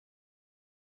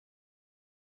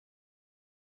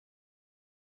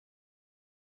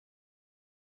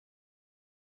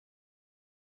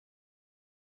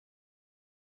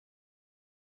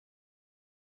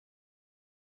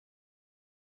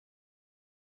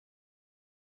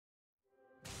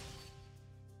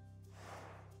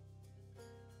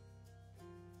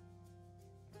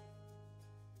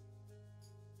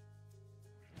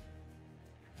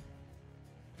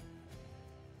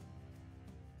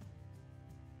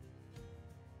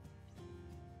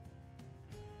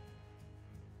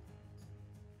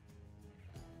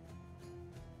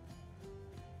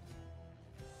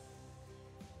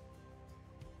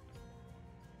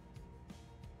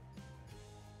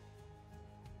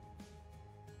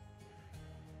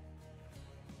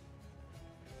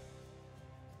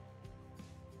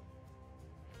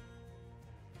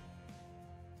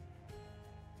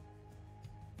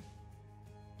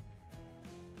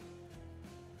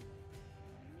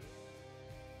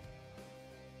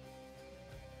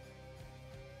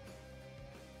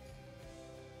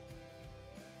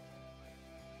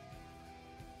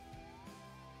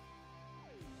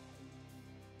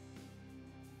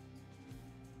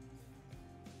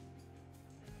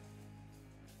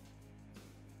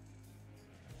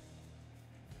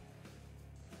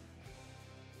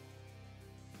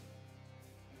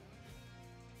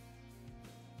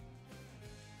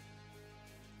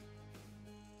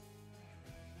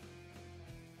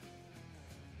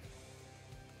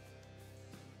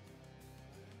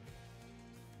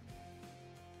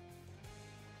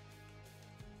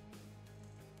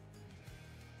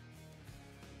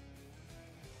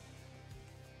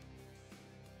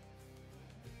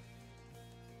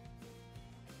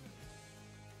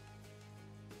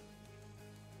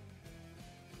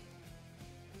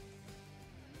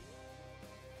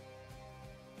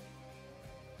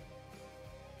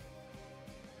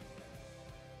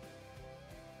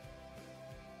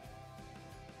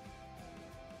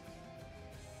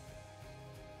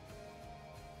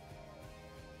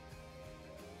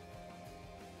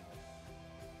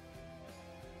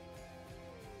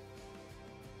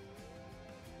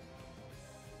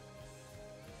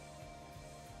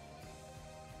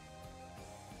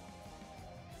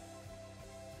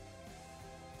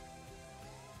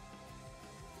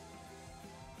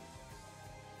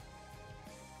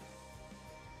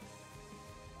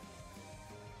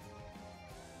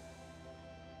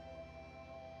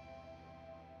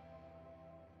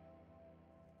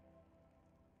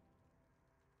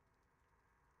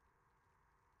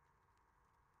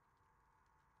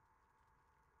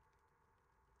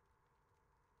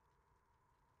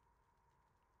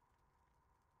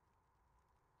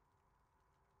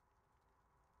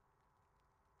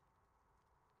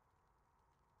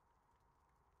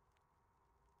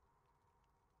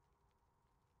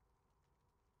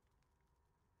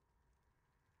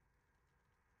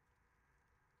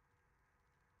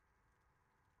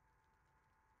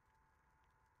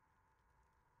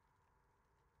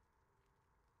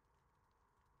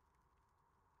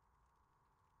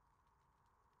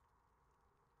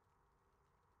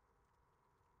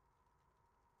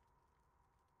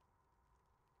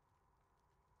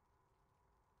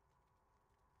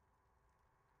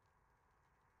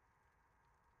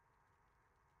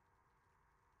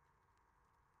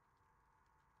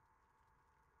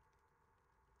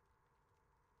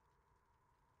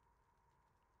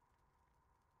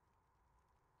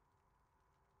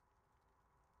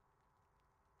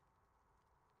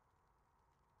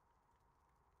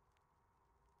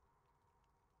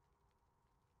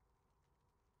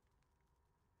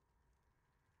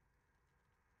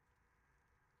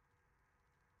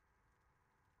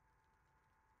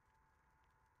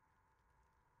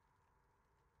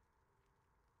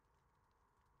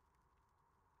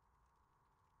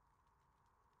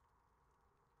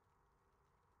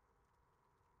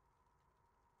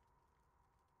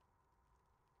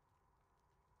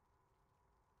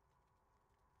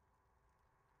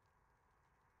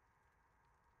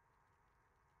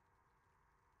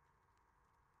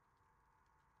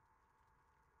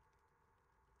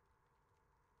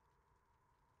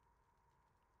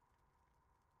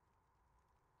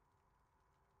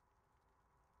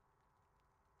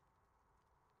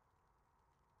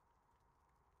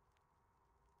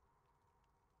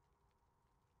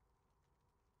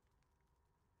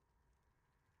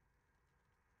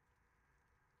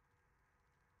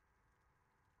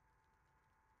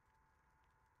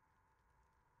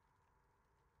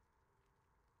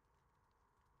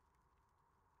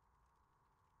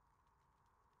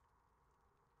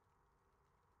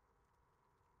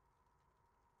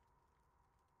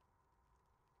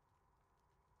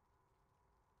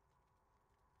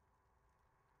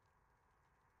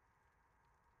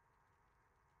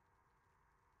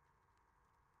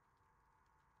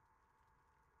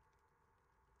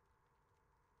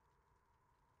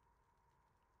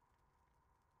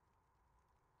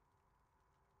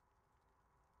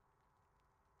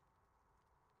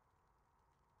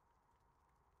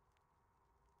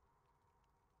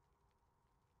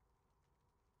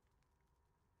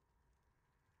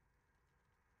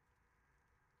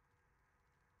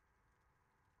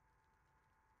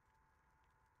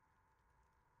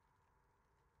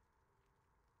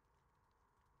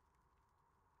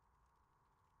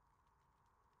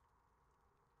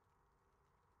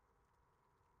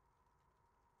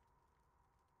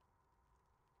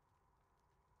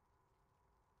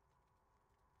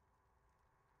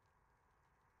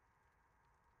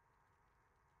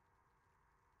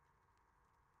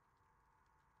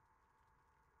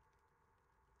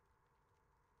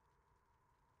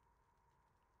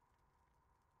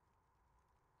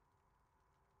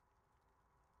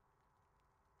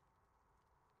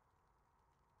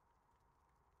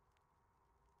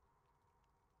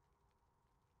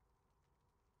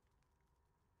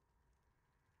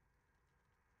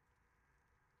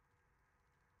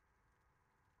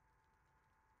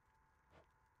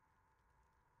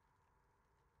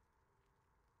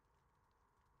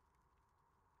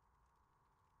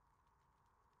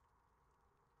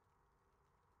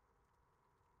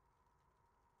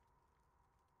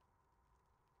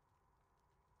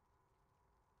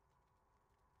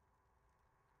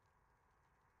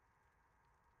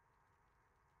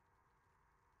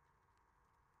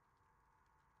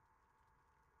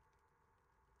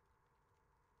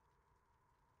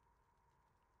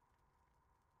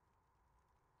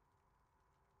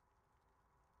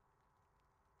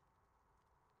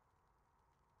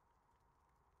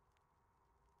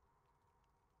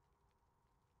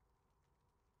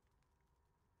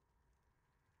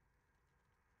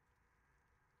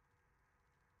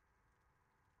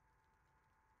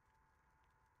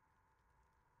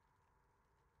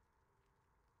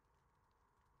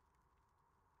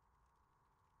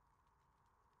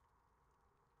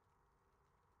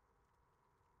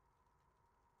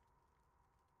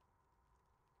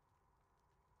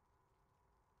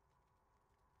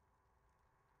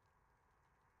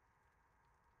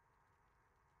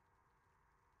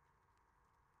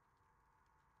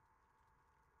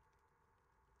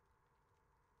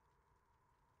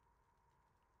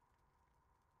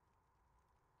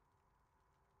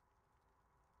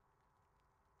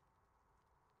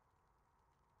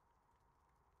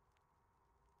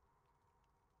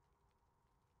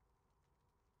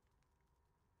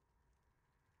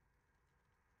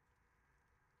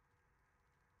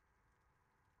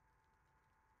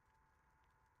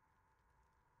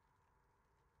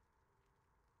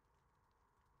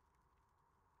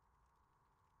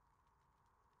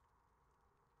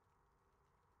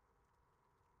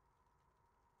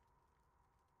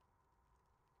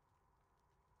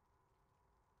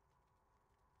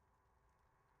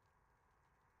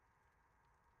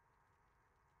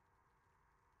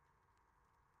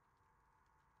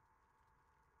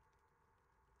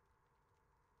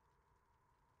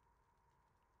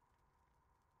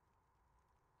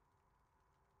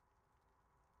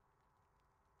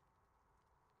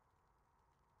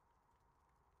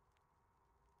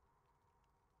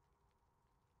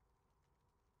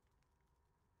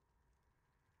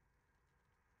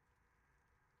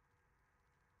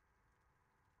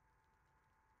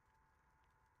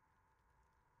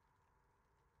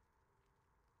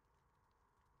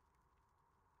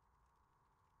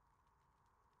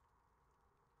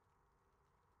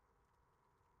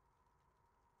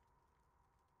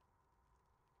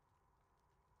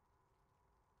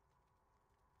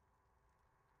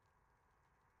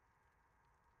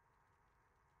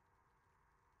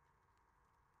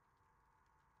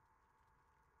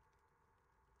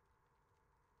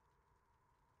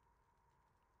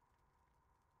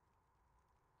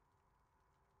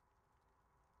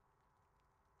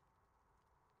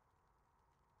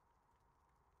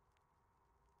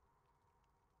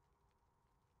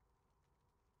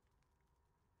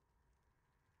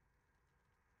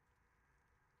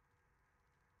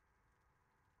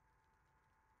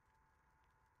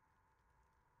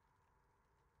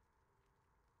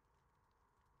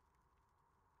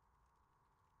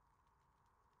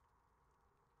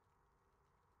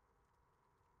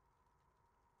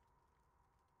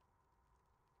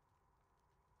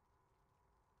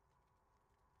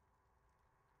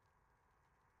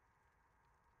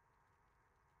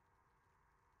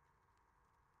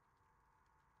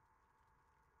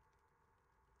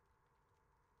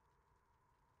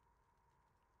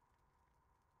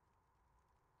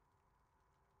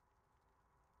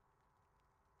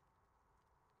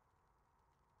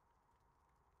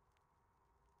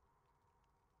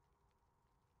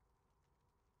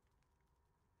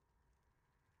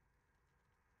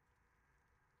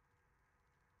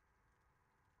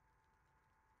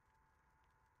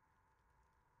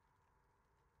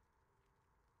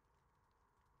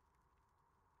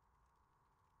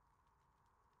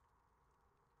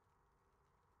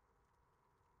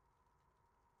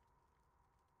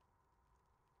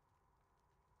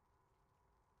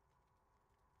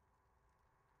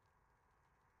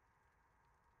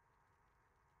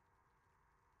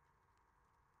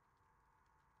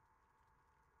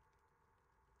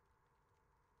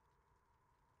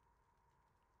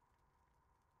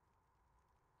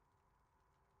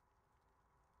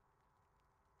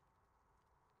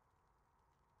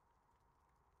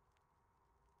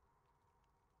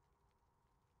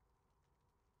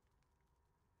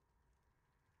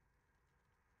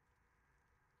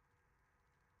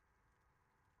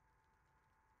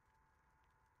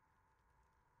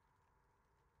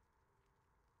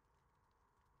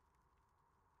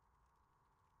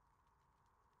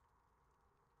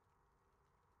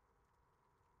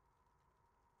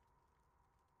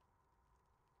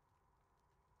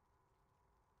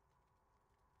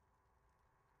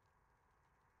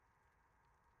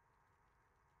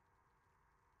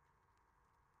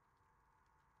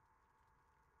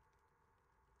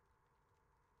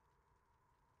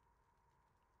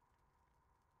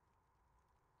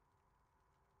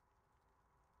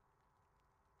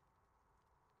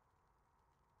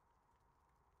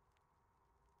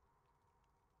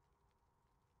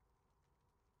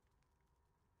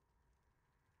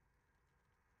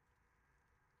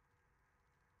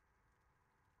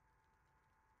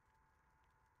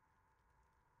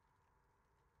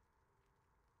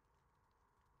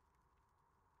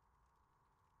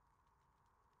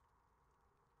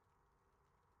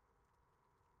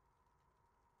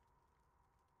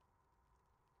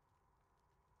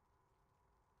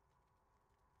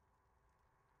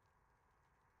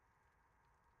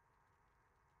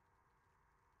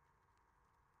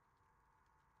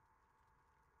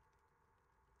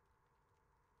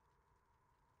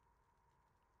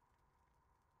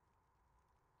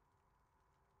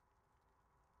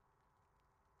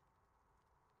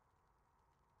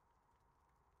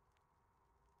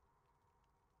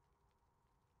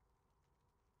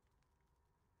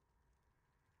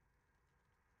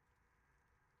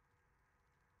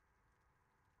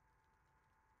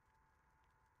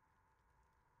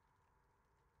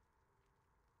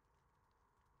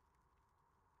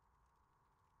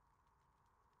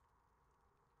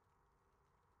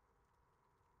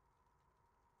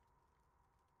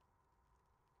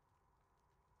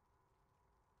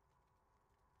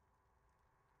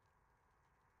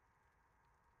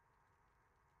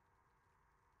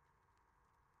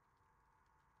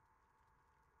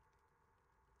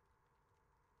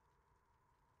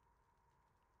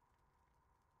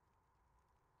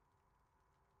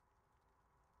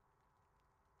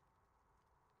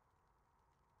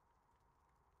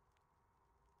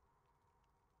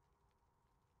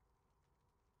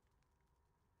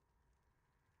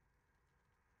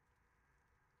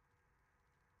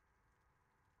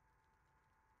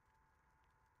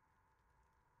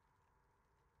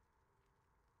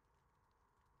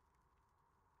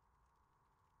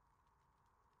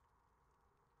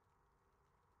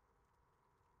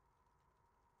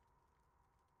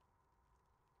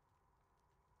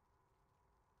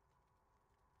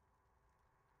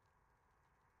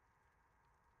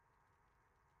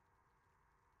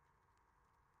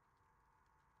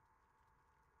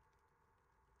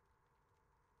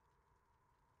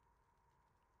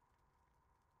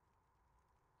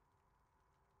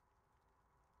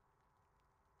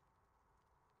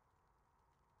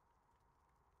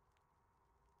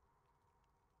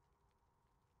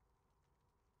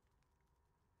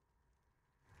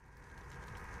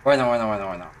Bueno, bueno, bueno,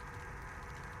 bueno.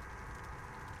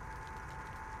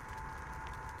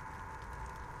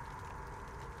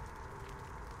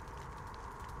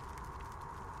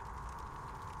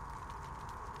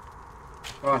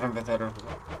 Vamos a empezar el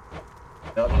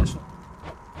juego. ¿De eso?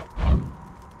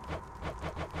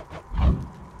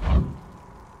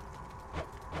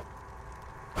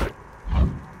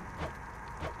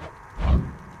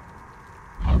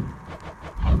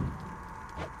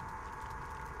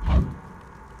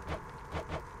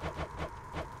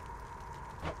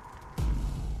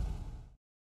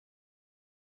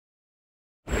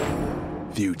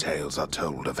 Few tales are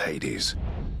told of Hades,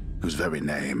 whose very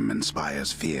name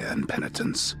inspires fear and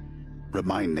penitence,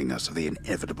 reminding us of the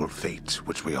inevitable fate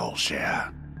which we all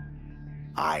share.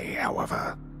 I,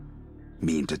 however,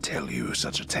 mean to tell you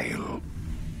such a tale.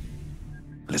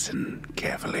 Listen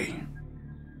carefully.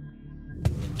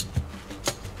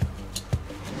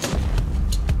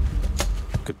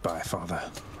 Goodbye, Father.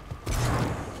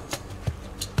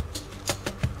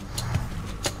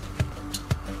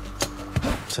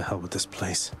 To hell with this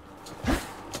place.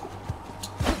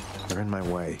 They're in my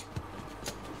way.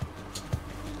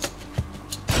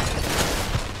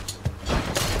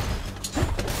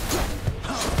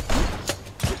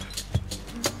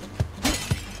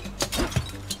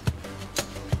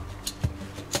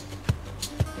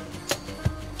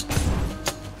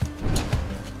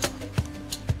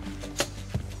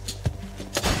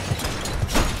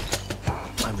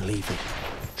 I'm leaving.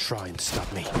 Try and stop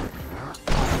me.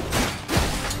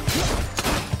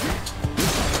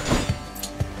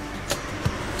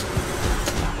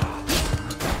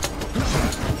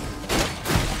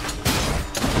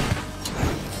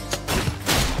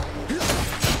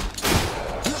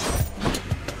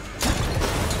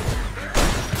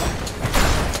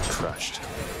 Crushed.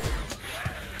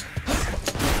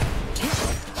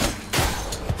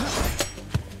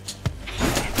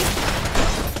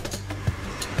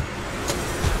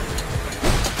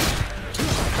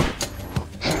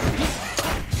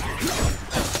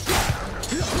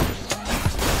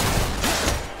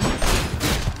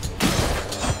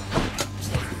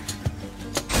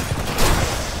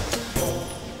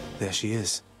 There she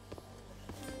is.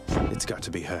 It's got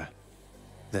to be her.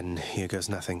 Then here goes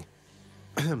nothing.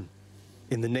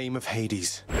 In the name of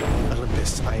Hades,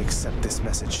 Olympus, I accept this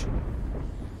message.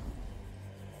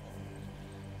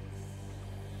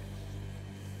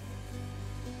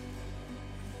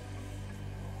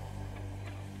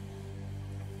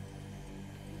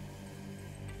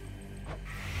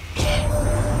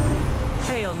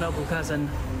 Hail, noble cousin.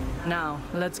 Now,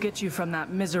 let's get you from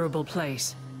that miserable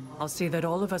place. I'll see that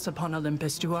all of us upon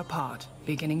Olympus do our part,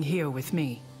 beginning here with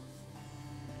me.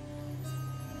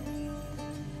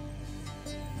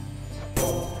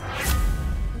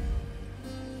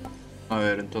 A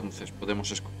ver, entonces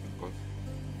podemos escoger cuál.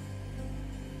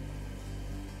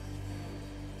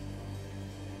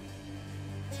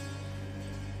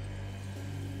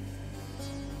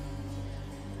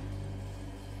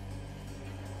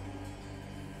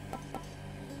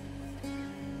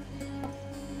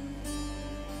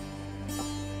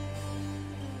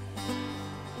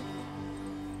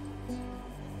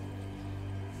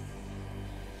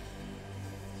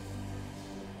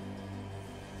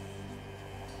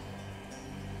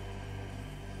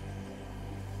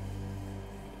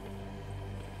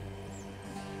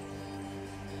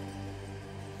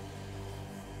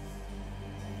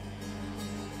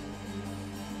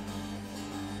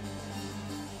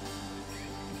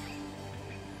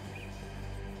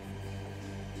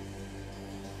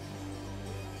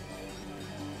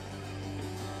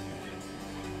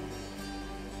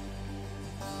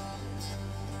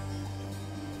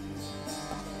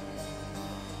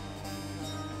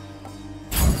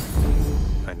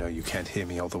 I know you can't hear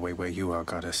me all the way where you are,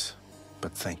 Goddess,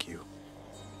 but thank you.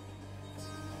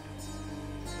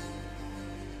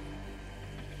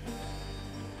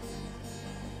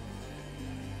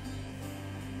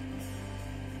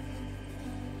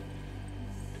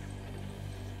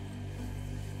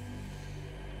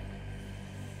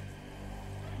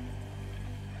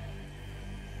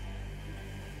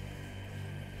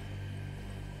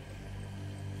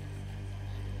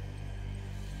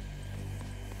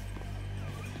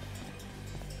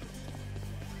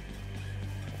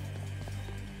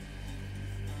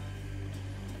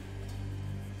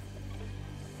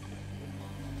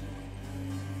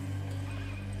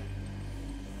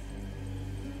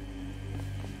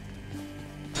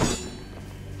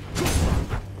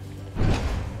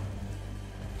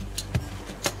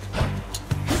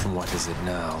 What is it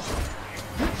now?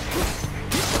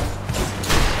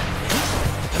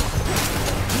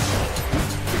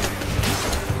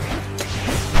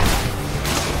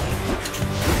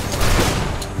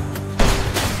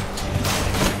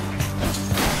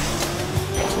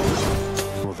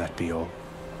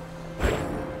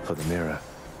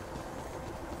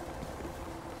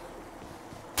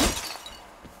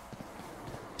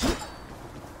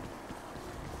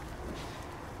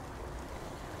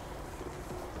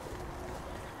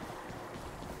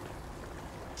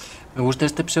 Me gusta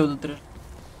este pseudo 3.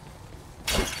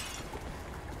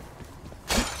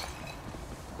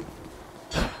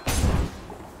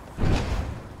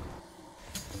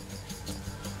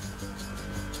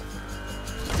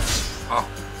 Ah.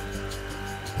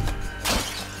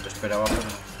 Lo esperaba, pero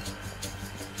no.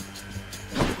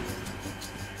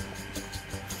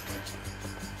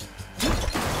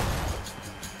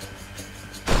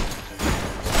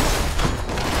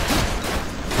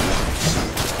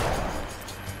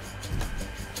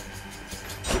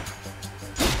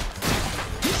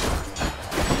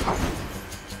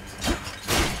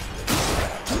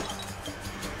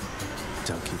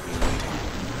 Don't keep me waiting.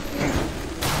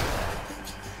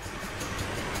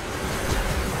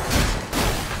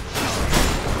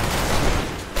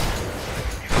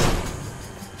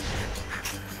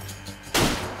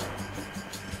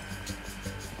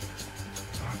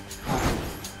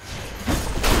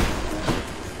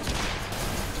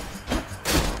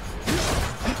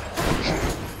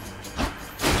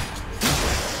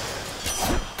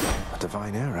 A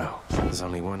divine arrow. There's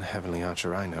only one heavenly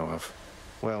archer I know of.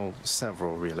 Well,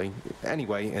 several, really.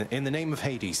 Anyway, in the name of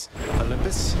Hades,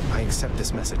 Olympus, I accept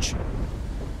this message.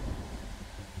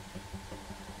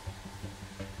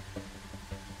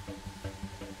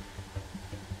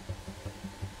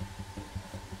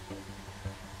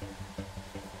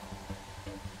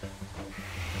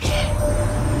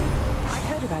 I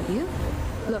heard about you.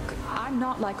 Look, I'm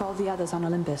not like all the others on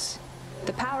Olympus.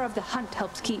 The power of the hunt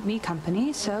helps keep me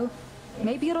company, so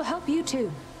maybe it'll help you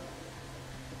too.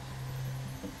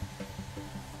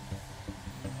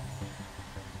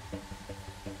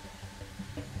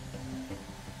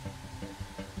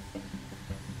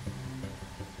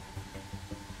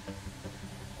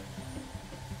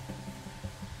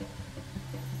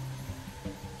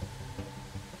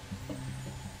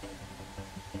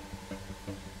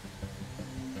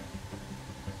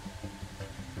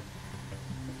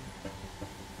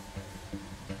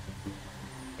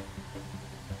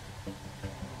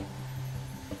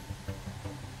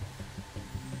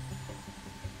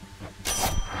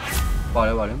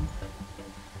 Vale, vale.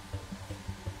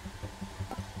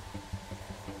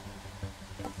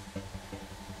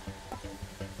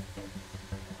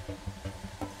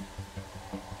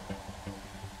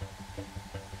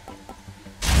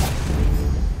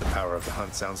 The power of the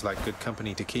hunt sounds like good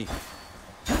company to keep.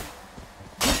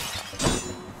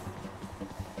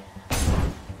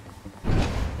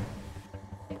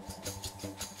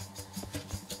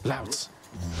 Louts.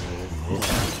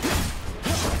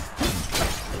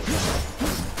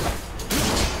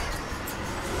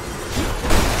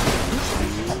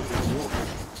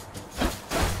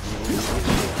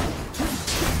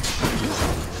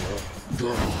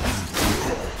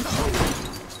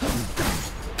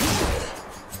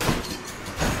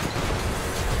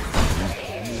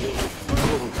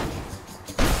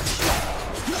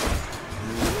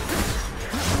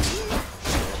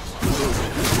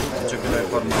 Hecho que no hay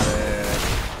forma de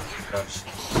curarse.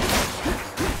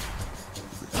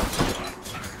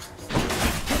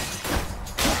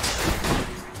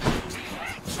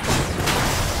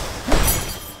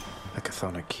 A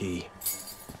chthonic key.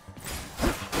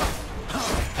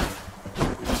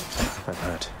 I'm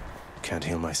hurt. Can't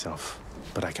heal myself,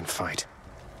 but I can fight.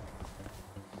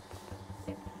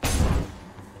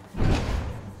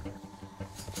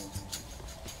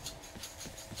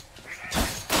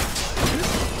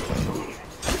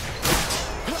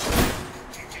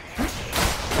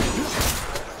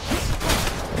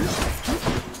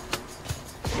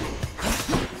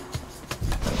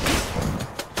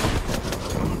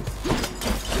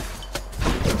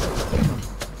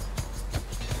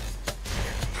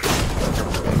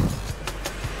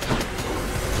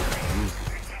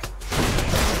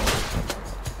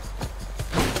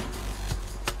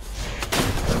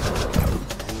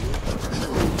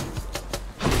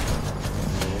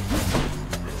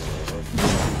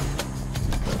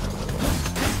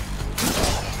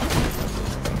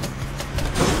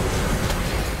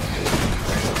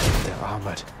 They're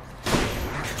armored.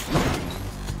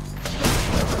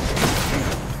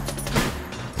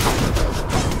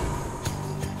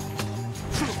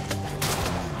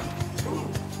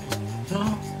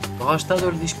 No, ha gastado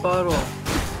el disparo.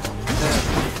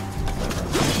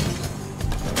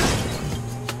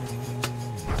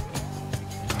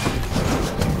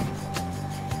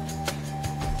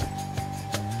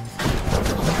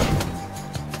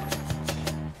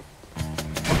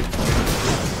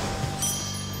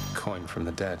 Coin from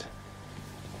the dead.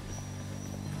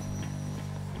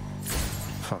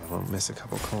 Father won't miss a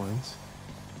couple coins.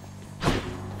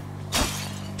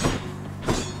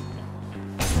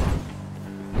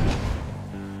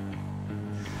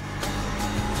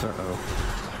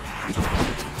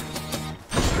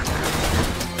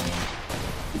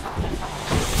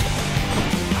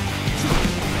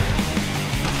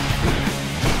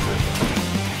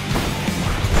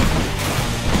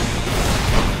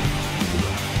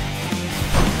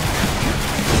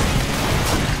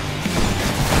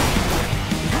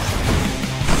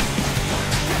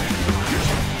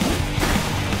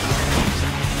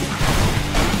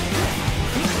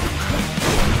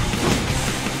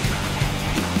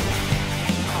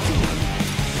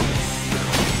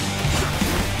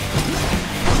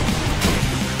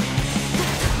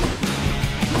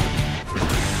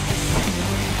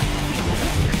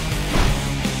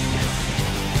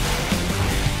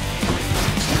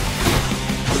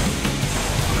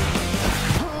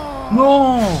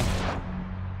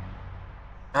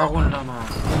 Cago en la mano.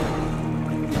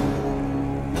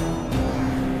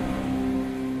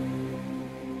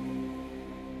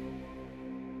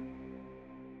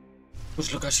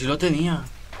 Pues lo casi lo tenía.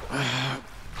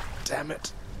 Damn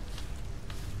it.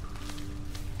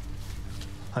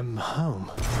 I'm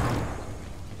home.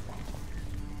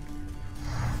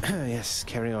 Yes,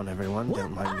 carry on, everyone.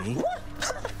 Don't mind me.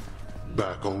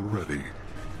 Back already.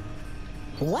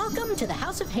 Welcome to the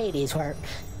House of Hades, where...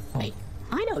 Wait,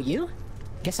 I know you.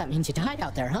 Guess that means you died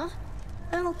out there, huh?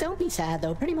 Well, don't be sad,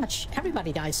 though. Pretty much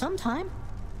everybody dies sometime.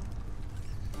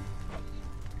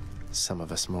 Some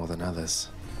of us more than others.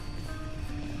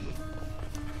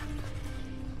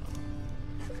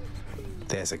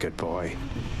 There's a good boy.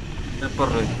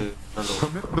 Permit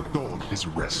the dog his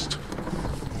rest.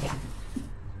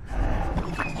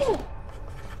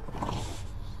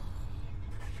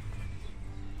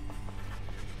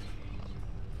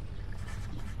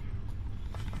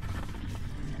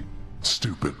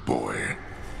 Stupid boy.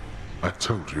 I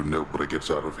told you nobody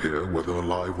gets out of here, whether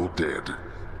alive or dead.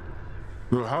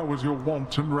 So how was your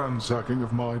wanton ransacking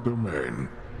of my domain?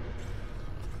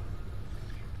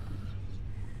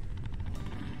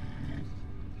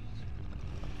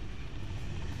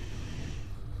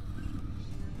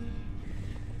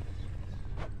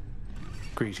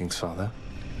 Greetings, Father.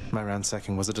 My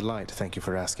ransacking was a delight, thank you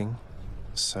for asking.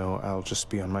 So I'll just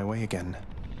be on my way again.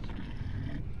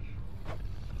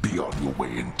 Be on your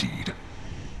way indeed.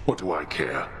 What do I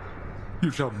care?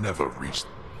 You shall never reach...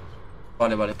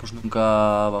 Vale, pues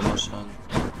nunca vamos a...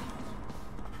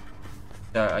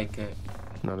 Ya hay que...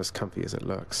 Not as comfy as it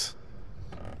looks.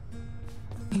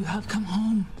 You have come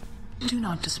home. Do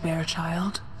not despair,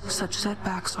 child. Such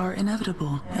setbacks are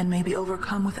inevitable and may be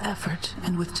overcome with effort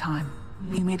and with time.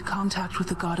 You made contact with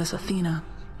the goddess Athena.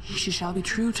 She shall be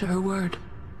true to her word.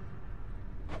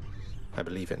 I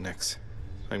believe it, Nyx.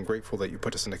 I'm grateful that you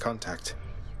put us into contact.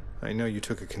 I know you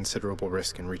took a considerable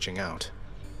risk in reaching out.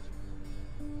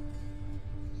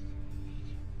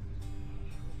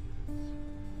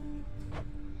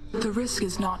 The risk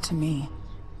is not to me.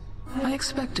 I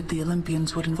expected the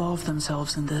Olympians would involve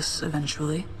themselves in this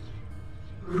eventually.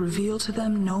 Reveal to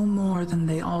them no more than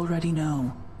they already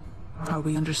know. Are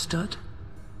we understood?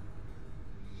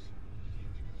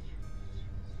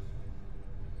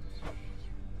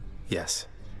 Yes,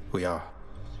 we are.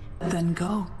 Then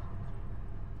go.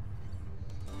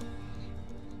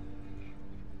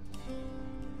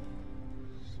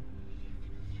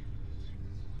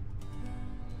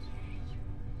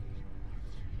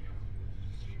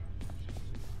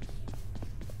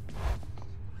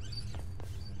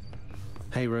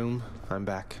 Hey, room. I'm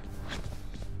back.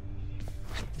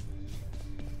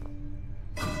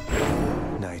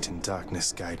 Night and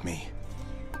darkness guide me.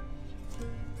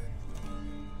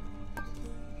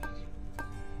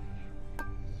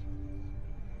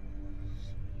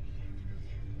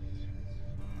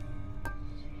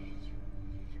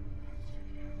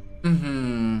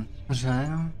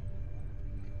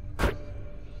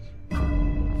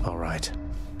 All right.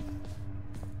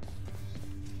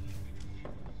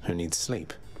 Who needs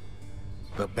sleep?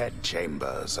 The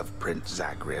bedchambers of Prince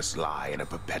Zagreus lie in a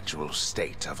perpetual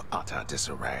state of utter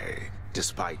disarray,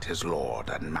 despite his lord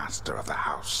and master of the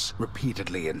house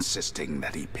repeatedly insisting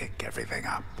that he pick everything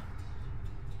up.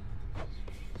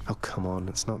 Oh, come on.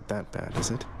 It's not that bad,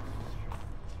 is it?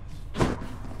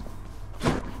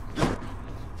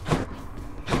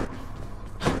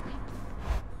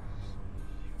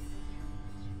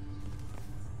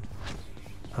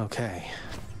 Okay.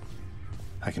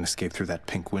 I can escape through that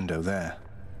pink window there.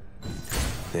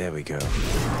 There we go.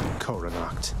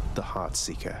 Koronach, the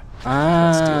Heartseeker.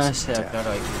 Ah, sí,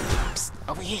 claro. Psst,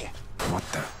 over here. What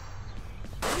the?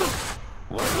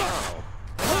 Whoa.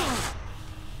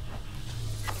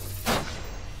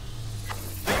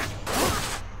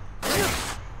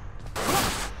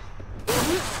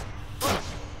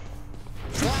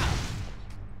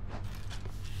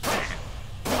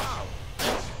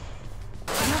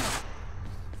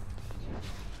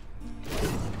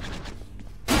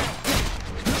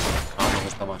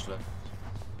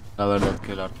 La verdad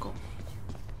que el arco.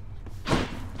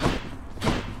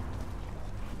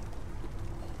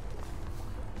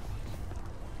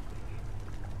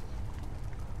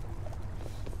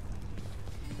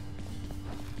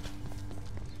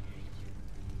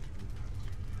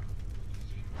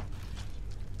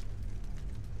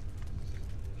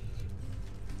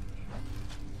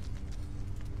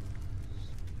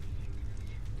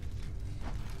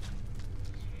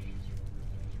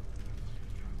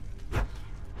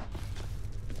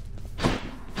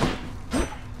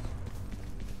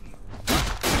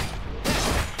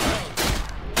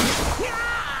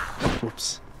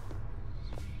 Whoops.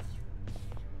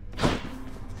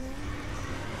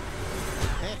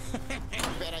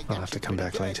 I'll have to come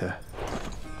back later.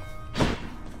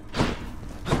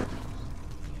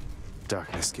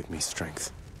 Darkness give me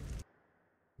strength.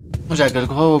 O sea que el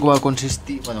juego va a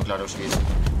consistir... Bueno, claro, sí.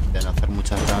 En hacer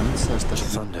muchas runs hasta su...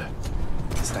 Thunder.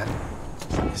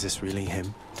 Is this really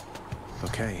him?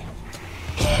 Okay.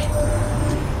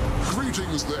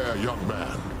 Greetings there, young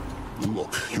man.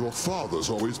 Look, your father's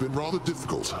always been rather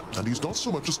difficult, and he's not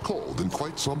so much as called in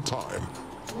quite some time.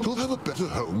 You'll have a better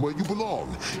home where you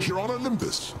belong, here on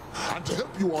Olympus. And to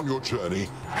help you on your journey,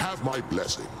 have my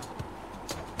blessing.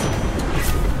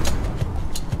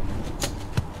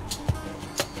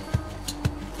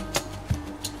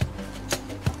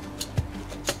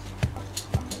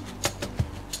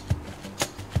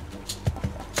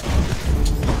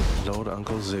 Lord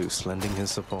Uncle Zeus lending his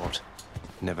support.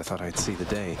 Never thought I'd see the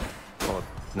day. Or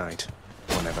night.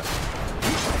 Whenever.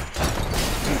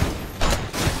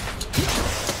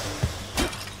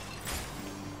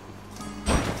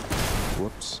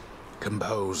 Whoops.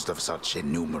 Composed of such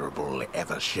innumerable,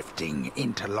 ever-shifting,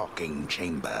 interlocking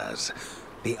chambers,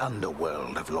 the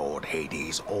underworld of Lord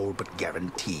Hades all but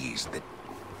guarantees that...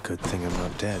 Good thing I'm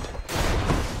not dead.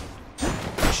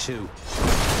 Shoo.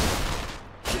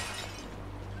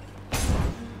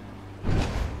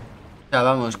 Ya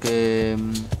vamos, que...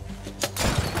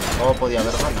 Oh, podía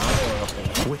haber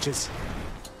ganado. Witches.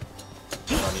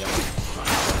 Vale.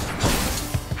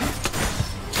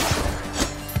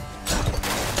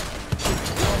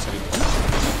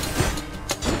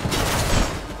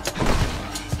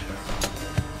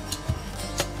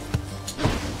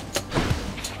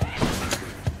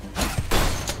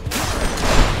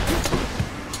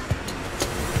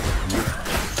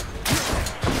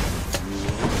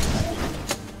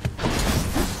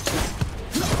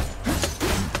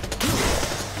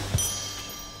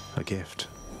 A gift.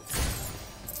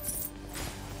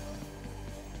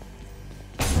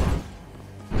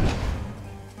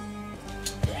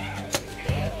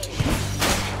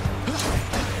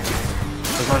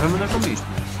 Pues más o menos lo mismo.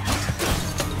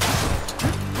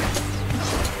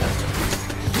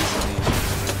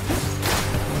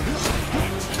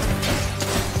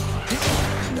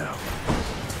 No.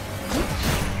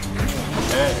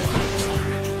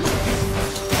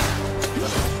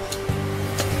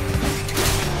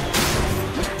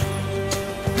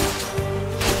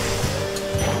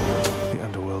 The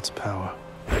underworld's power.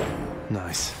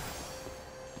 Nice.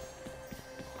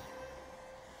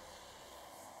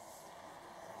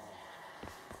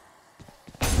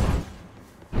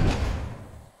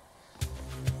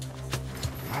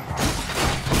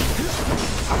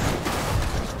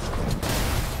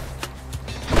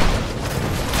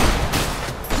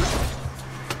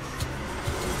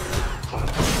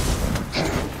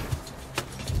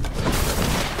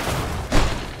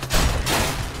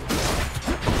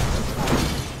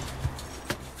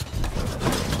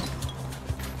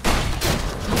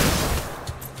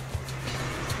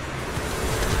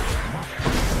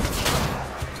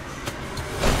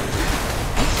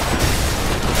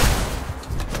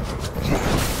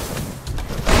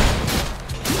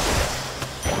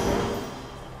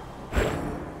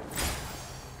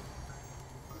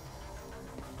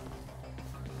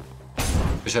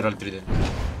 Ese era el tridente.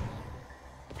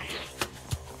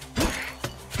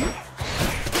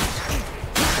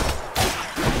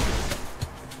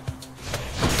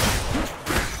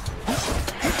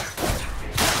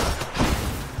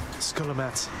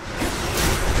 Skullomats.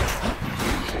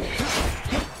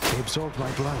 They absorbed my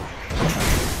blow.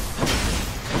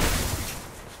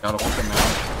 Claro, que me...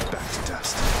 Back to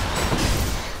dust.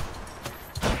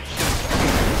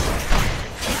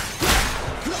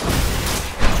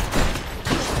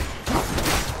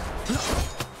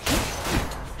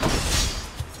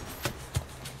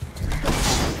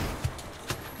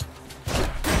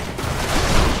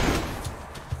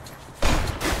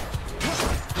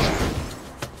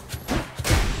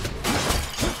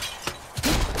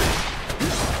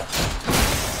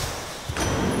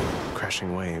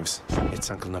 Crashing waves. It's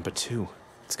Uncle Number 2.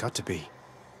 It's got to be.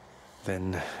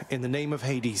 Then, in the name of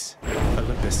Hades,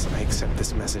 Olympus, I accept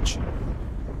this message.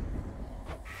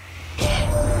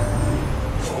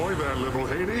 Ahoy there, little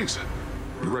Hades.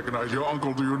 You recognize your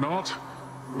uncle, do you not?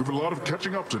 We've a lot of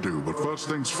catching up to do, but first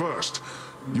things first.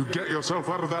 You get yourself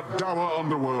out of that dour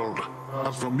underworld.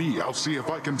 As for me, I'll see if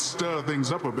I can stir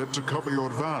things up a bit to cover your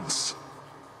advance.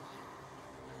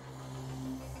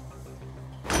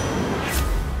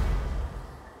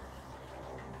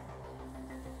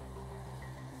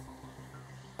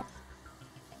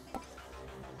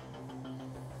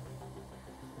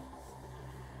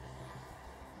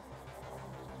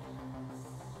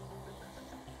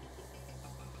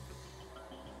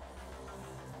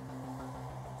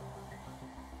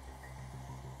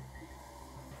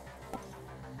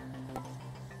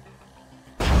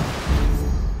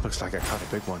 Looks like I caught a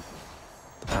big one.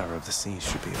 The power of the seas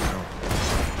should be around.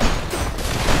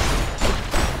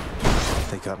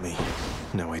 They got me.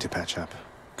 No way to patch up.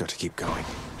 Got to keep going.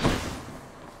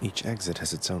 Each exit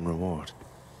has its own reward.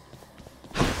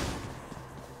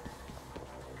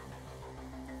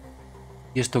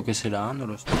 ¿Y esto qué será? No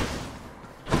lo sé.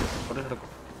 Por eso...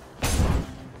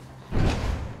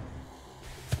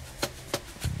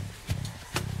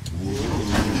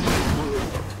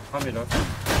 Ah, mira.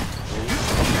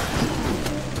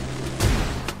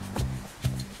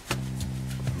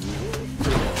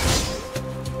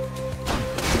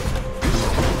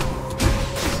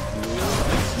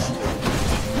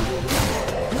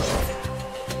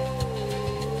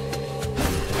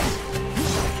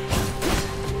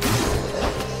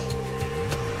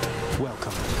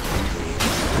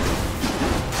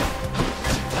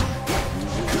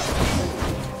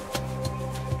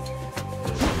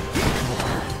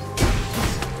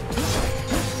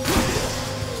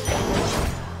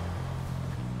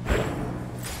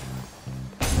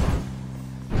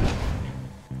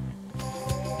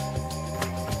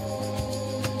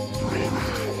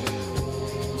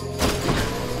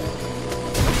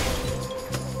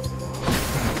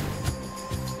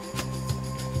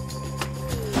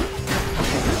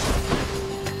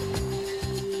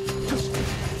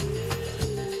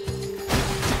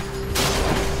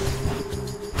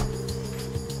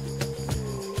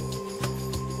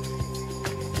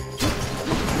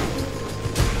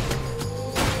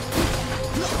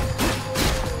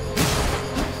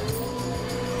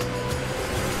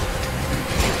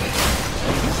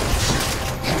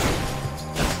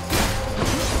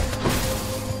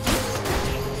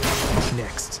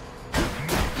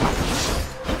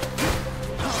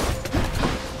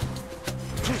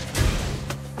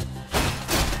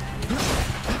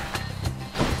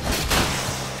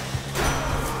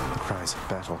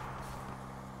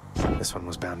 This one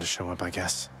was bound to show up, I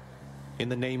guess. In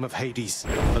the name of Hades,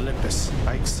 Olympus,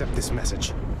 I accept this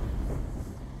message.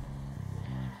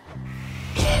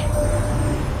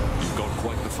 You've got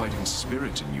quite the fighting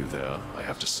spirit in you there, I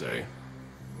have to say.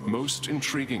 Most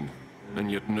intriguing,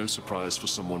 and yet no surprise for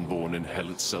someone born in hell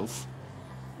itself.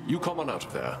 You come on out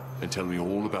of there and tell me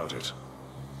all about it.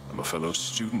 I'm a fellow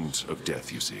student of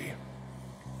death, you see.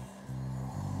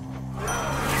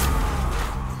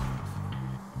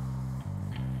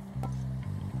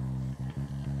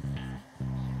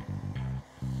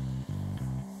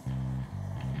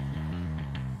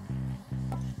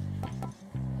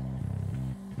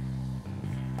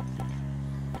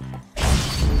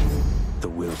 The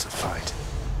will to fight.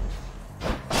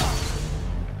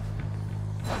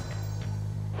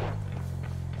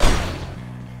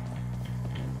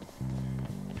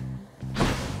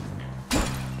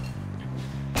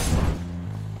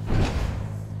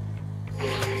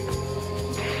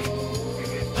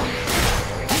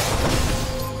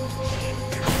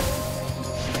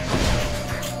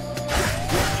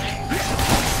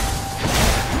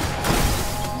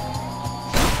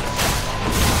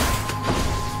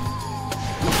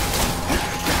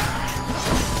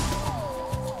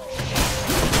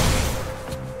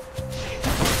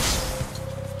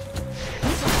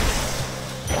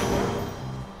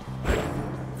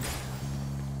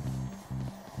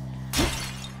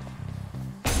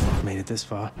 Made it this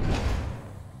far.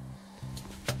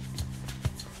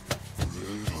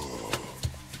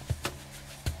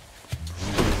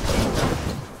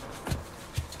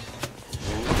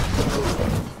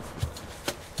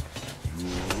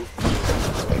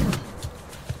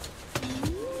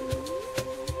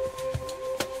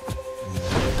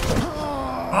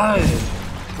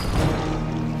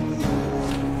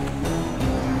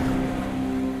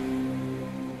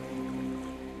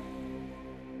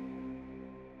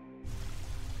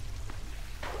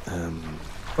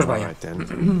 Pues vaya.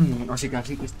 Así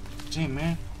que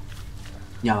sí,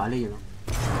 ya vale, yo no.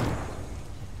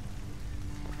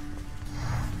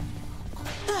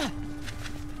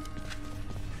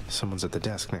 Someone's at the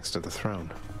desk next to the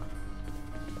throne.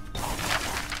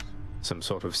 Some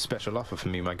sort of special offer for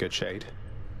me, my good shade.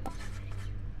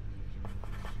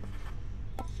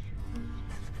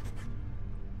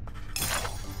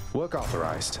 Work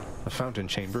authorized. A fountain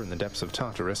chamber in the depths of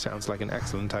Tartarus sounds like an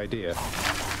excellent idea.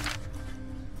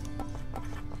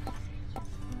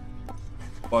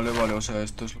 Vale, o sea,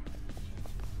 esto es...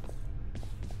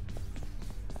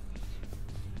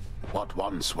 What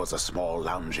once was a small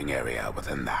lounging area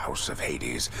within the House of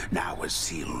Hades now is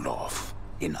sealed off,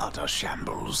 in utter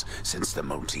shambles, since the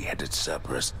multi-headed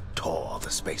Cerberus tore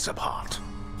the space apart,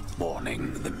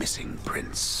 mourning the missing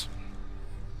prince.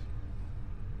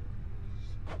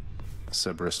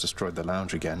 Cerberus destroyed the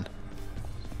lounge again.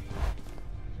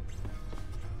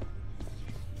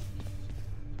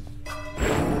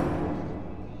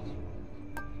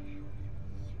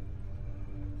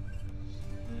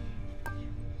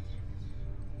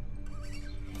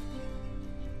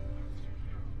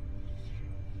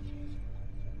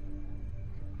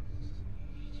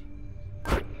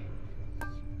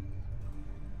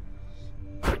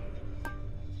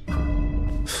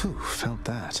 felt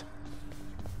that.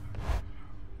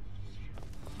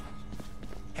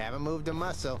 Haven't moved a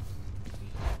muscle.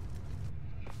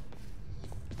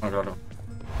 Ah, claro.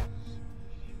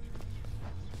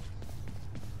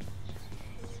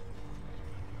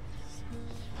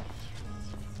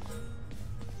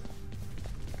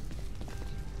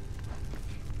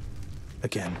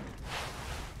 Again.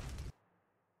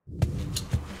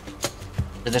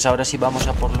 Entonces ahora sí vamos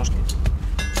a por los que...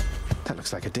 That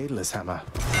looks like a Daedalus hammer.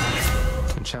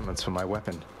 Enchantments for my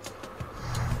weapon.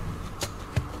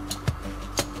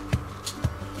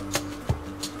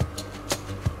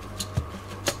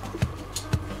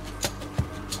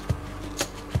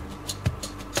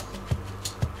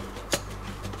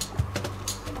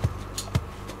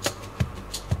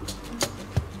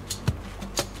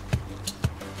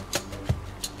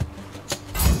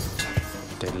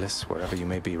 Daedalus, wherever you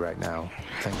may be right now,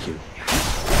 thank you.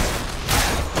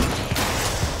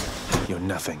 You're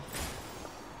nothing.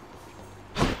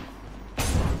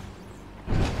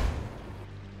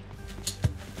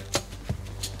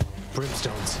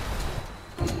 Brimstones.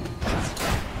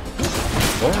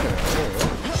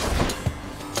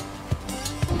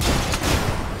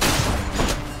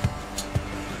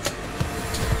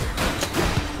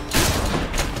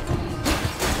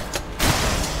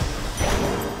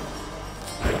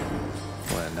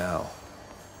 Where now?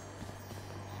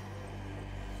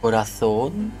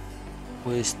 Corazón.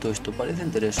 Pues esto parece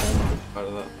interesante, la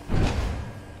verdad.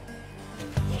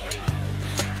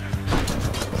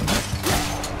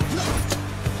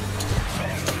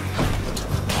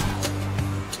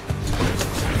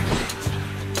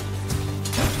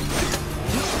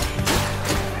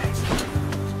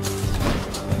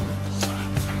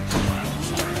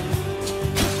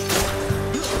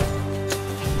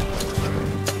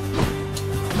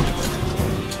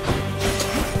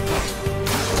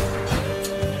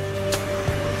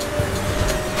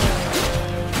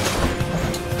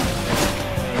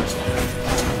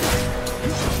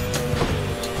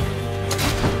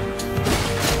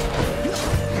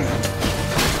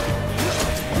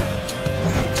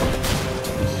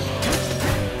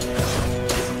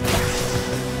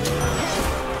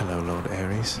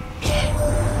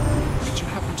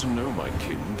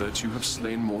 You have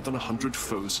slain more than 100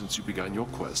 foes since you began your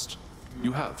quest.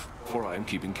 You have, for I am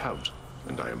keeping count,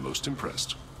 and I am most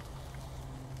impressed.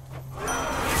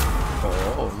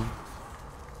 Oh.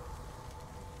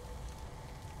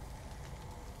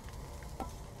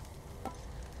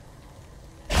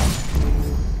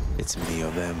 It's me or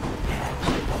them.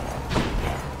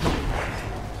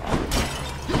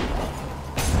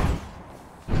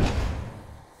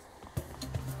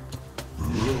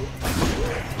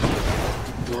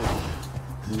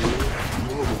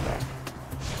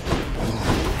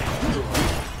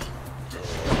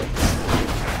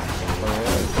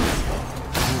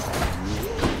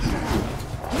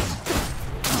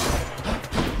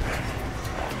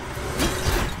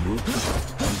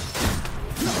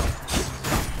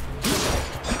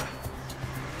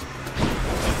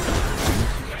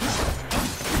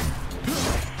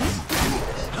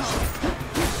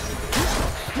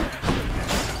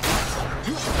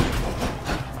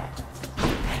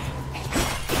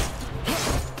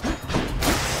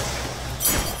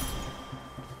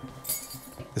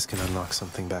 This can unlock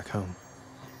something back home.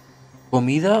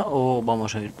 ¿Comida o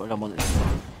vamos a ir por la moneda?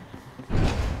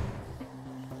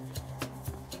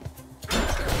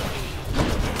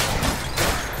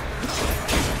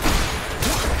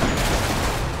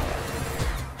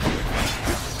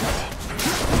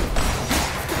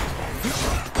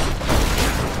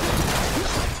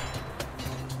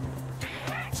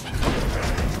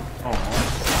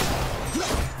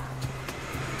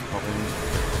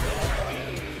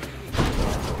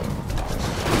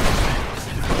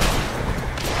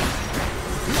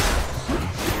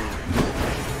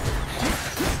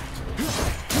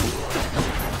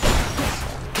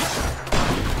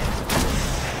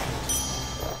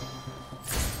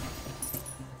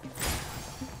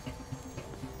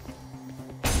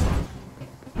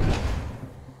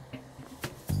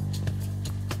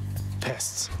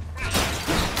 Pests.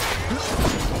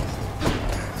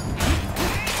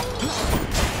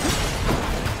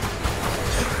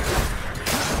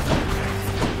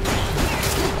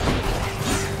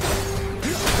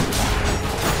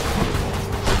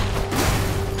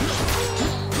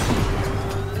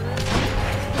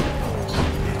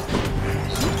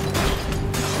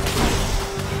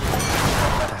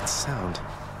 That sound.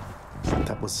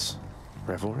 That was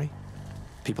revelry?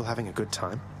 People having a good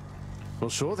time? Well,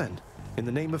 sure then. In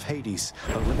the name of Hades,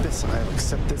 Olympus, I'll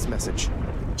accept this message.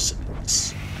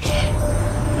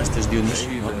 este es Dionys.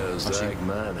 Hey ¿no? there, Así. Zag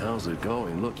man. How's it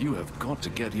going? Look, you have got to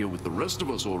get here with the rest of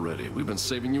us already. We've been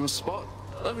saving you a spot.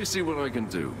 Let me see what I can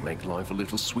do. Make life a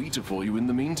little sweeter for you in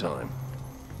the meantime.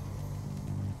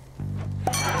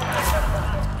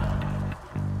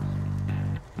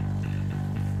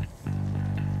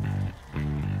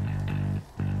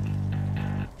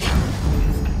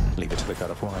 Leave it to the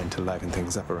god of wine to liven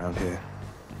things up around here.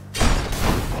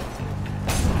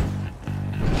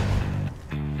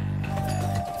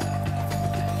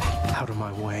 Out of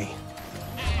my way.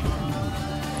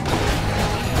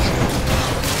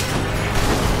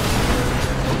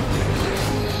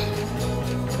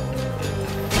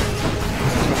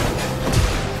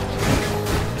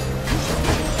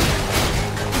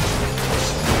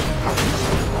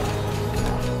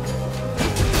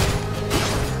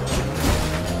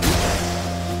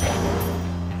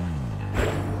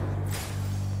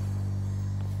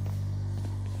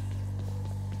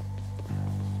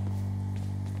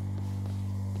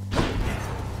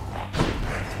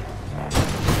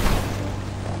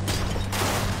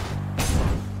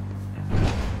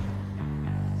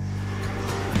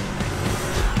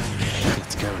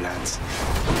 Let's go, lads.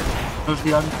 Los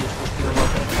de antes, los que no lo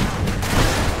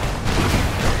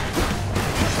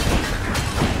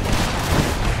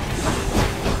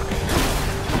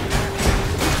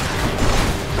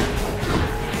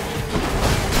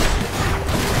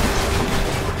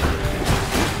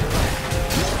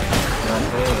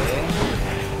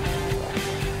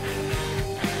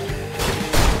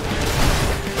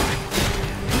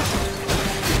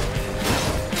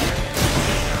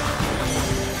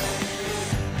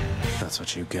That's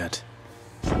what you get.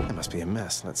 There must be a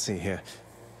mess. Let's see here.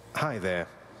 Hi there.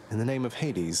 In the name of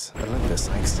Hades, Olympus,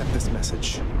 I accept this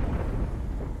message.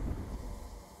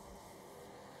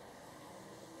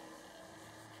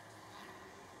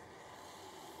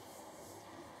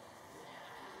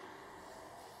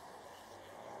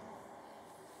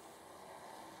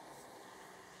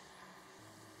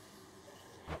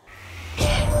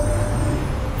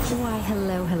 Why,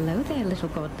 hello there, little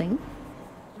godling.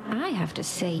 I have to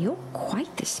say, you're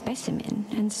quite the specimen,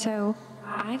 and so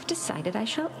I've decided I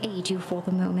shall aid you for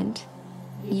the moment.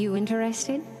 You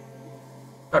interested?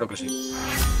 Claro que sí.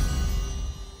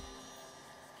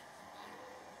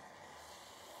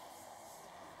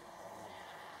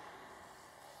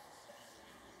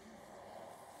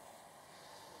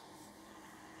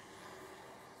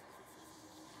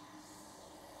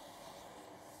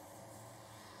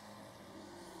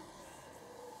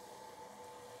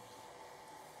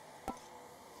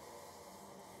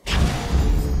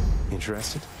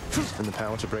 Interested? In the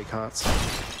power to break hearts?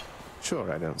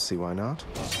 Sure, I don't see why not.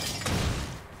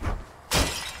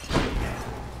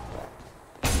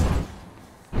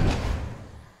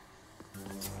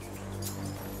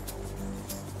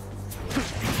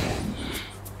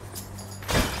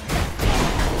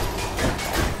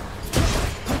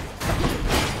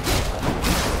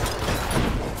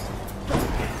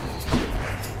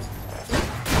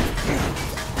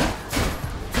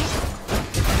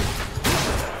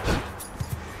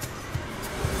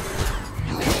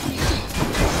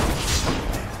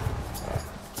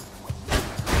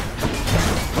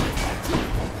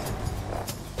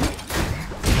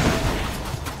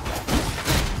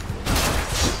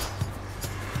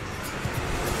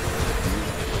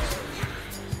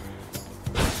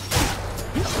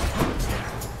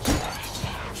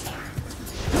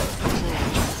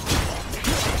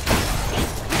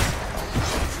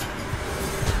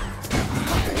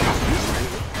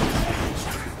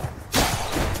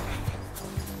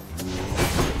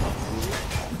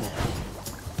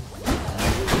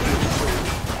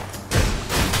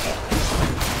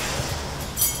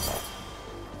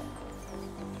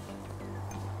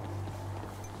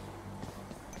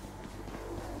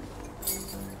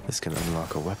 This can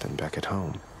unlock a weapon back at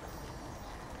home.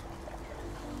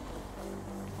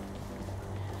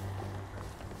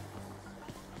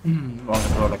 Vamos a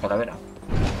probar la calavera.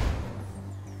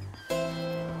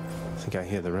 I think I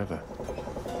hear the river.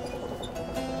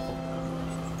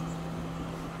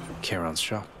 Charon's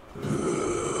shop.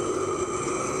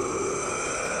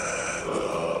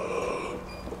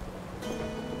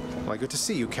 Why, good to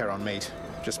see you, Charon, mate.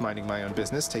 Just minding my own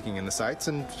business, taking in the sights,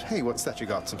 and hey, what's that you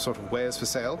got? Some sort of wares for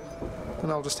sale?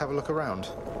 And I'll just have a look around.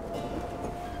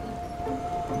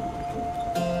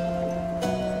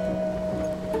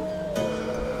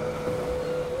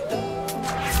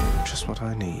 Just what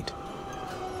I need.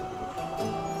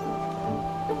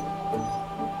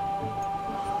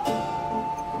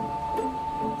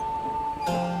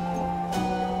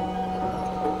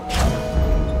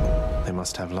 They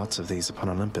must have lots of these upon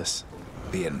Olympus.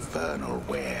 The infernal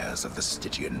wares of the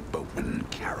Stygian boatman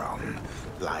Charon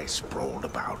lie sprawled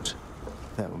about.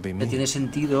 That would be Me me. tiene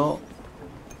sentido.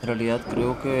 En realidad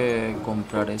creo que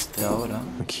comprar este ahora.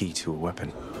 A key to a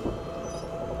weapon.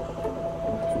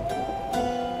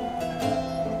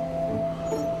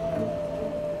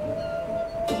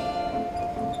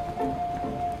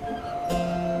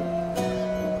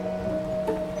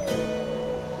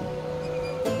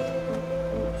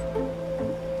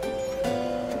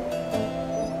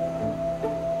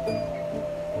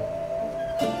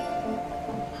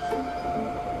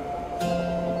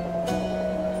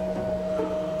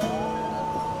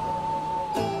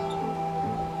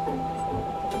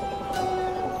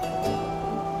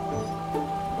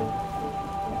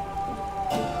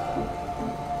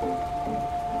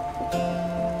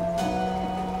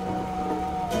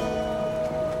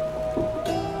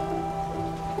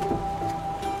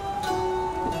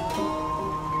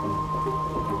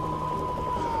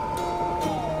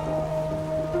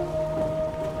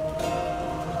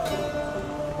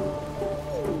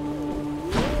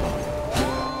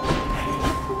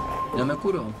 ¿Ya me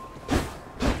curo?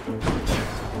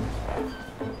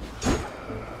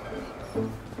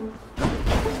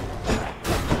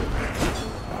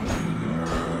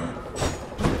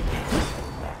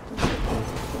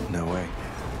 No way.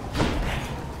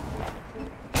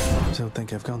 Don't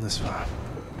think I've gone this far.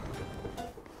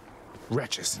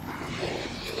 Wretches.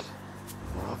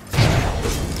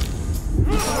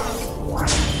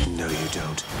 No, you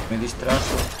don't. Me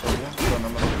distrajo. Pero no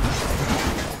me...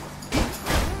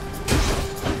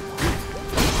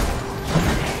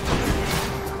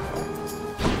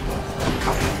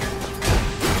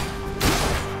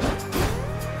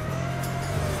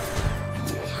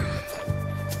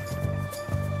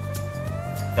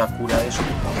 La cura de eso.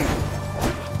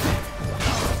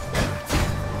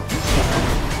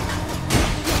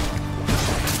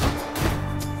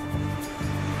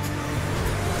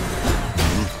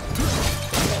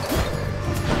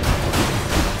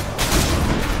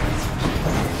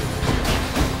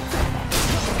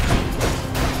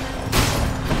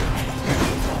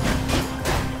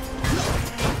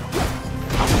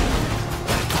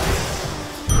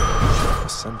 A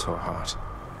centaur heart.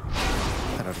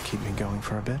 That ought to keep me going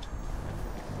for a bit.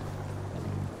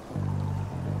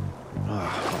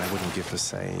 I wouldn't give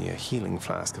us a healing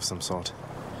flask of some sort.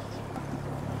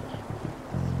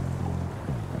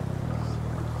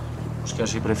 Es que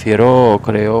así prefiero,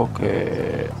 creo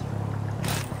que...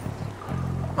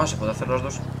 Ah, se puede hacer los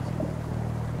dos.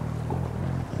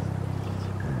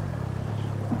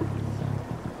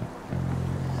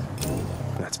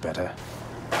 That's better.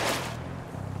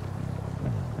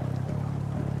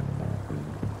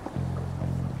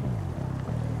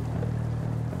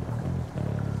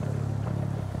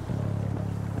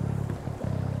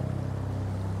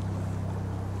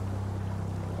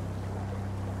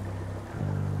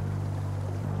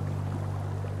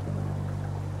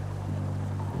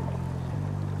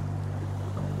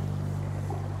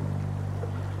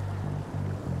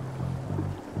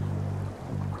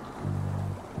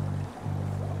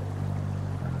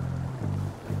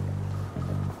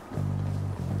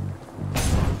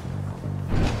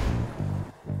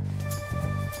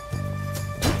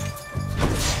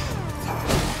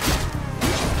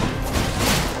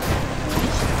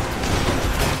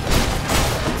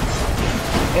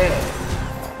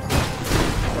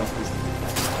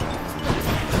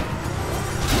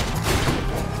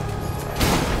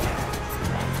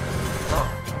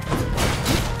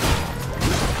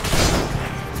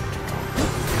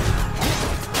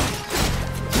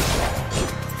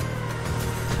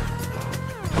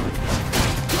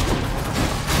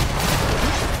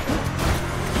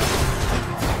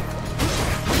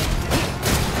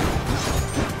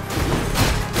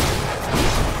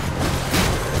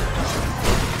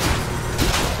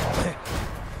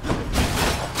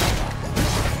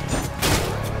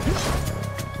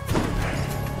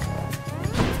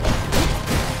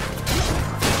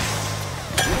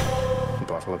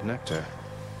 Bottle of nectar.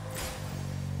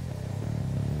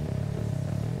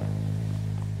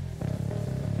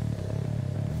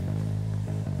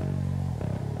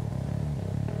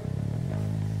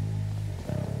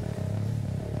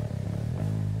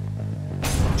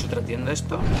 ¿Es otra tienda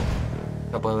esto?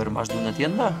 ¿Ya puede haber más de una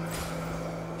tienda?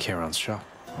 Charon's shop.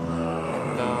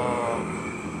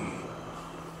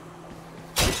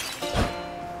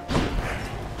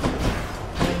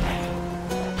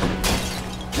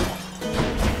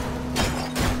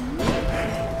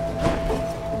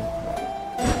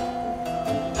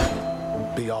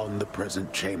 Beyond the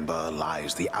present chamber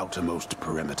lies the outermost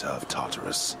perimeter of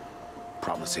Tartarus.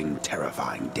 promising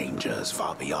terrifying dangers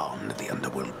far beyond the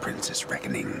Underworld Princess'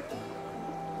 reckoning.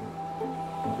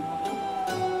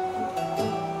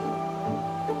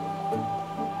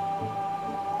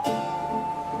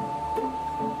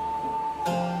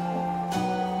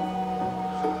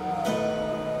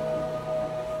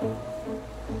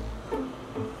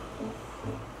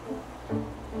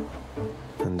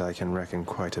 And I can reckon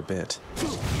quite a bit.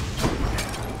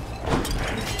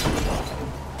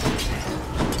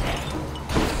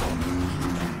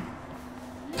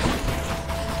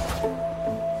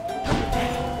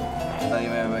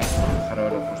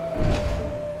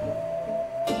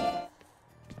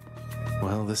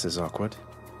 Well, this is awkward.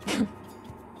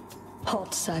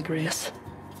 Halt, Zagreus.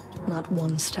 Not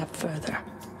one step further.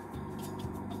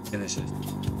 ¿Quién es este?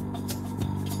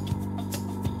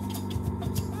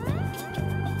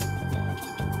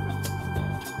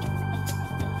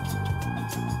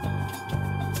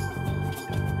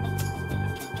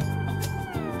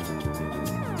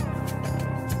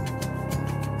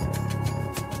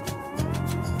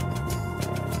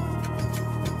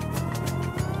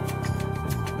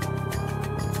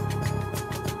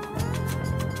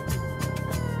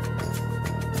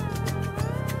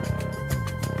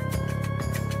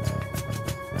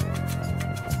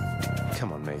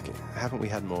 Come on, Meg. Haven't we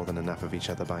had more than enough of each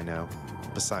other by now?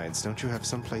 Besides, don't you have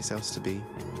someplace else to be?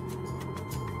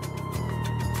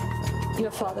 Your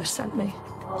father sent me.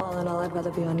 All in all, I'd rather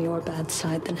be on your bad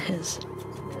side than his.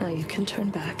 Now you can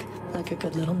turn back, like a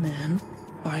good little man,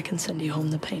 or I can send you home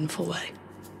the painful way.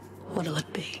 What'll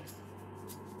it be?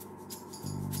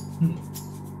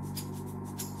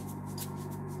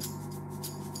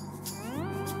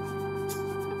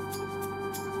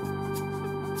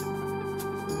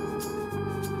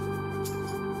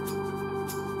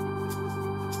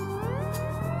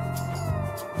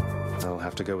 I'll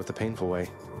have to go with the painful way.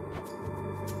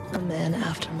 A man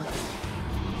after my...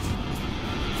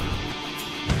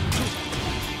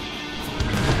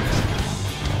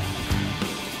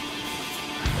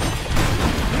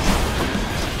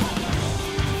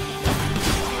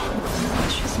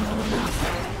 She's not enough.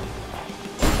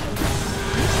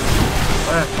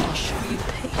 I'll show you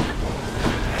pain.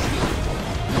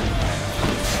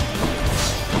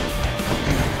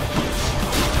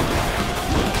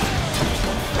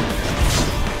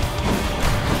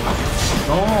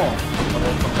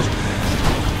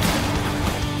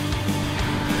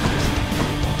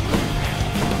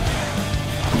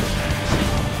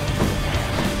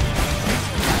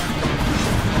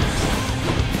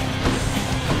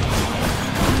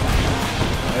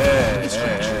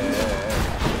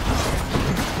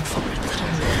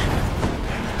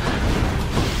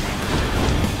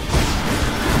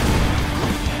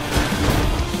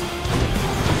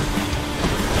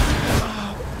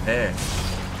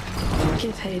 No.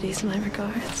 Give Hades my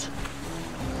regards.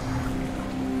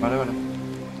 Vale, vale.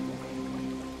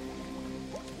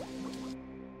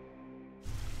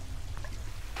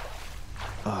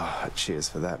 Ah, cheers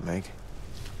for that, Meg.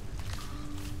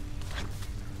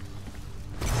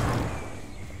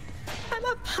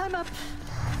 I'm up.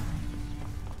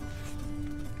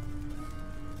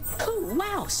 Oh,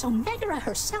 wow, so Megara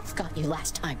herself got you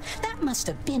last time. That must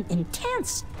have been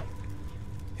intense.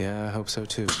 Yeah, I hope so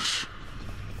too.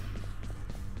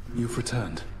 You've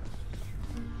returned.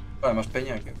 Vale, más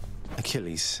peña que...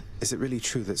 Achilles, is it really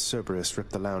true that Cerberus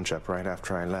ripped the lounge up right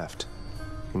after I left?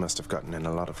 He must have gotten in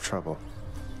a lot of trouble.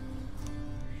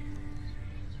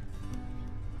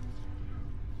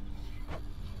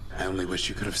 I only wish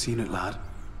you could have seen it, lad.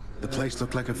 The place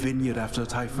looked like a vineyard after a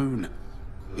typhoon.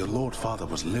 Your Lord Father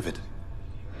was livid,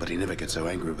 but he never gets so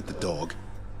angry with the dog.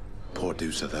 Poor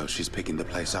Dusa, though, she's picking the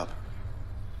place up.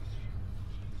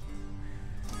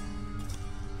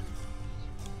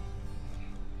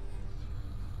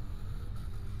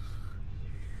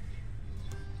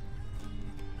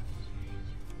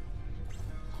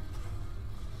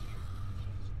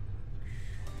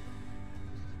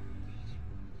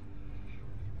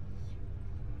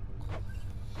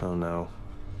 Oh no.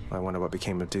 I wonder what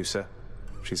became of Dusa.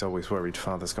 She's always worried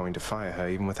Father's going to fire her,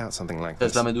 even without something like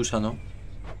this. Es la Medusa, ¿no?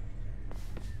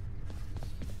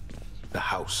 The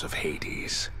House of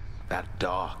Hades. That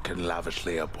dark and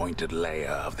lavishly appointed lair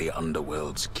of the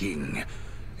Underworld's king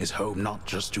is home not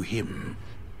just to him,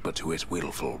 but to his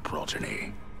willful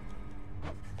progeny.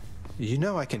 You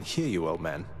know I can hear you, old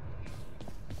man.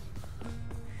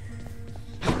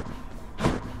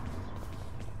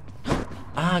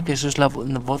 Ah, que eso es la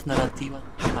voz narrativa.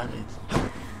 Vale.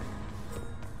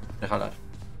 Déjala.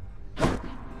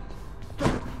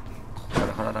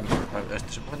 Déjala también.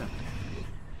 Este se puede.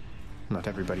 Not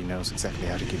everybody knows exactly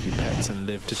how to give you pets and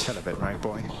live to tell of it, right,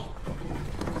 boy?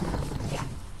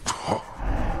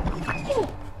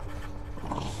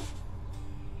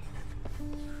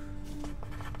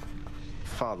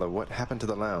 father, what happened to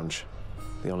the lounge?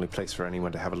 The only place for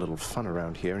anyone to have a little fun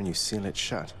around here, and you seal it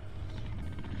shut.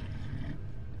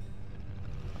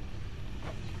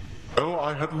 Oh,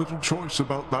 I had little choice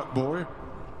about that boy.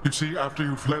 You see, after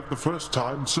you fled the first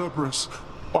time, Cerberus,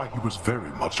 why, he was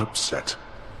very much upset.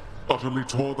 Utterly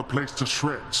tore the place to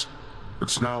shreds.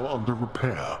 It's now under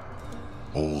repair.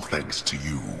 All thanks to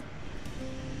you.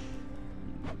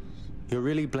 You're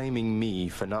really blaming me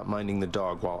for not minding the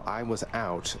dog while I was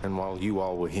out and while you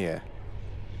all were here.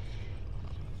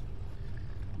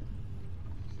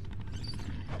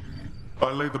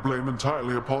 I lay the blame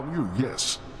entirely upon you,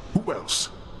 yes. Who else?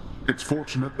 It's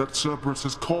fortunate that Cerberus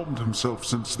has calmed himself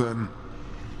since then.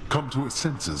 Come to his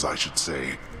senses, I should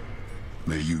say.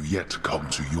 May you yet come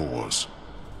to yours.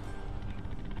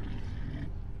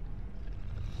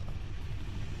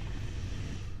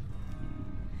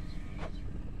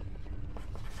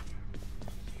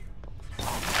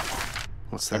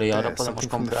 What's that Pero y ahora there? podemos Something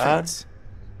from the comprar. fence?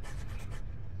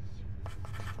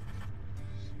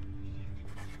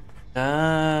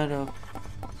 Claro.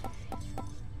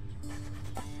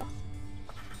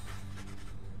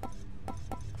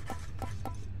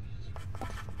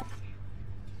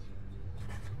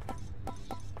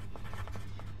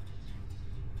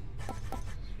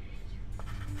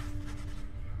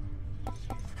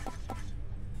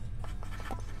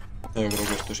 Yo creo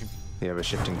que esto sí. The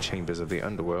ever-shifting chambers of the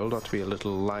underworld ought to be a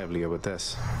little livelier with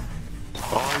this.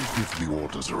 I give the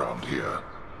orders around here.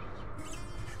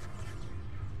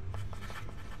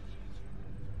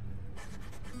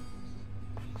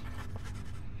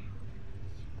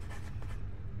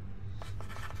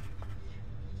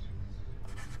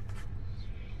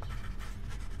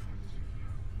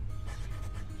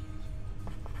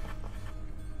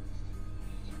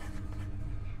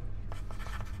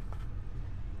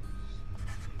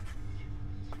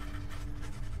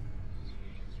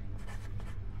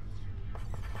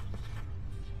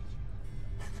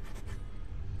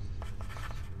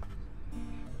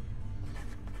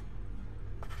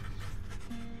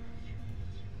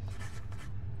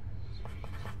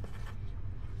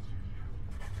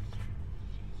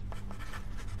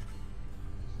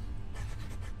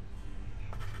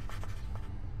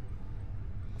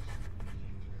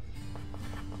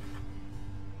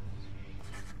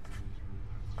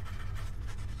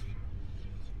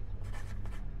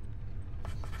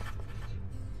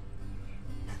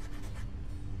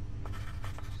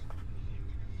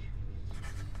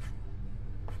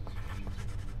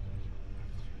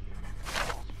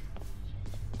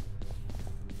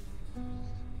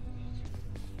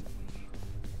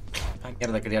 Ah,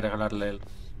 mierda, quería regalarle el...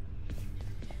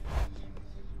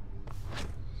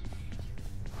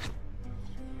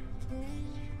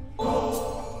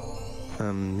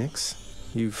 Nyx,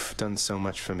 you've done so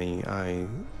much for me. I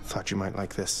thought you might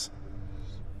like this.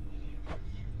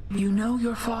 You know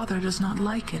your father does not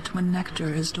like it when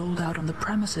nectar is doled out on the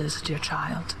premises, dear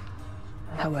child.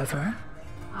 However,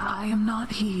 I am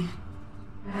not he,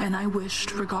 and I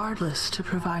wished, regardless, to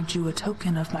provide you a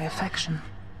token of my affection.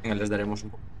 Venga, les daremos un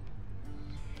poco.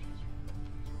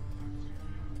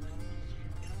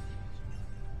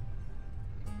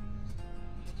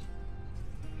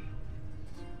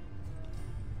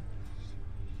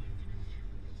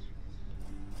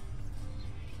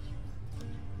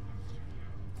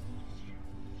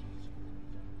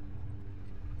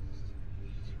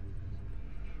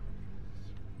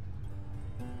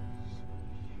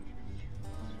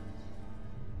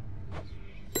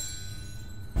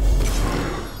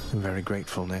 I'm very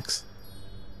grateful, Nyx.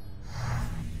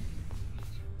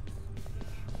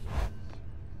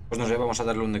 Pues no sé, vamos a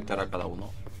darle un néctar a cada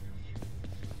uno.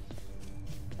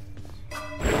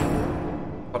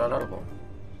 Para largo.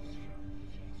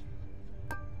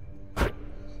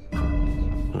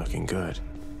 Looking good.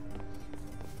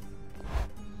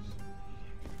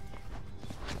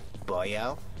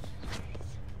 Boyo?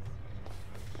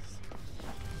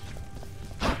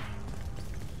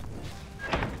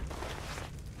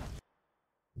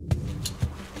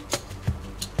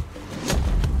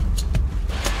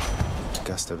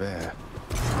 Gust of air.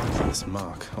 This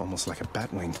mark, almost like a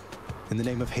batwing. In the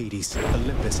name of Hades,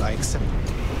 Olympus, I accept.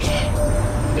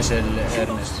 Es el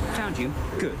Ernest. Found you.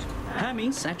 Good.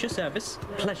 Hermes, at your service.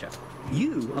 Pleasure.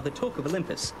 You are the talk of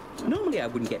Olympus. Normally I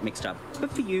wouldn't get mixed up,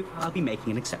 but for you, I'll be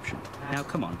making an exception. Now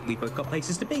come on, we've both got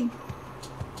places to be.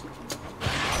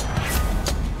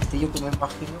 Tío, que me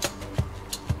imagino.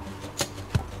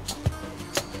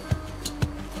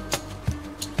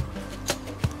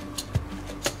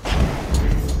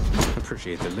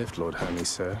 Appreciate the lift, Lord Hermes,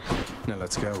 sir. Now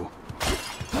let's go.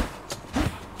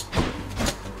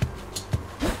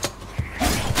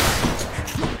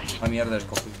 A mierda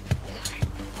escogí.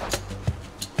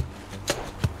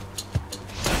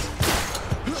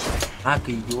 Ah,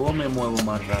 que yo me muevo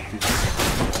más rápido.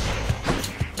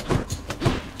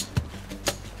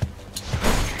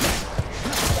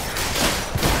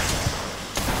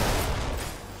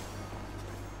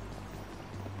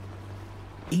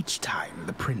 Each time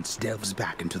the prince delves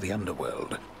back into the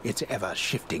underworld, its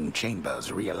ever-shifting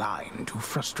chambers realign to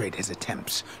frustrate his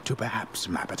attempts to perhaps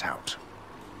map it out.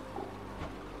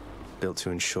 Built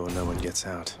to ensure no one gets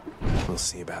out. We'll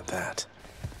see about that.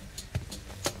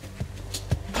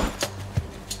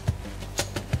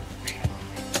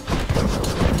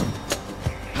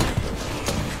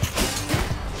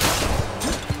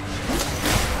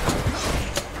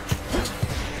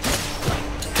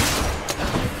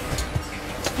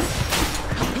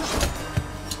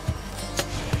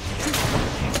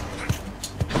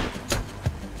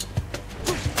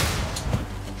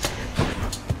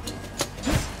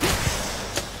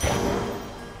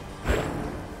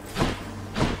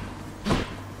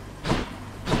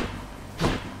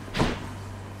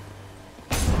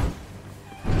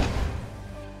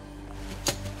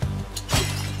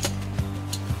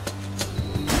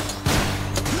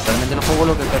 Realmente el juego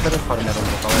lo que hay que hacer es farmear un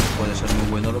poco. A ver, puede ser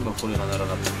muy bueno, a lo mejor y ganar a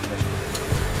la primera.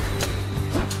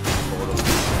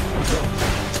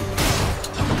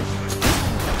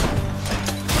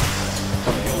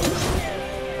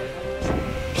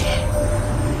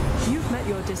 You've met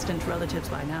your distant relatives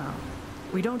by now.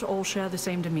 We don't all share the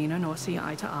same demeanor nor see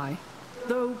eye to eye.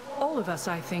 Though all of us,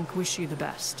 I think, wish you the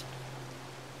best.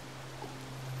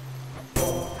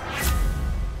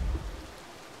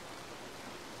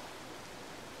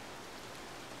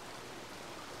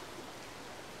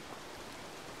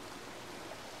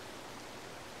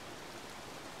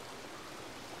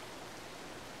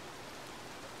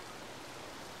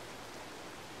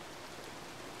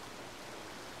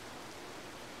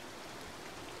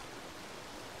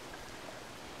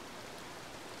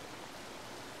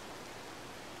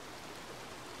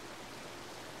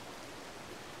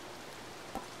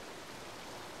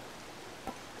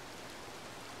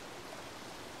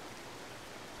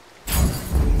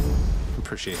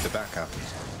 Appreciate the backup.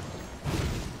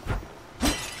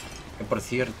 Por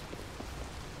cierto,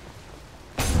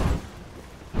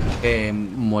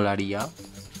 molaría.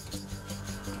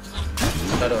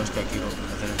 Claro, es que aquí lo que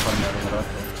hacer es farmear un rato.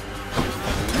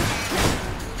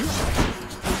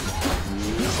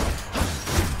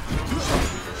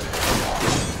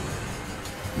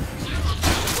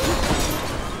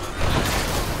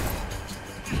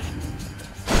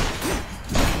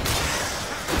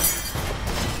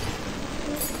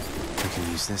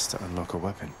 Use this to unlock a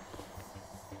weapon.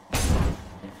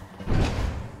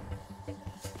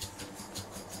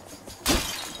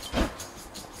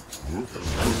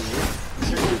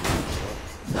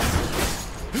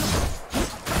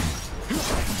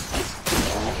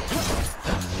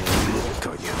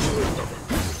 Got you.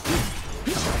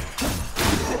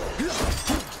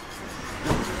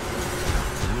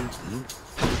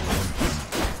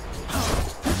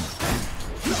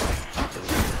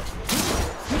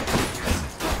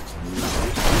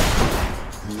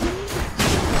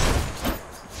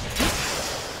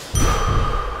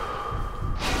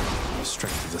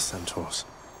 Strength of the centaurs.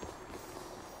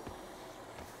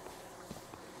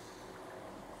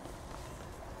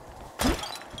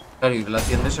 Claro, y la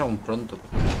atiendes aún pronto.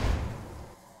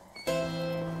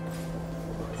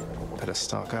 Better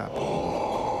stock up.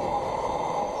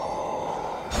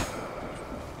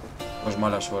 Pues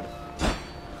mala suerte.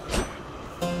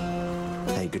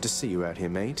 Hey, good to see you out here,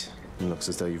 mate. It looks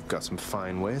as though you've got some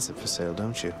fine wares up for sale,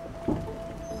 don't you?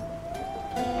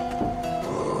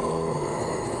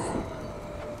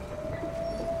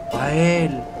 A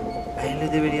él le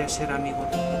debería ser amigo.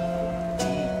 Sí.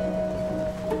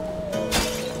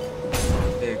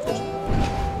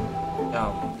 Ya,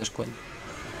 un descuento.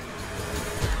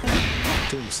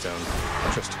 Tombstone,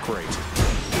 just great.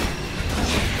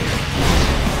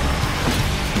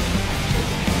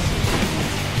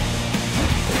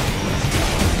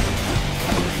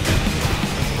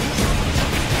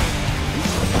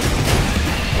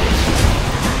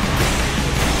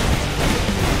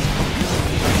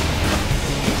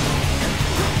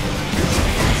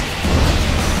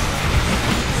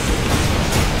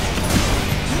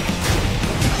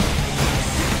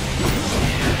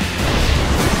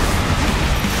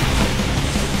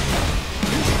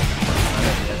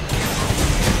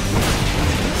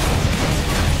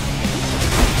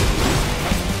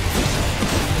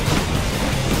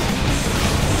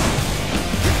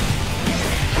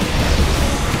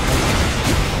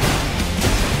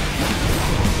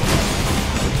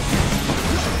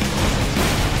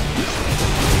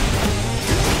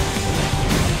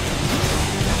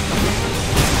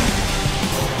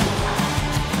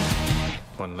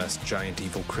 One less giant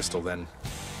evil crystal, then.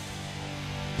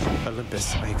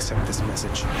 Olympus, I accept this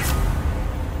message.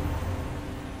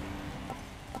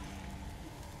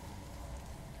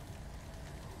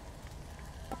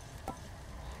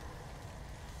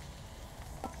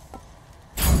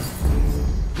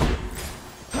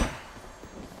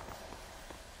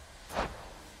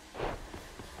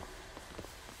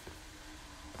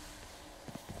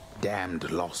 Damned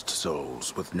lost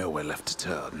souls with nowhere left to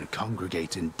turn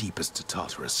congregate in deepest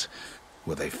Tartarus,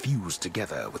 where they fuse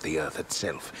together with the earth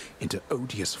itself into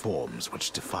odious forms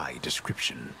which defy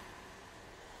description.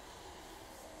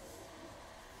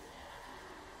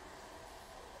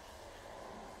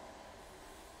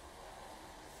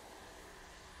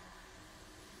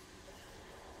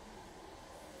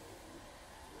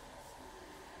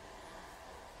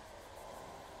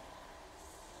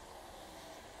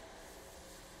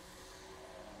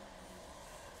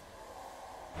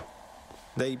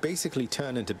 They basically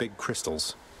turn into big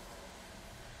crystals.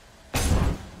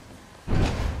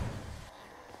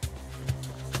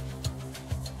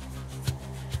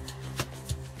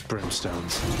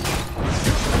 Brimstones.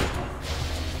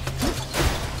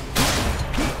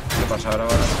 ¿Qué pasa? Ahora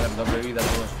van a hacer doble vida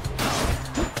todos.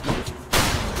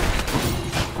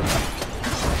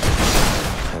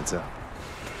 Heads up.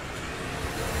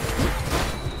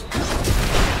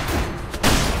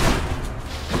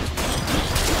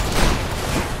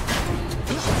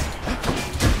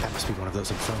 One of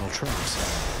those infernal traps.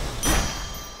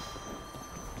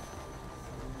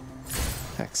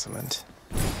 Excellent.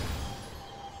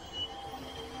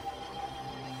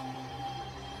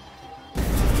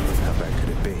 How bad could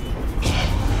it be?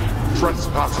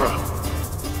 Trespasser!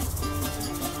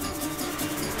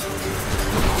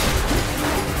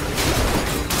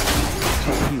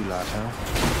 You lot, huh?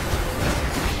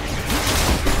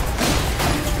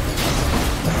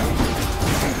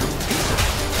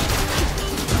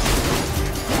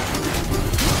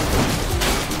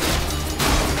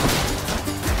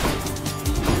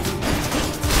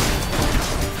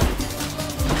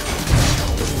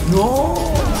 No!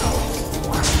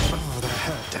 Oh, that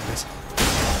hurt, damn it.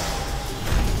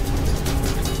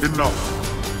 Enough!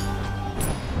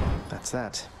 That's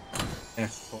that.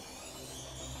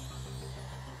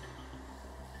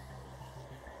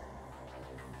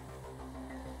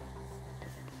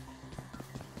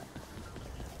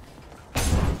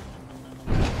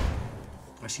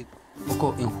 Así, un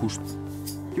poco injusto.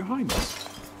 Your Highness.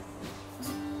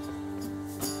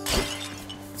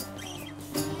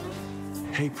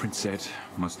 Hey, Prince Ed.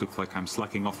 Must look like I'm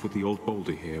slacking off with the old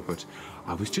boulder here, but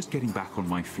I was just getting back on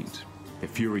my feet. The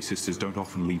Fury Sisters don't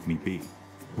often leave me be.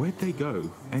 Where'd they go,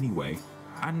 anyway?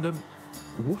 And,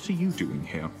 what are you doing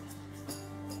here?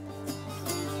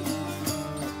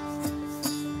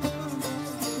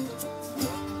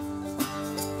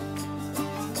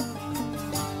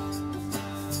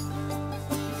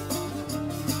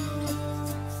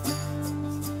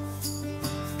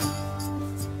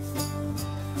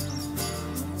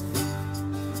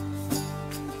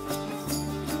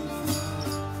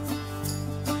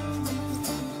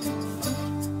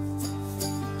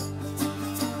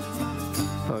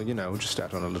 You know, just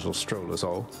out on a little stroll is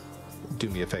all. Do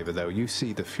me a favor, though. You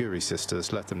see the Fury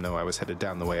Sisters, let them know I was headed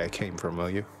down the way I came from, will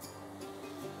you?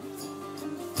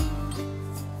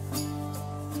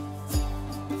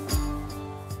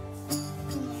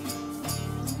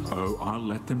 Oh, I'll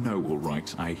let them know, all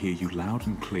right. I hear you loud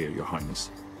and clear, Your Highness.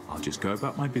 I'll just go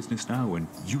about my business now, and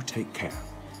you take care.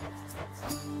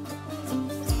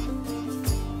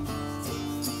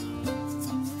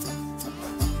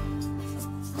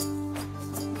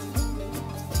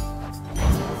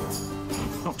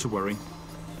 Not to worry.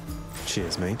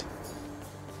 Cheers, mate.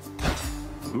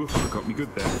 Oof, got me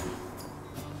good there.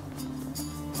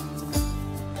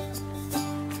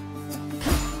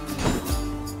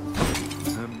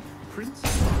 Prince?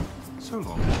 So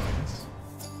long, Your Highness.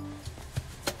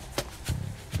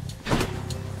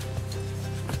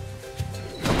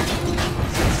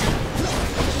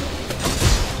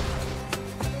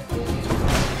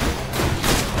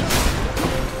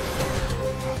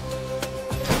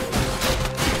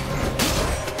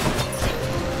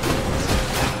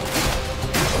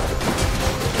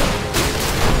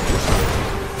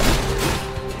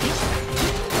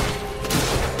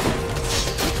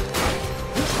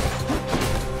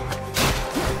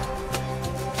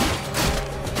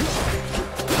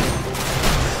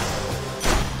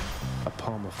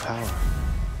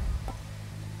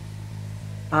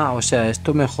 Ah, o sea,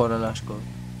 esto mejora las cosas.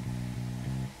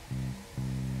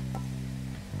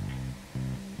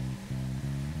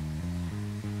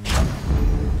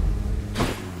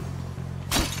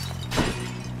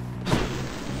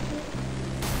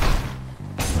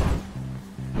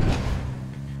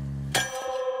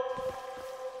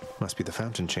 Must be the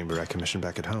fountain chamber I commissioned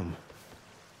back at home.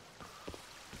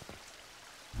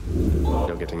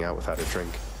 No getting out without a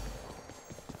drink.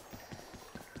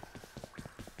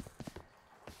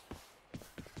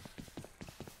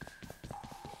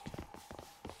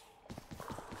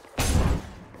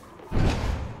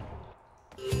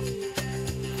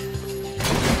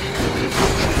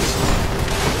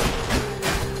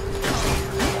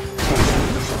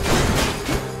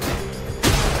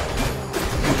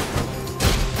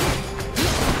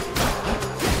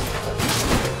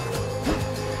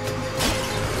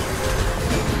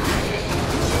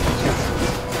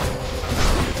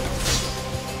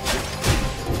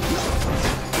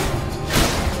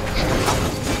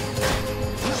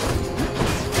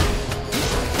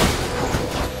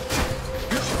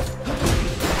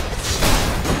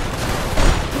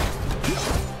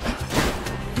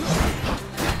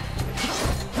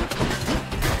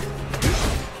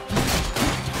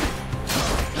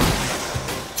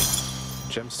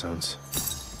 Gemstones.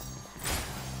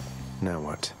 Now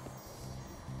what?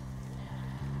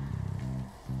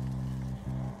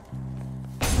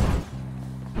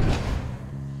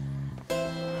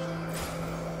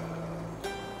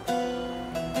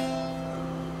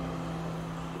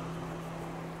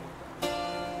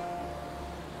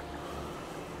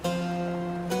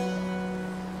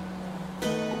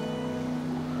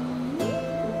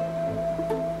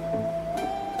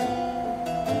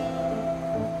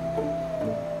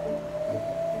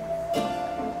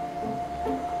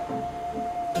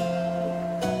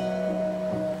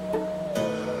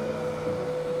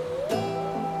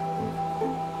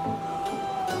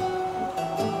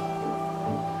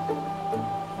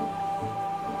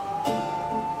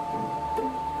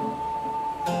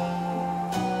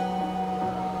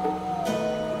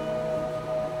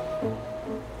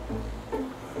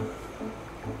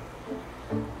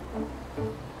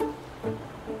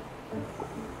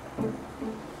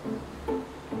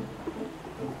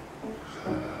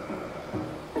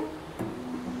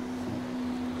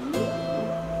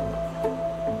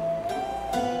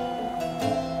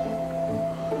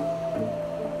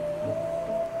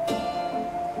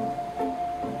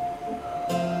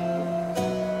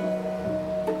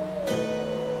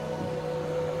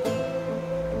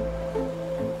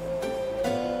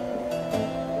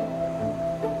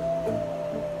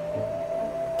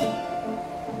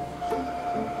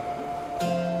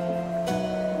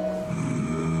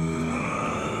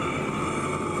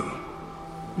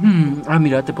 Ah,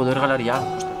 mira, te puedo regalar ya.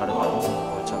 Pues te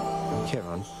regalo.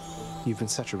 Charon, you've been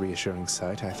such a reassuring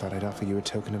sight, I thought I'd offer you a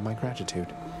token of my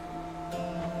gratitude.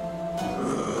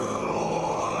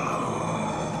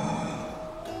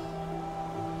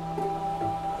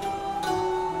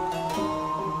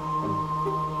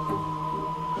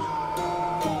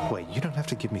 Wait, you don't have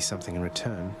to give me something in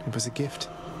return. It was a gift.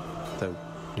 Though,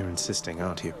 you're insisting,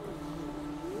 aren't you?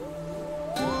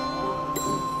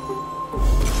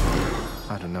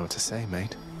 I don't know what to say,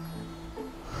 mate.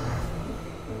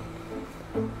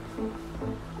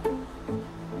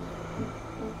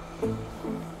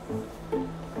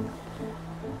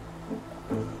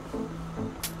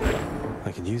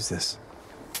 I can use this.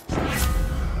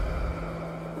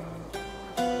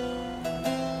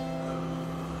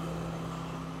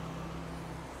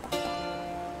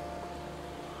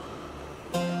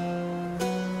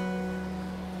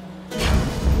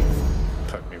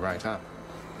 Poke me right up.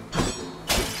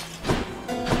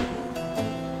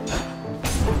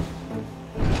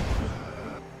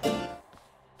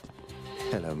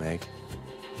 Hello, Meg.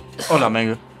 Hola,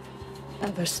 Meg.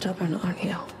 Ever stubborn, aren't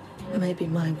you? Maybe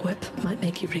my whip might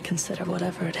make you reconsider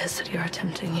whatever it is that you're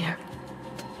attempting here.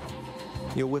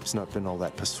 Your whip's not been all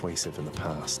that persuasive in the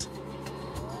past.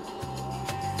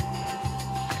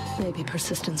 Maybe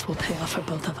persistence will pay off for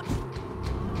both of us.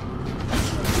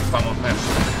 Vamos, Meg.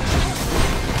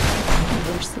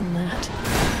 Worse than that.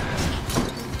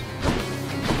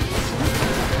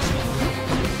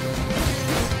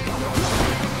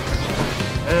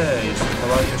 Este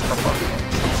caballo está fácil.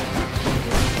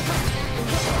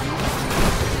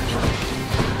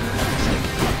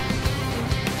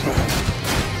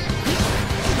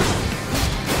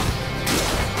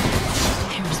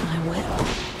 Here's my whip.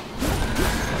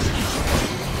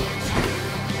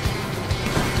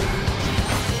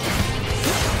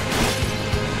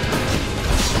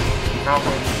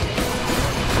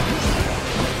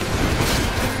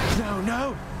 No,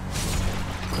 no!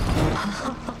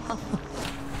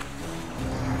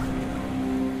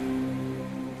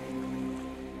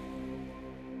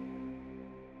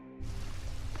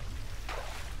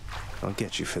 I'll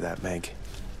get you for that, Meg.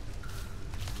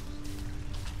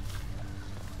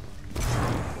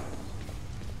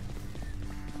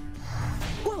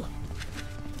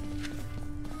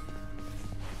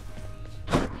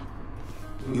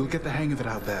 get the hang of it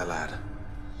out there, lad.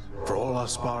 For all our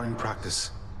sparring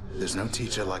practice, there's no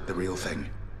teacher like the real thing.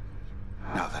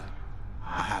 Now then,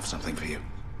 I have something for you.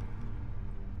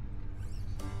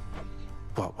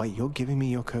 What, wait, you're giving me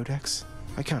your codex?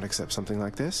 I can't accept something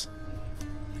like this.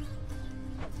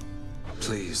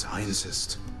 Please, I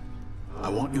insist. I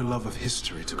want your love of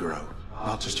history to grow,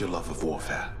 not just your love of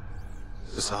warfare.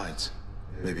 Besides,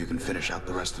 maybe you can finish out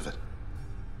the rest of it.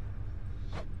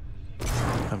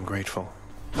 I'm grateful.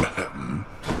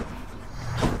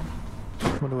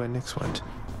 Wonder where Nyx went.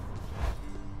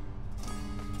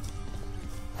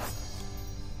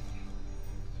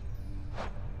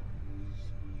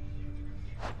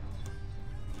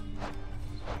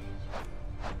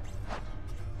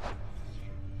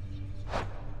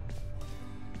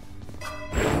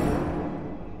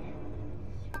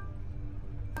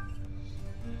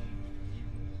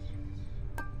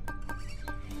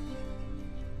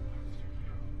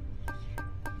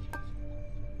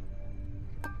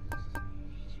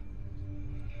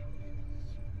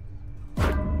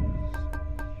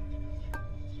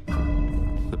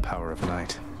 Power of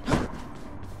night.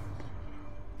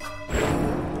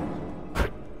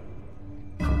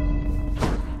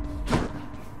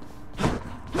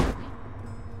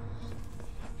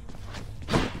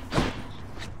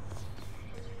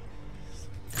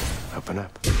 Open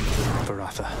up.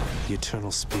 Varatha, the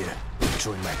Eternal Spear.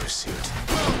 Join my pursuit.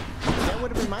 That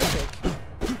would have been my pick.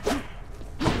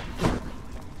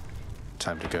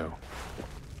 Time to go.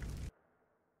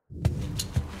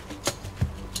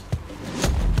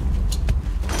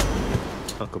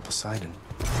 Uncle Poseidon.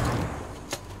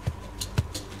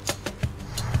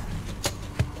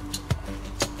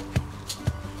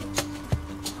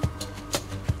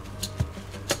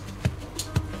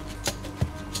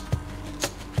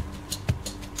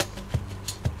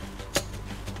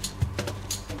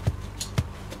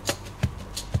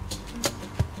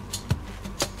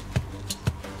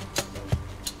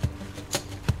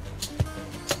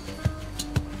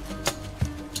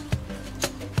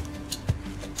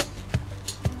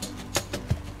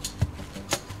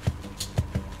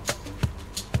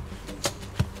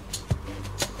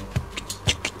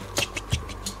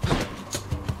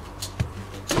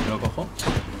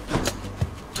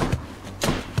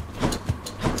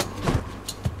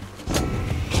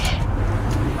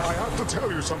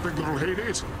 Something, little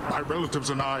Hades. My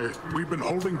relatives and I, we've been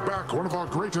holding back one of our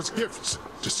greatest gifts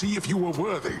to see if you were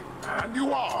worthy. And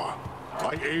you are.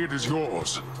 My aid is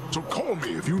yours. So call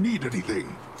me if you need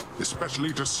anything,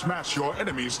 especially to smash your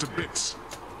enemies to bits.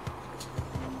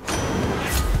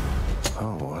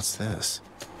 Oh, what's this?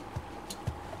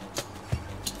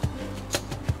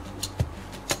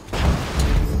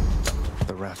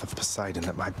 The wrath of Poseidon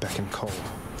at my beck and call.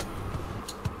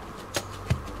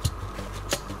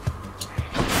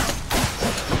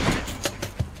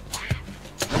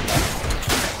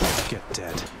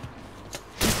 Dead.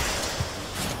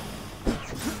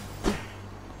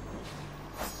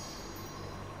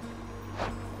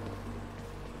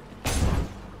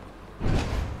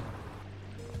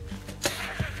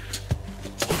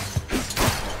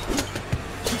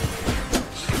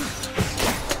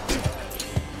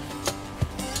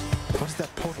 What is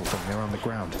that portal thing there on the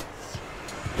ground?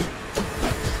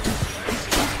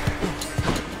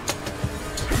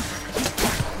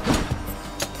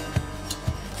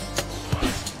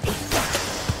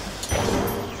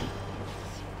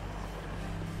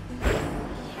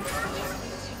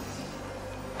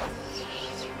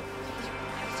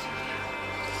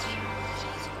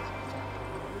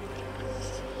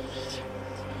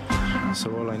 So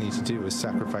all I need to do is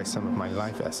sacrifice some of my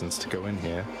life essence to go in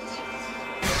here.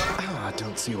 I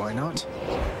don't see why not.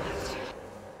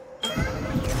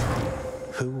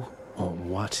 Who or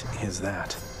what is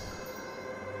that?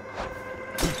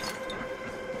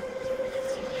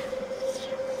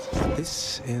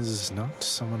 This is not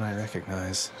someone I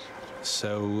recognize.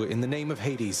 So, in the name of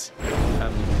Hades,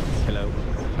 hello?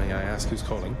 May I ask who's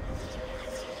calling?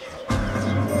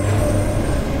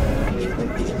 The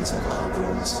beings of our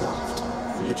grown soft.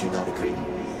 Did you not agree?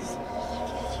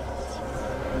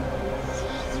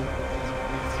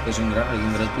 Es un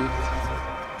alguien gratuito.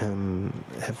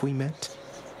 Have we met?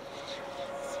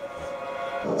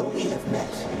 Oh, we have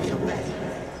met already.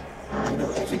 I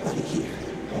know everybody here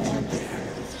and there.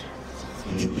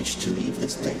 You wish to leave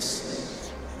this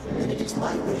place, and it is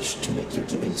my wish to make your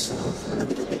doing so a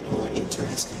little bit more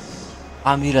interesting.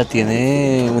 Ah, mira,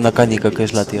 tiene una canica que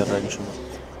es la tierra en su.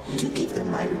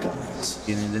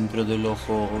 Tiene dentro del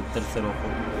ojo, tercer ojo,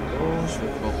 su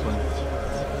ojo.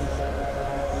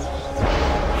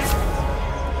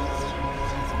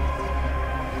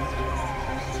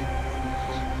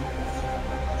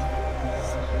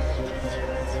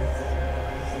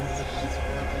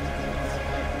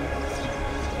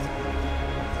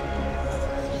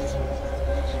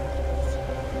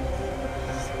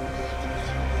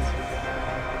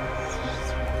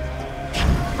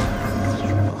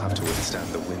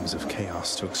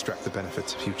 to extract the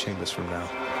benefits a few chambers from now.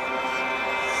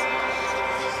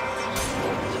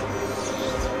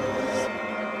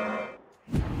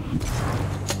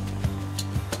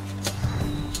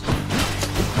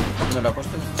 No la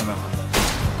costa no me manda.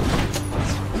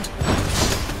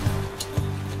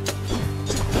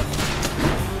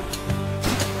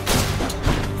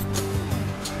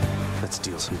 Let's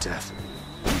deal some death.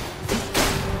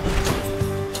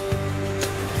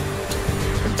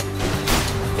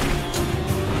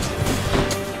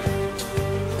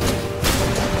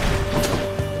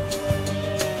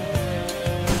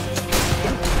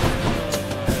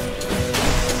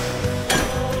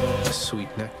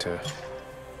 Sweet nectar.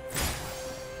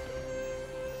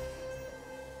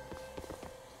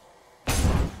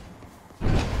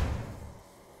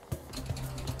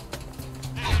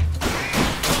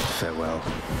 Farewell.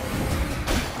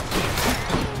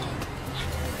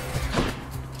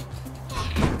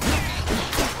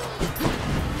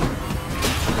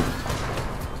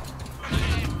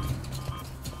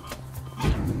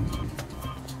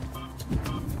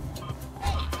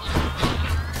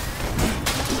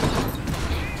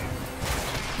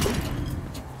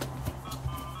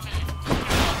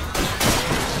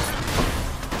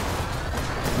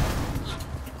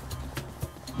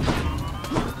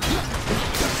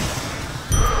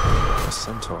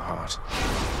 Centaur heart.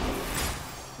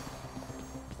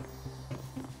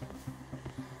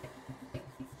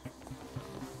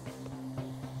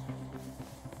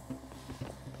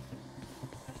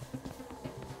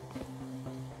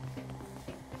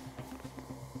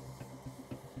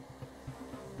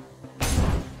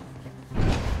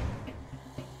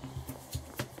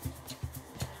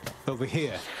 Over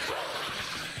here.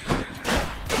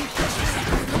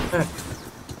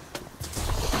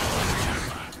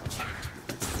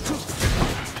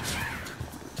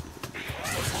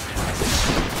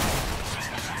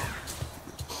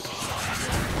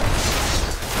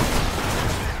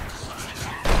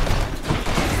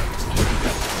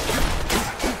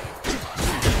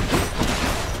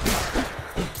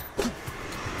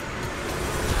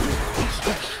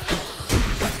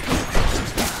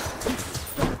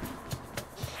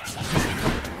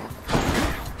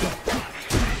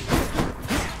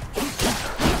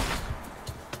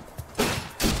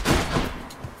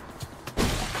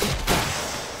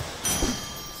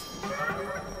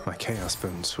 My Chaos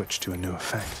Bone switched to a new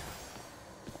effect.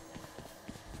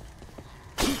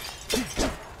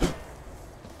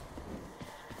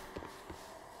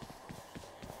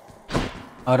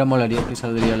 Ahora molaría que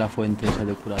saldría la fuente esa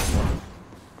de curación.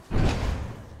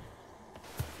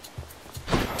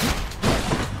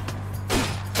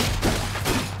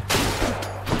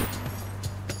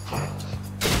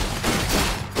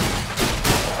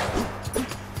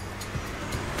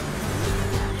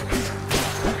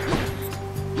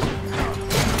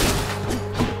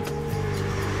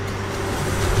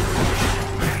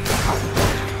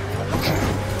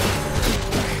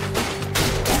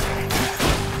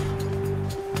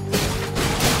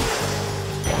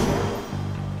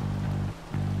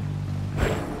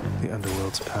 The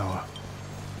underworld's power.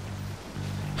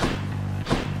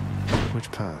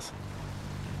 Which path?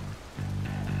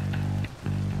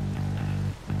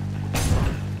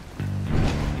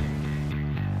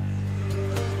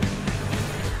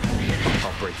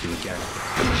 I'll break you again.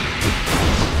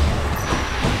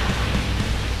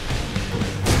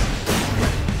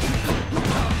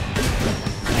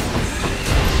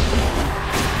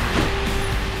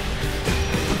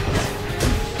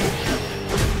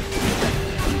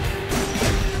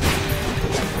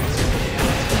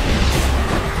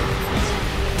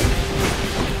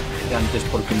 Antes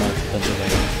porque no hace tanto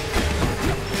daño.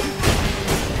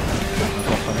 No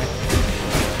cojones.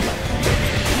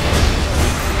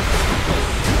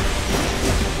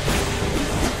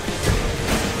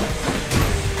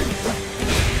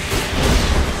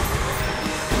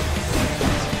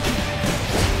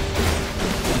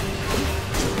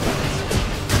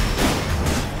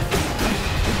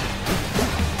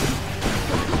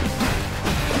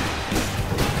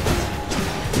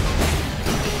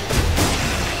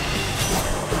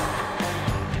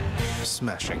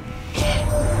 Smashing.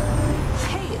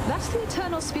 Hey, that's the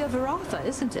Eternal Spear Varatha,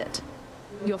 isn't it?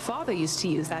 Your father used to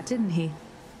use that, didn't he?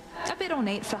 A bit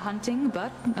ornate for hunting,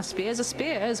 but a spear's a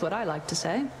spear, is what I like to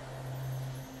say.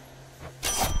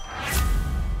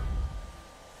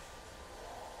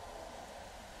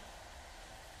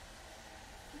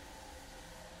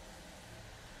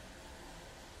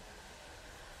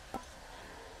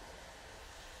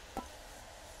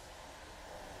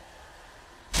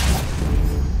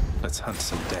 Let's hunt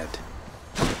some dead.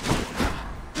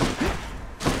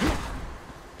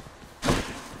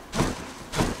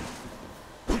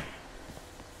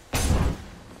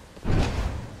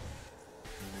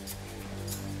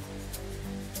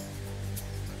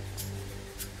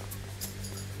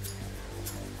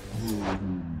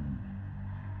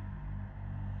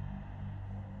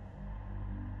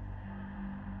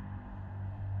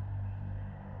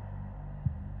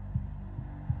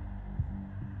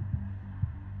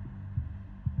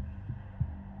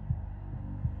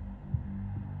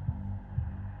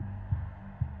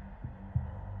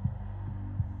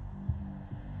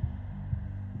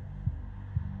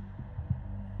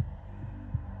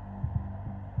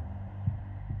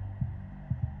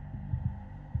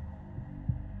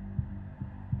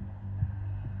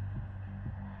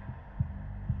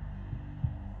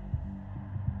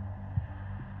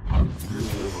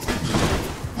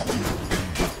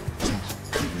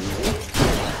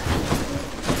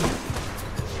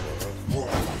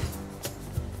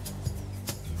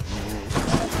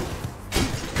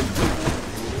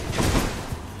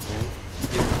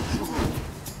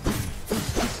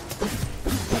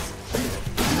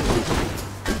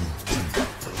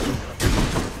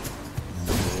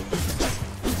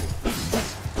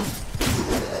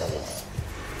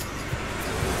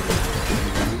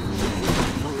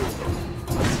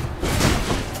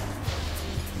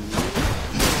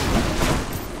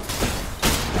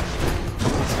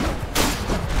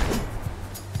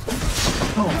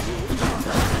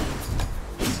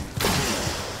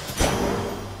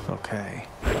 Okay.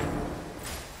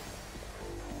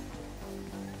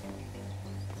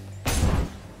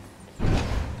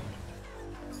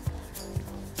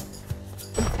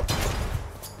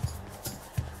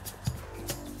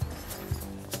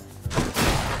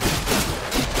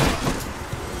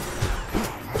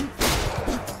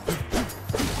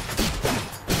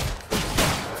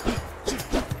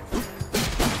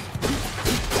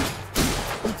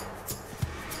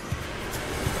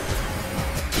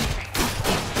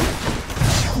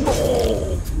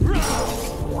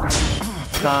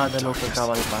 Nada de lo que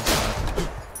acaba de pasar.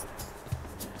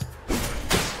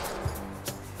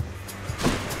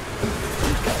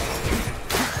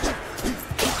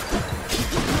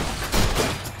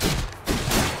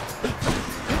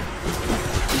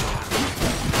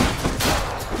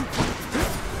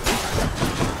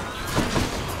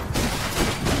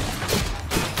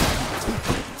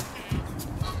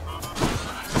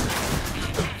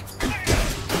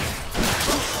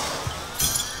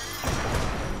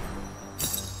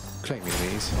 Claim me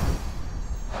these.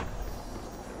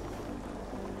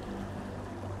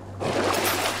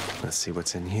 Let's see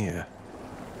what's in here.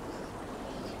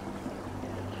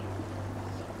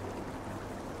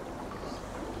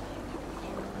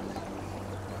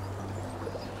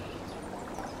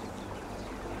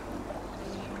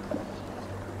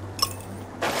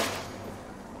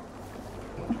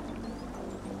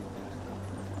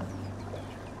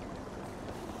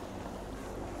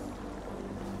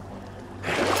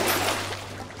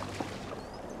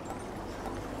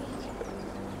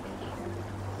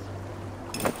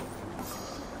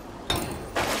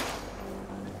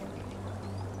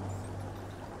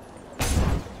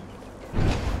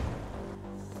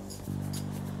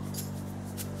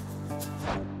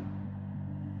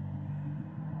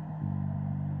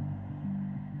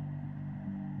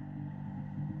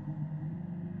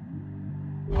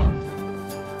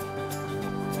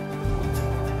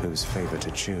 Whose favor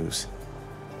to choose?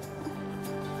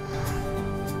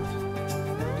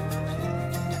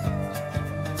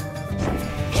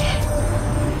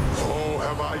 Oh,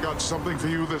 have I got something for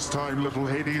you this time, little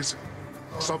Hades?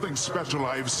 Something special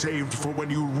I've saved for when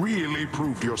you really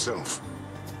proved yourself.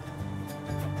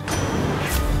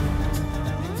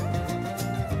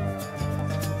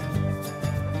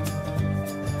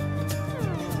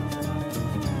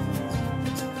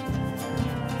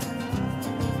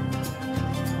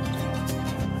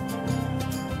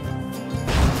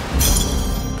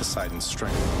 Poseidon's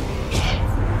strength.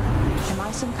 Am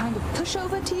I some kind of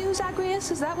pushover to you, Zagreus?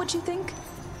 Is that what you think?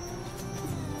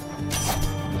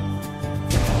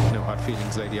 No hard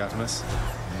feelings, Lady Artemis.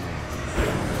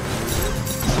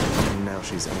 Now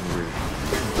she's angry.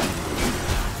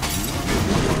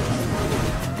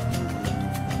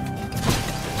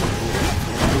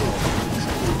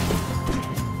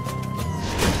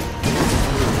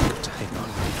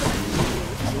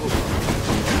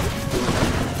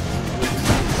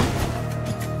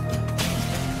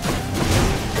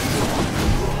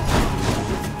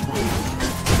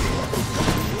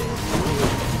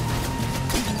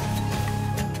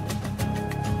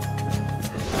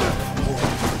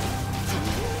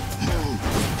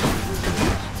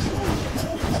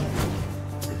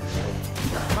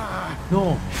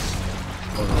 No.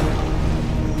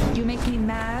 You make me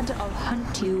mad, I'll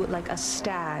hunt you like a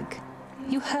stag.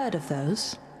 You heard of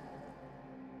those?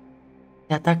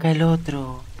 Te ataca el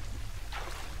otro.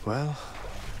 Well,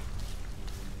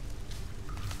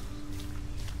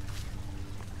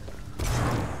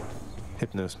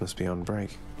 Hypnos must be on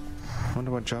break.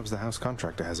 Wonder what jobs the house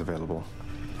contractor has available.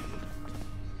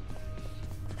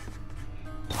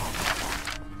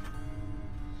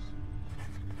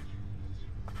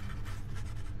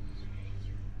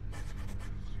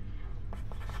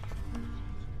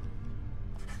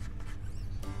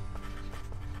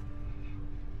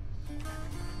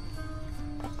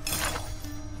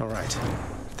 All right.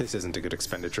 If this isn't a good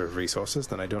expenditure of resources,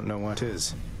 then I don't know what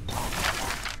is.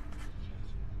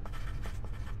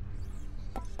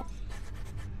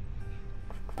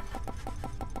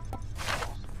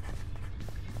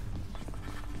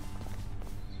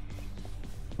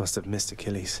 Must have missed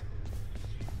Achilles.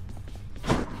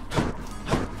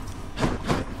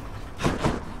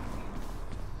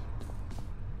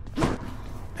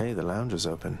 Hey, the lounge is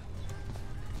open.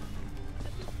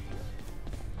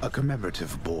 A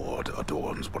commemorative board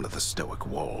adorns one of the stoic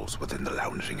walls within the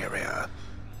lounging area,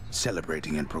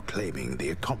 celebrating and proclaiming the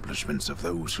accomplishments of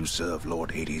those who serve Lord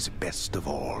Hades best of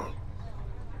all.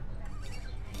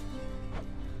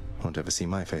 Won't ever see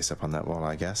my face up on that wall,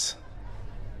 I guess.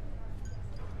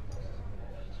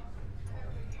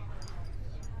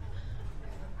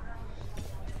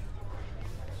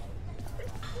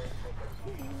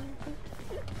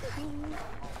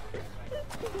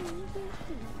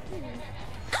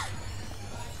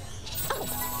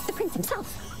 Oh, the prince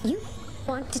himself. You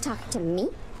want to talk to me?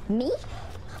 Me?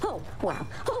 Oh, wow.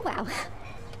 Oh, wow.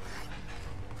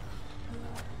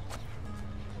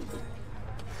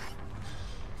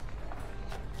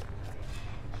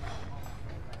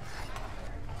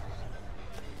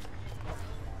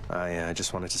 I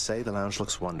just wanted to say the lounge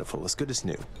looks wonderful, as good as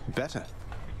new. Better.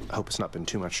 I hope it's not been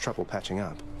too much trouble patching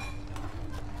up.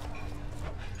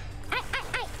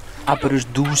 Ah, pero es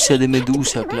Dusa de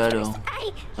Medusa, claro.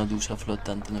 Una Dusa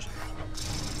flotante, no sé.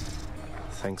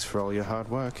 Thanks for all your hard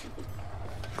work.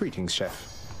 Greetings, chef.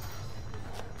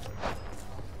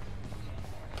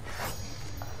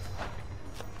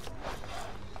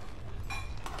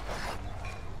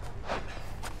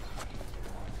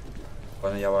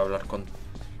 Bueno, ya voy a hablar con...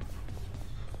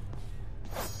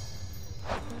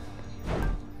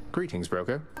 Greetings,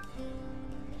 broker.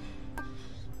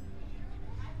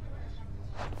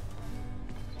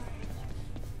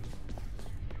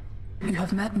 You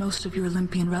have met most of your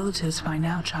Olympian relatives by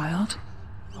now, child.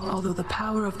 Although the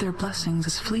power of their blessings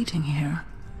is fleeting here,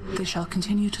 they shall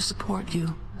continue to support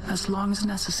you as long as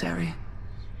necessary.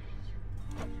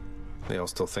 They all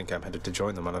still think I'm headed to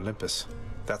join them on Olympus.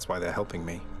 That's why they're helping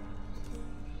me.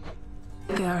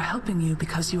 They are helping you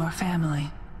because you are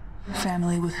family.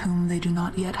 Family with whom they do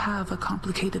not yet have a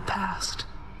complicated past.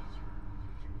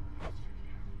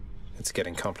 It's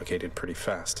getting complicated pretty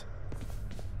fast.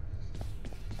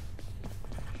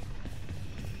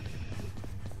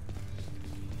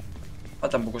 Ah,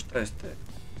 tampoco está este.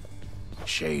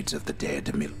 Shades of the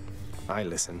dead, I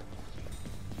listen.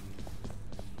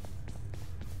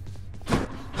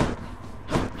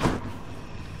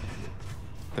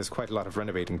 There's quite a lot of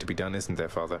renovating to be done, isn't there,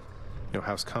 Father? Your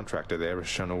house contractor there has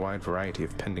shown a wide variety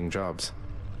of pending jobs.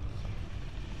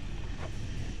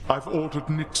 I've ordered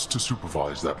Nyx to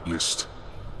supervise that list.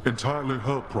 Entirely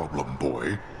her problem,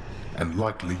 boy, and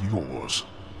likely yours.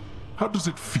 How does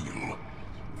it feel,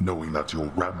 knowing that your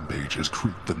rampages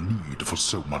create the need for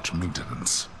so much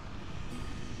maintenance?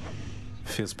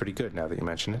 Feels pretty good now that you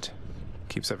mention it.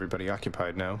 Keeps everybody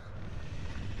occupied now.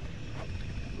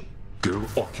 Go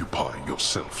occupy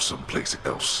yourself someplace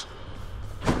else.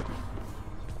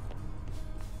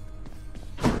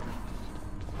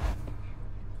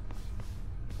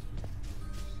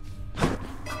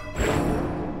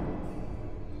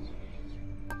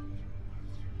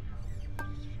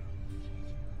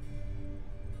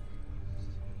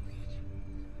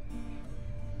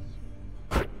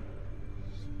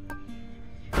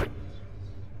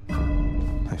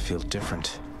 I feel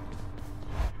different.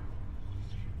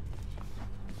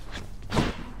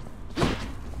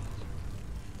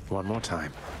 One more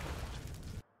time.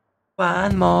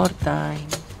 One more time.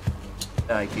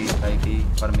 Aquí,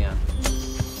 farmeando.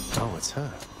 Oh, it's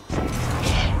her.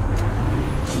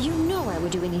 You know I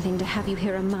would do anything to have you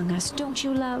here among us, don't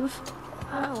you, love?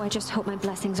 Oh, I just hope my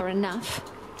blessings are enough.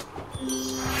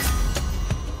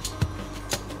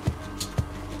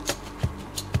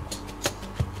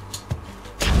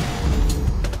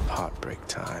 Heartbreak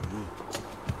time.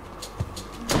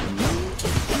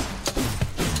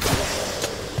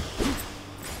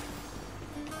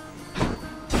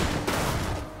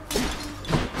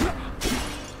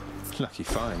 Lucky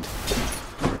find.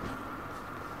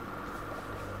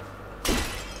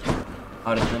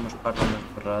 Ahora tenemos parrones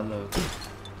cerrados.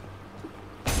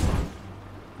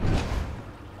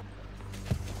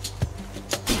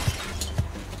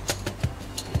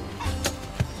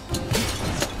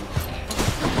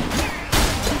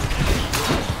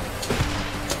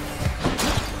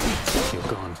 You're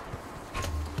gone.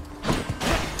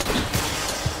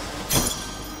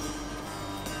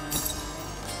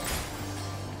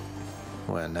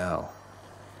 Where now?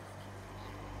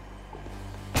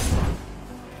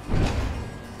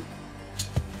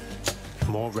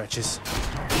 More wretches.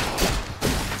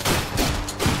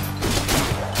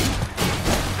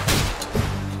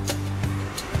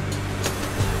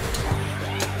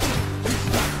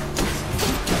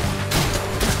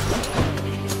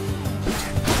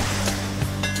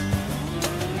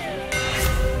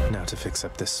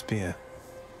 except this spear.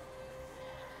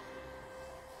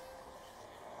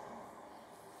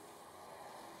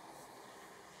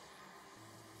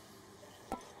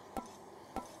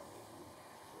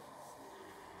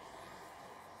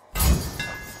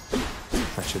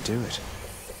 That should do it.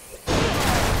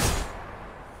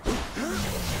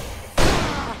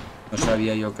 No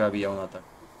sabía yo que había un ataque.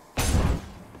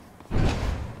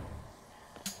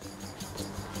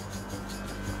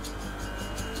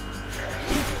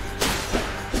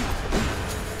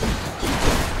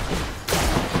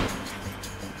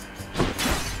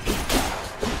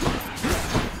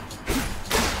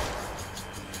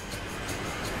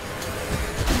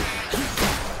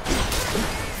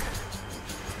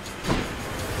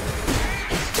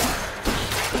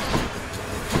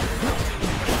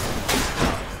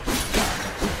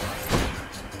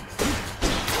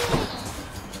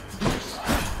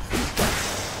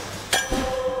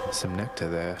 Some nectar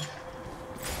there.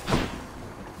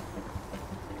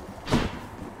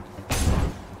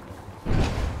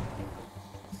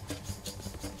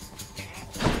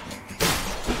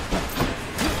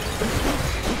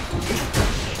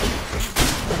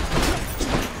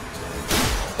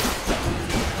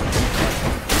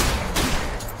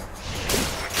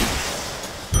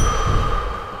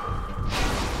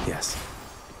 Yes.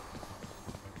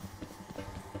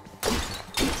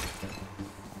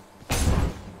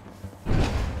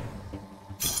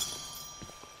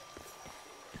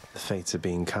 The fates are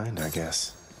being kind, I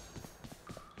guess.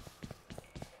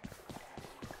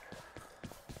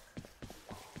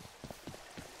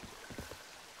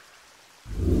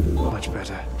 Much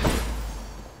better.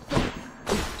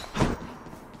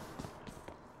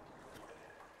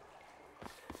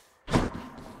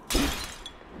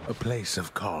 A place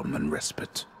of calm and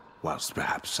respite, whilst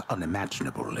perhaps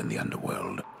unimaginable in the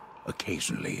underworld,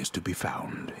 occasionally is to be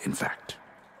found, in fact.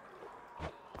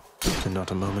 And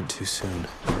not a moment too soon.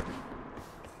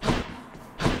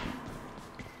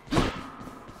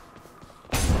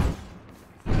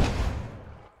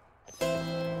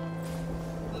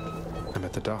 I'm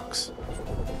at the docks.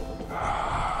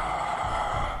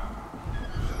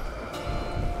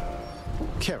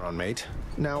 Charon, mate.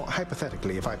 Now,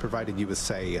 hypothetically, if I provided you with,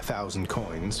 say, 1,000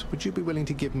 coins, would you be willing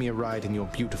to give me a ride in your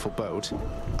beautiful boat?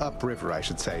 Upriver, I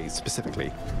should say,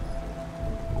 specifically.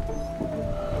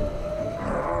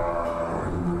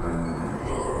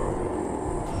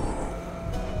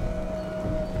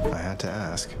 I had to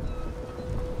ask.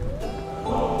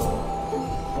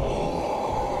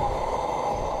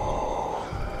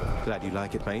 Glad you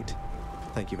like it, mate.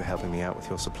 Thank you for helping me out with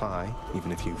your supply,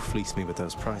 even if you fleeced me with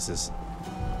those prices.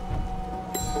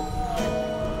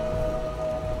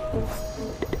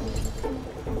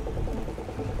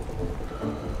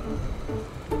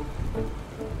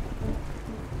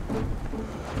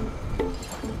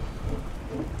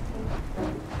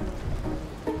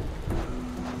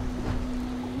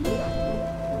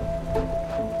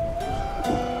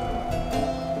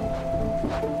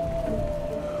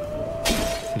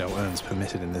 No urns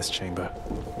permitted in this chamber.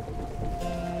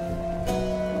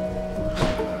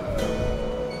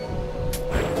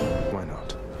 Why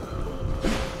not?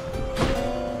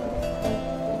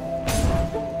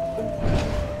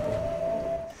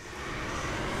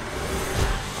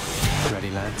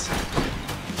 Ready, lads?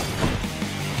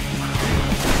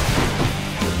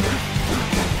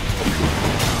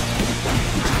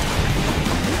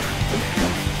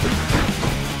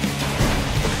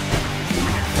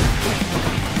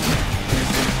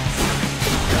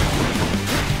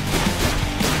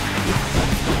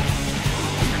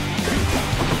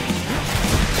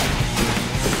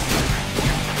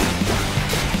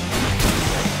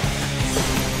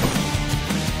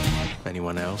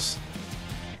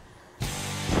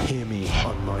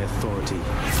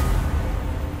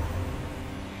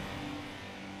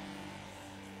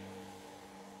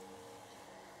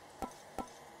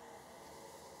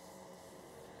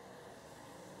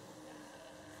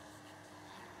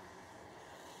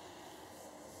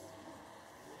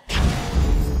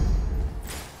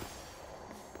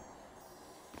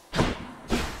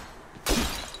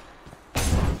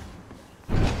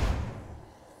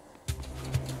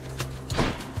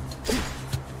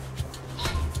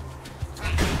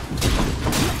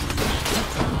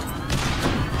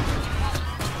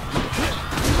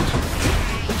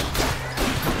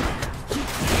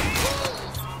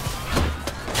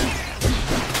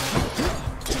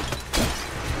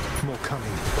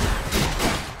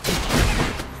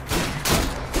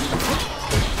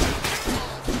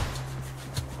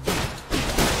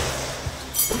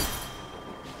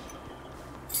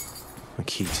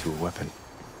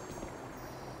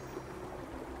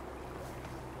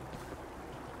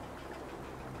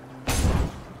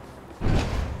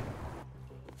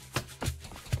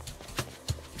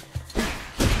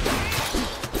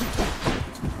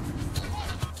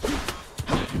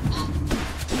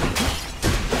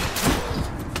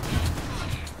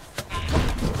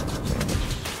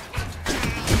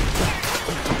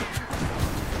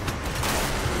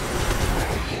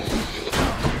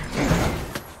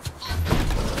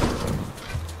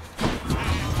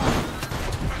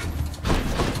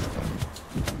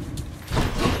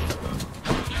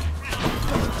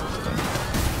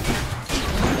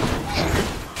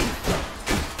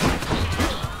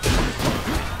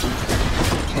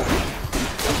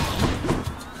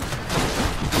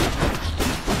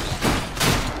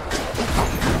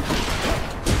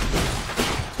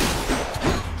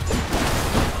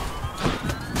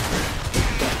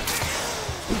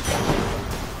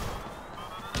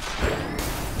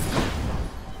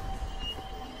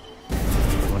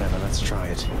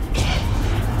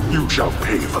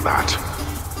 you for that.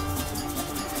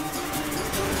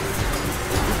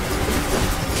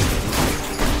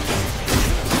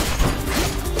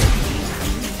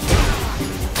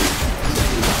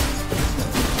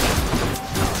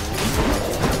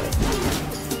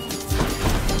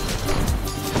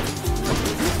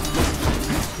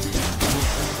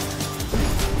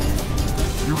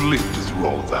 You lived through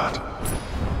all of that.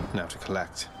 Now to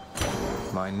collect.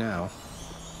 Mine now.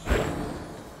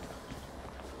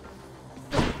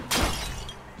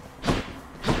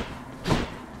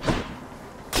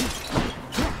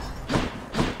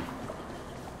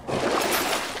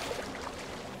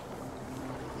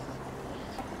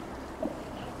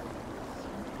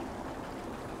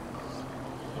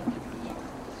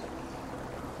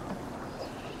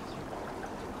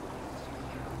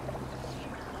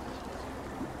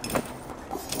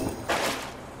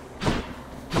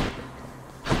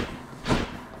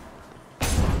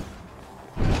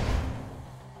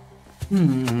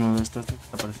 No, esto está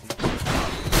parecido.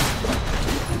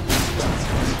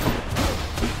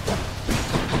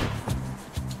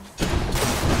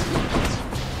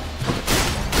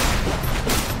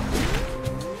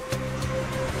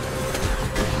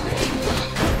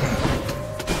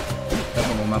 Está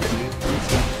como más fluido.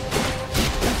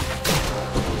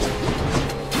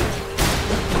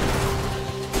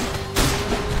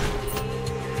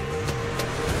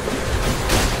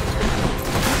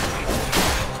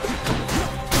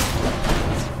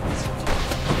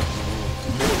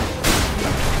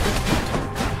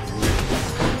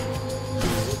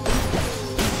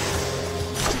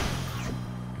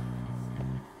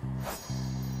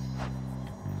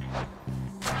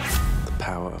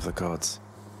 Power of the gods.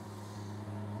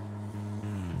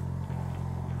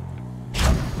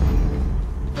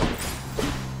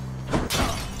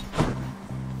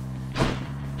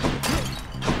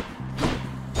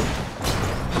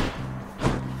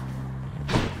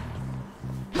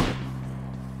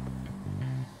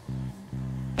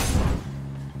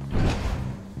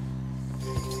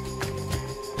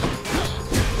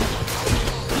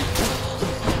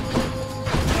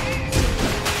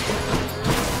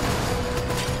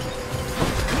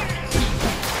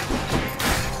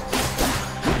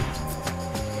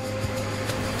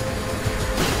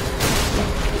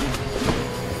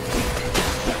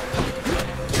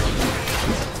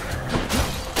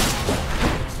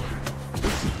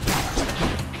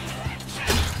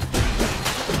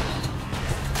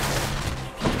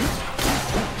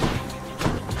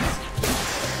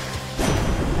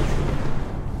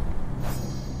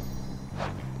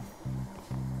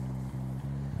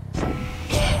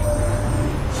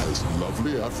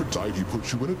 Aphrodite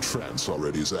put you in a trance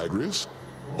already, Zagreus?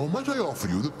 Or might I offer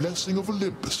you the blessing of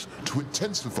Olympus to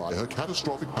intensify her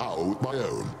catastrophic power with my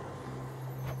own?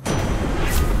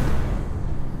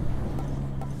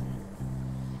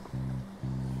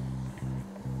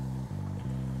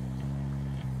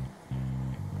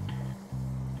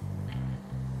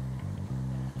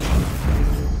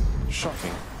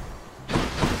 Shocking.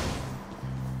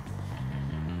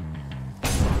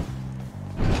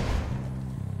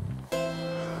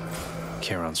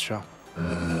 Charon's shop.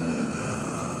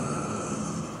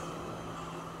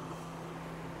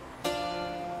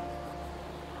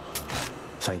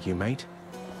 Thank you, mate.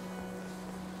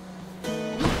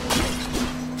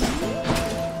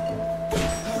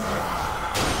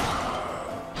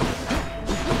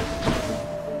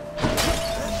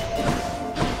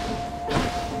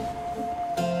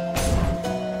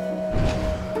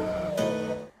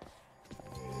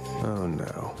 Oh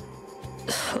no.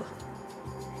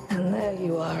 And there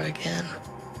you are again.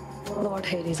 Lord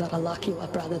Hades ought to lock you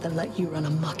up rather than let you run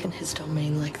amok in his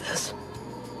domain like this.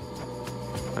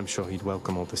 I'm sure he'd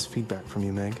welcome all this feedback from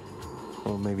you, Meg.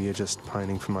 Or maybe you're just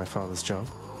pining for my father's job.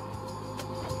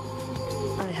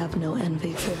 I have no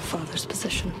envy for your father's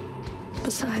position.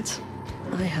 Besides,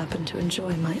 I happen to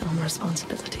enjoy my own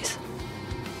responsibilities.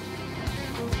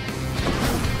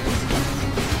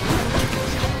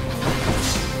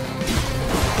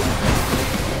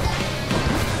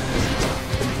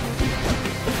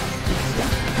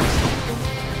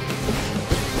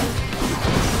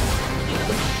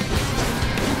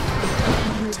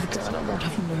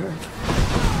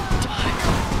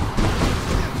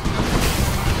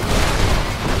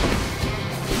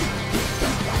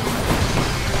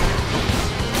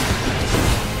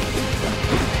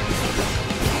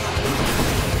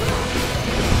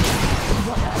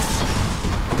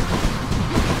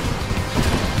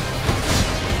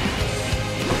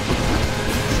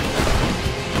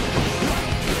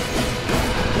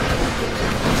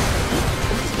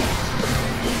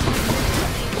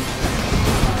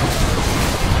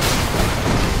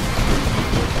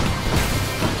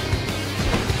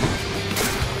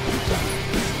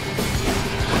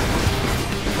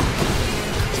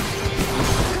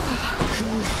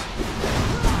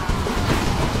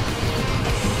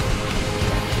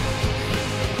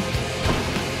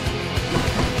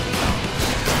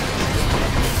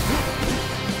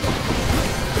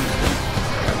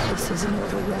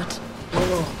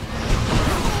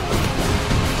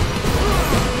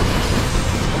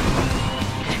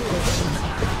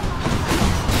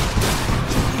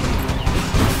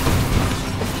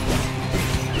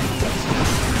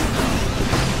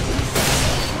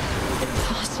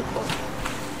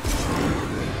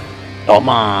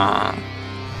 Toma!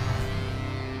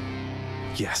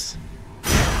 Yes.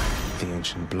 The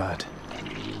ancient blood.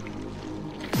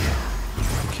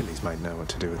 Achilles might know what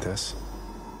to do with this.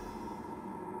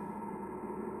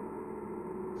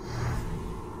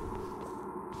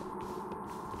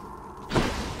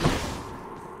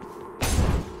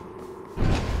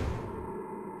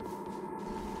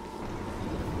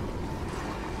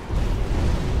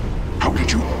 How did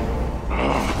you?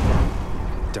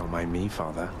 Don't mind me,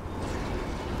 Father.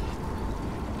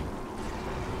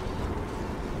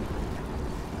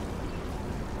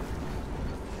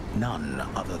 None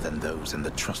other than those in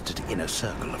the trusted inner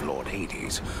circle of Lord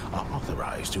Hades are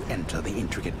authorized to enter the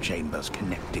intricate chambers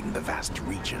connecting the vast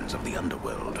regions of the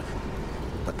underworld.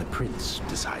 But the prince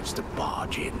decides to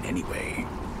barge in anyway.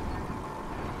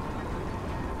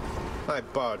 I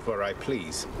barge where I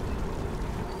please.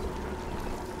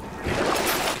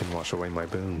 Can wash away my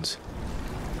boons.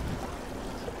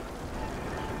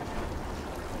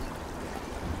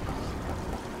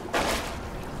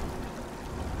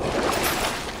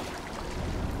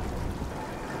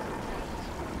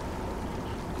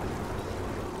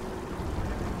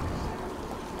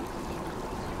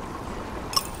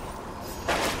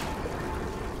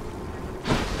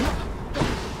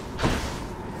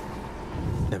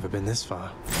 Never been this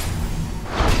far.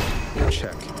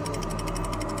 Check.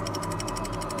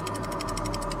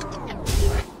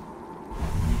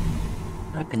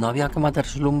 Que no había que matar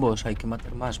solo un boss, hay que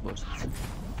matar más boss.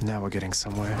 Now we're getting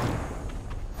somewhere.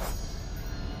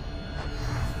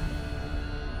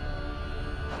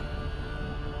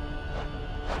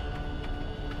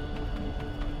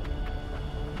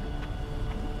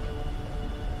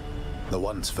 The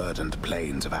once verdant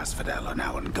plains of Asphodel are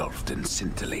now engulfed in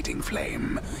scintillating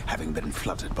flame, having been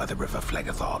flooded by the river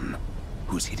Phlegethon,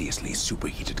 whose hideously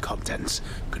superheated contents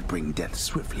could bring death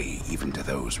swiftly even to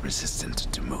those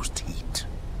resistant to most heat.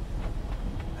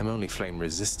 I'm only flame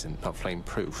resistant, not flame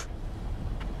proof.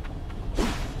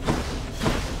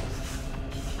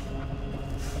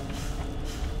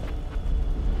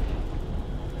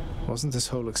 Wasn't this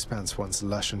whole expanse once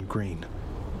lush and green?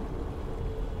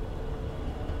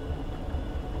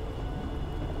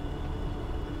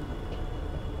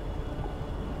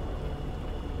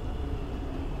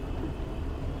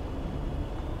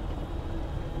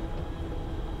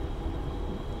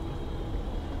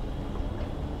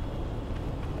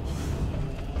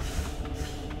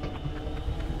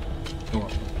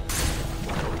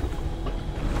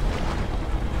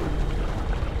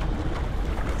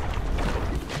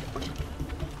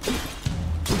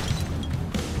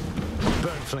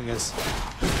 Flingers.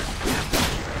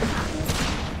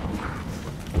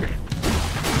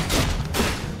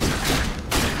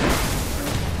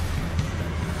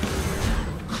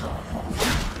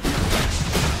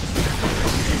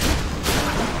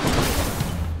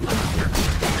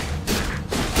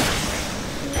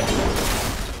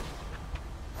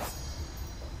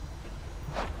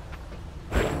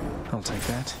 I'll take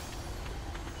that.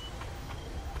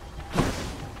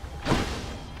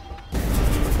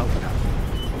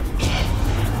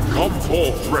 Come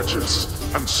forth, wretches,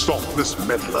 and stop this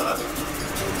meddler.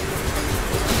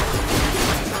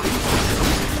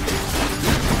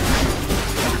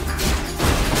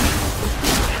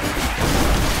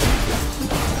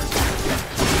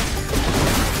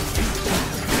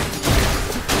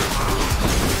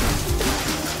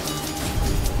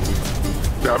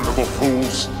 Damnable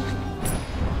fools.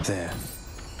 There.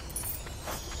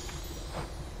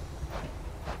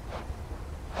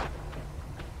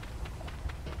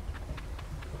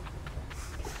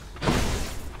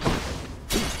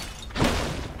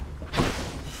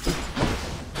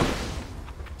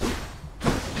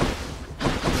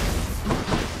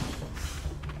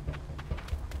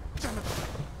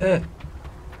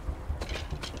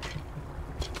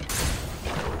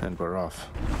 And we're off.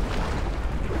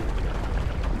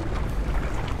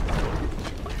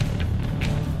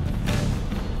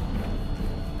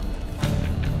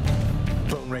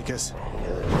 Bone rakers.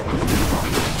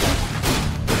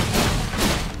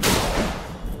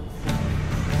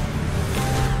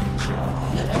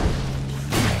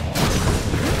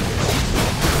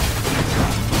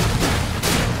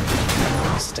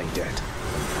 Stay dead.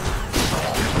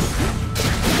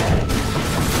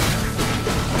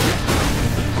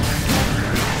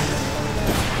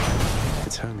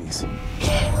 Hermes.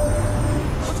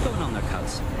 What's going on there,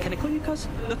 Cuz? Can I call you Cuz?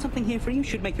 Got something here for you.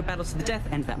 Should make your battles to the death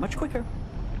end that much quicker.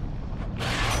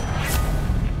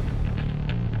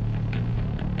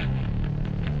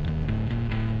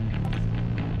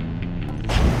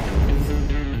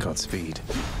 Godspeed.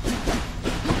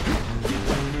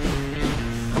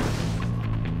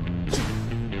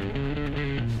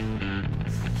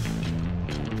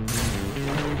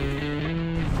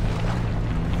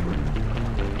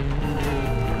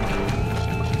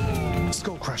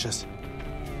 precious.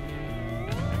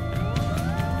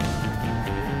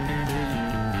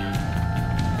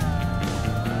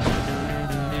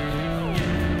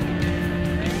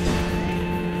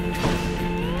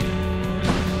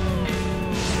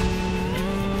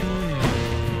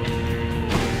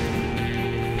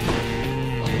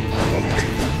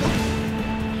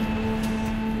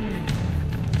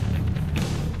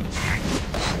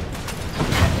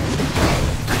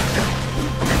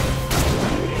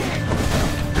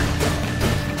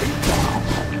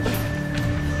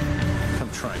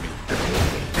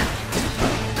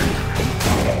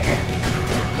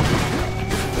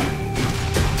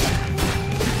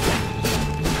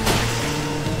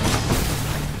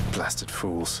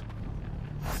 Fools.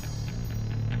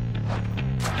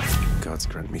 Gods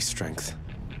grant me strength.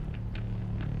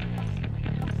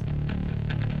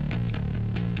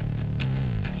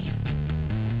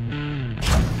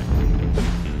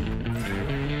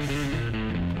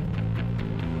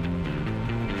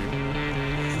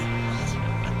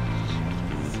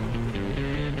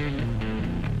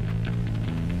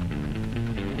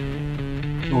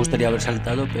 Me gustaría haber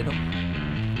saltado, pero...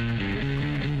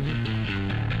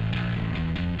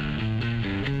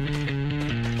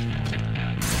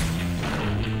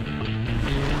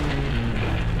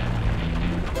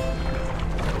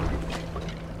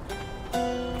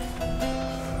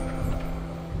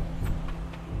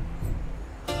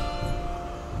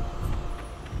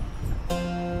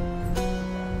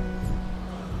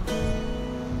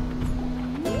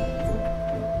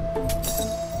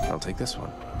 I'll take this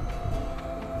one.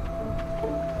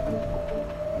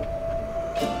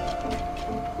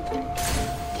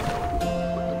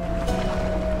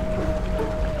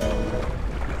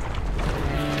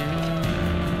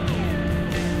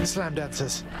 Slam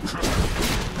dancers.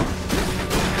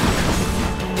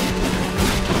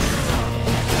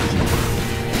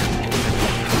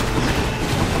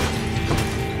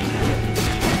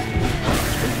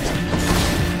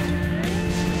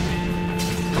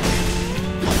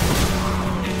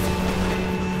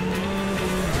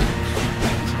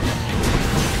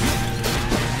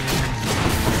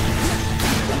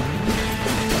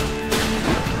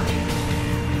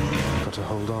 Got to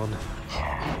hold on.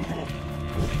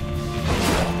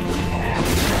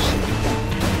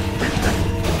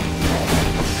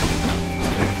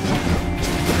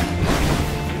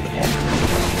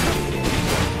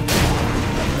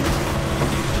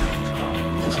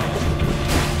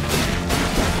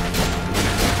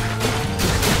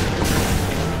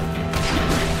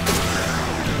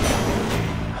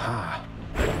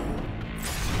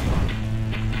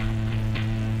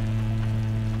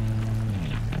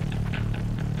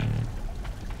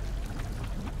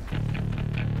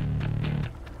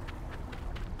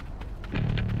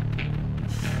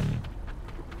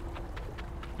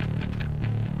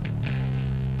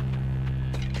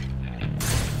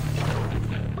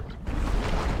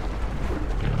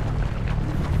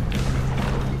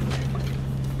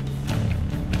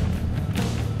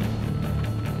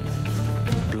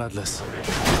 Bloodless.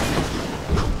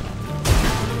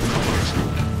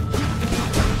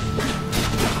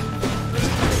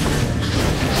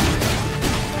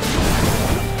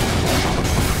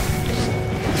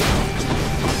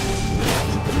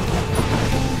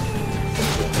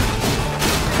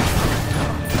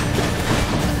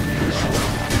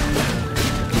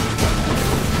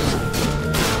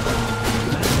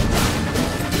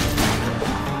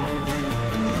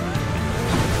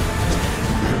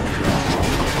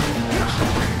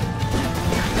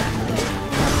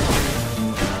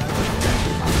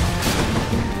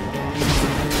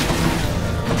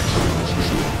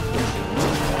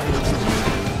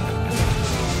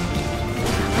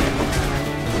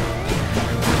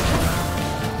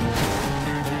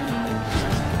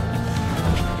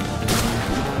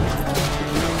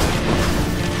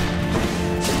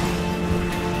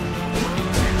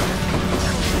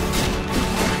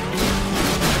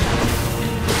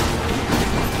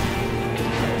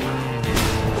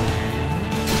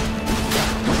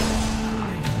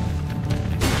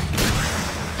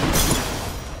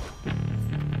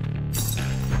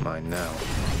 Mine now.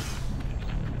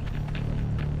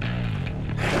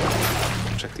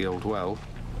 Check the old well.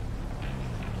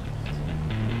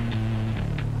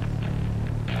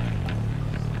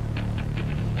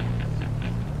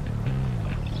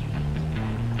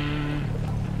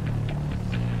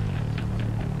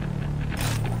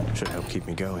 Should help keep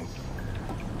me going.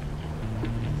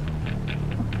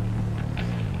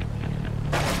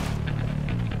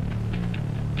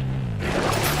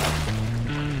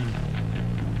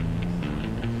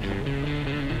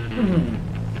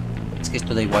 Es que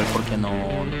esto da igual porque no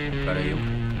lo compraré yo.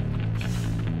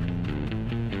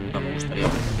 estaría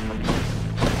bueno.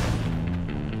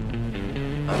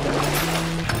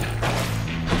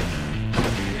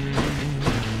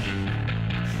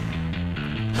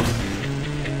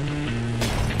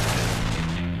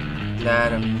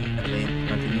 Claro, mierda,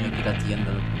 no tenía que ir a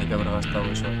tienda, tenía que haber gastado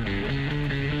eso.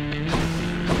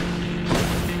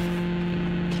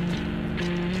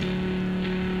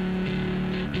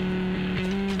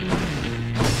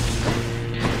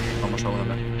 Vamos a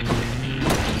volver.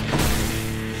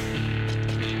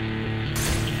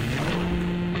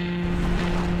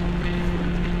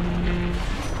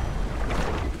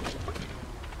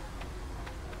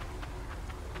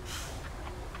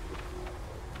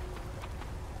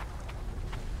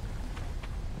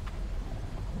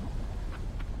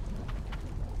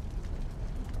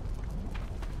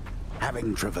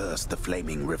 Having traversed the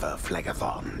flaming river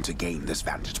Phlegethon to gain this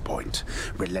vantage point,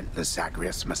 relentless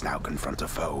Zagreus must now confront a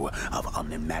foe of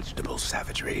unimaginable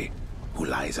savagery, who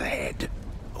lies ahead,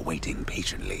 awaiting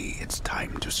patiently its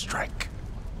time to strike.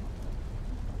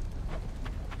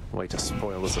 Way to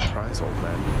spoil the surprise, old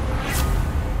man.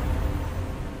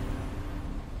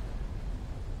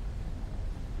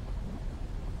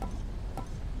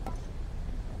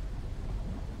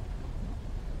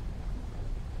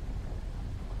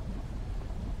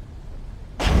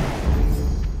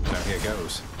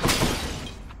 Goes.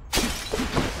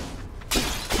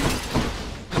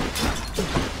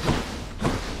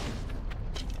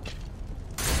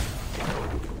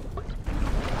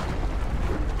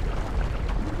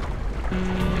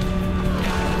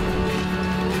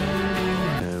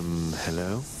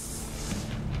 Hello?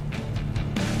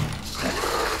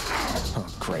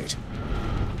 Oh, great.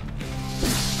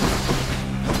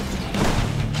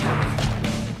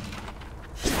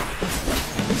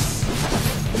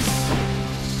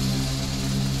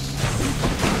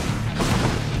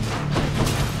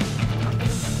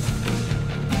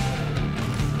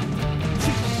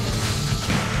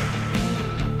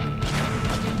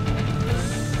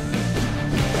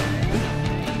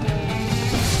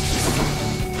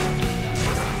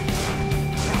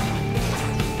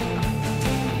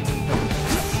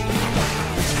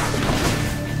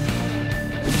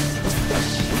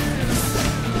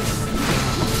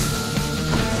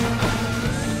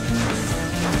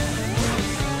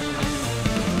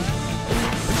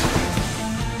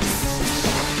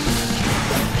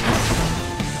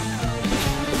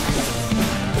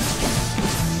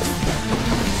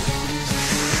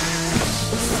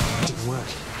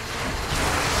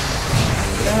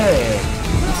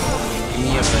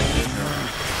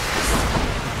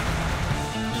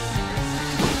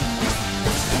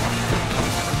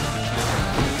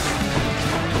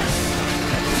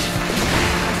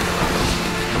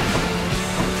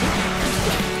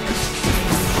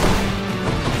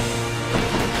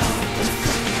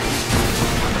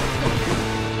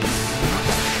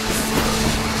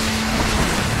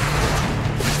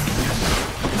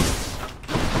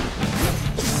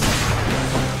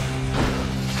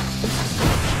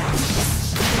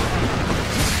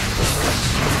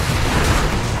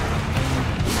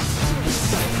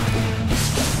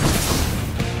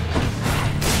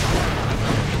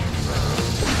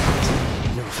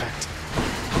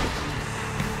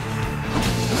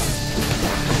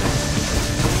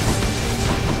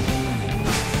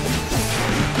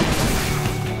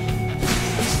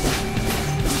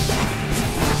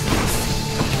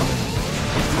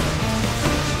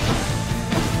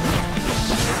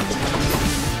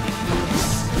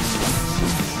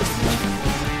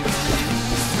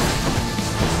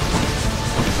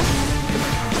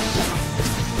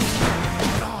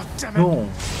 No.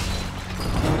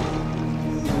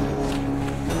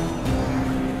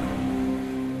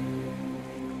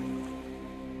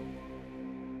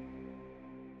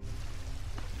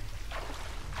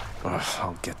 Oh,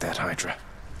 I'll get that Hydra.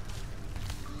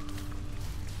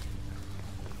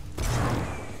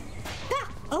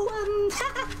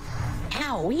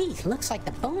 Owie, looks like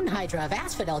the Bone Hydra of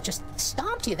Asphodel just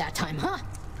stomped you that time, huh?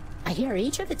 I hear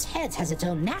each of its heads has its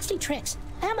own nasty tricks.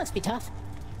 That must be tough.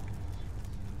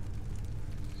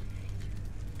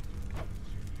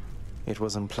 It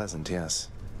was unpleasant, yes.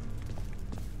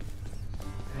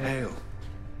 Hail.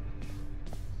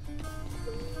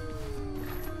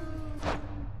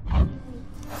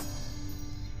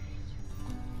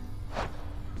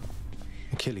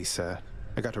 Achilles, sir.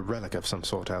 I got a relic of some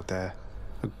sort out there.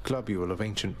 A globule of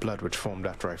ancient blood which formed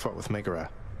after I fought with Megara.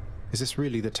 Is this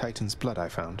really the Titan's blood I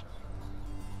found?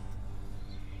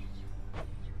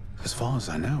 As far as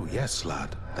I know, yes,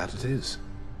 lad, that it is.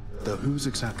 Though whose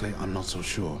exactly, I'm not so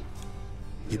sure.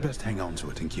 You'd best hang on to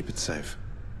it and keep it safe.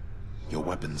 Your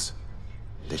weapons,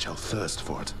 they shall thirst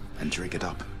for it and drink it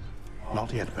up.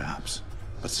 Not yet, perhaps,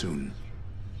 but soon.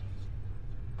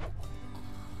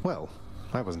 Well,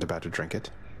 I wasn't about to drink it.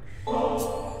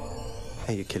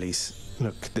 Hey, Achilles.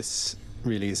 Look, this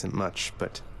really isn't much,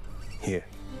 but here.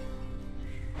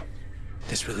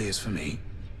 This really is for me?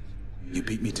 You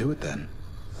beat me to it then,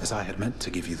 as I had meant to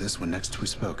give you this when next we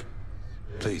spoke.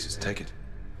 Please, take it.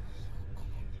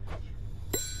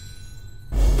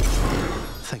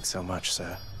 Thanks so much,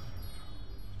 sir.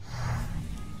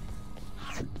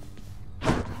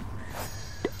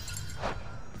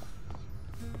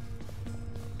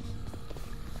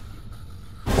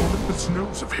 Olympus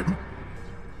knows of him,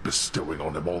 bestowing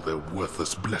on him all their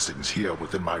worthless blessings here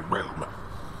within my realm.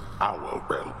 Our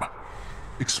realm.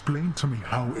 Explain to me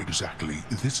how exactly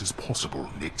this is possible,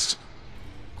 Nyx.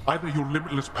 Either your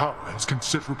limitless power has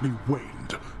considerably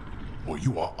waned, or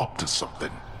you are up to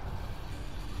something.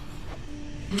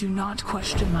 Do not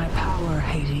question my power,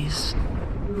 Hades.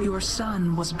 Your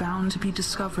son was bound to be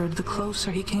discovered the closer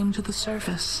he came to the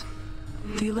surface.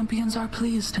 The Olympians are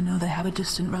pleased to know they have a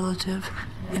distant relative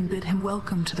and bid him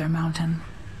welcome to their mountain.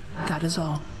 That is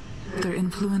all. Their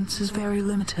influence is very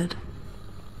limited.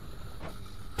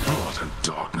 Blood and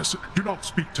darkness. Do not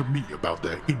speak to me about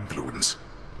their influence.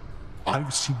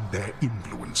 I've seen their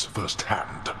influence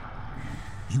firsthand.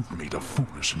 You've made a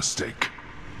foolish mistake.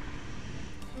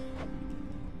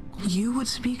 You would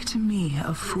speak to me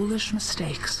of foolish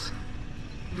mistakes.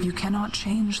 You cannot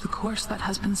change the course that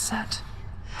has been set.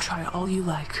 Try all you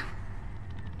like.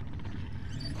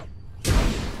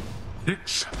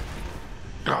 Nyx.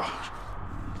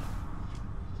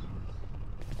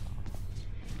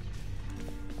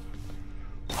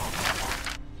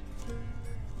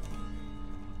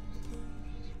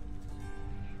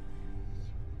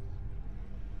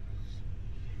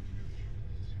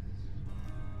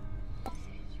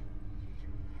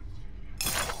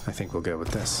 I think we'll go with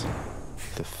this.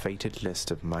 The Fated List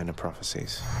of Minor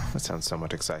Prophecies. That sounds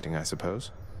somewhat exciting, I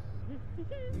suppose.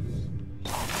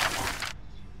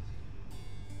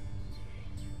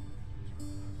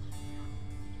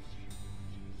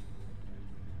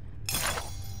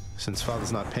 Since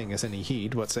Father's not paying us any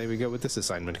heed, what say we go with this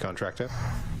assignment, Contractor?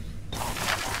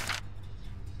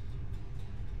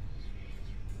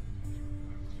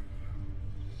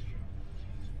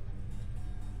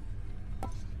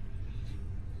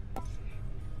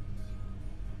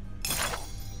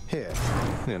 Here,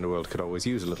 the underworld could always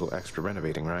use a little extra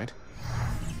renovating, right?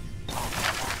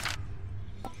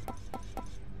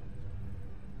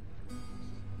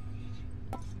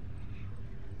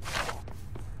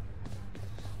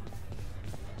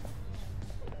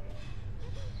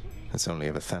 It's only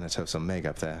of a Thanatos Omega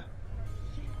up there.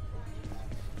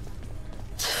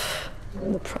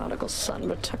 The prodigal son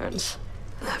returns.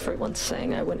 Everyone's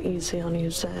saying I went easy on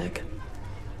you, Zag.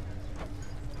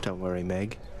 Don't worry,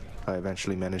 Meg. I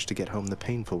eventually managed to get home the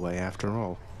painful way after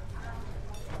all.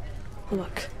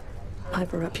 Look, I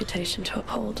have a reputation to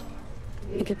uphold.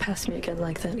 You get past me again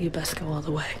like that, you best go all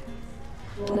the way.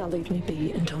 Now leave me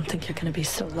be and don't think you're gonna be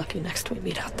so lucky next we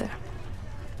meet out there.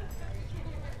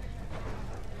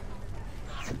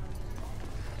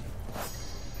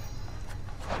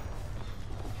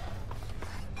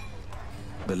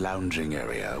 The lounging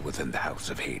area within the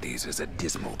House of Hades is a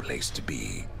dismal place to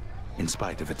be, in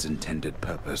spite of its intended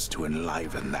purpose to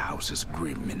enliven the house's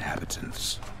grim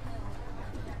inhabitants.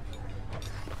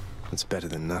 It's better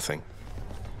than nothing.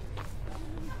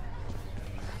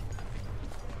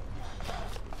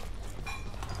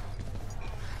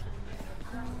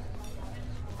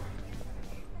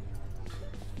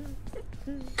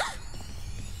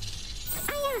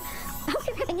 I hope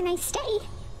you're having a nice stay.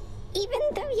 Even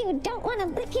though you don't want to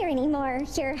live here anymore,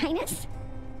 Your Highness.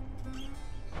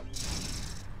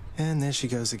 And there she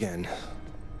goes again.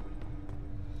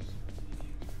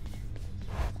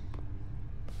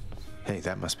 Hey,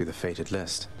 that must be the fated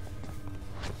list.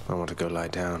 I want to go lie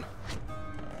down.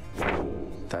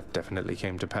 That definitely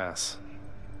came to pass.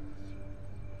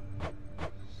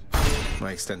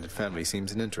 My extended family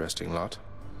seems an interesting lot.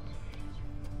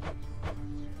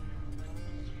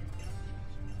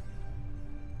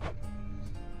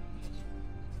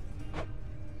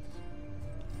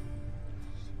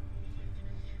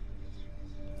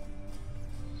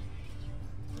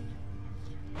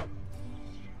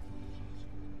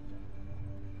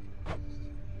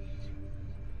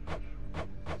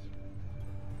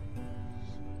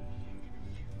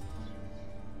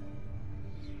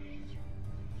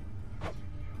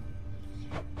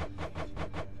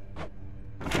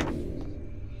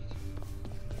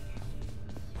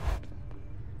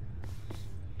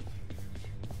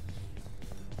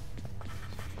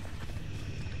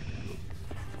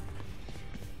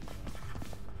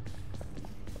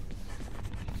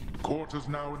 Court is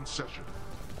now in session.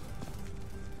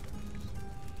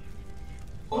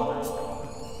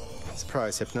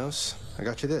 Surprise, Hypnos. I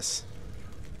got you this.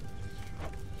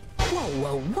 Whoa,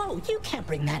 whoa, whoa, you can't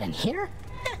bring that in here.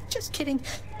 Just kidding.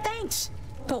 Thanks.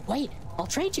 But wait, I'll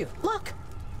trade you. Look.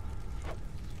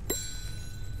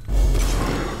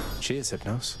 Cheers,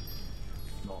 Hypnos.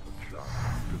 Not a chance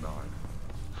denied.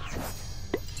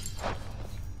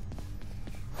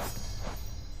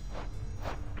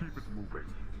 Keep it moving.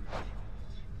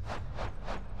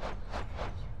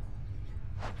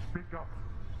 Speak up.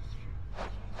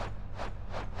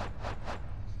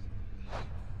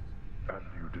 And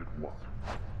you did what?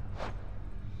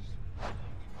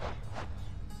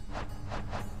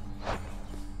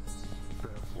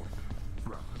 Fair point.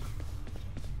 Granted.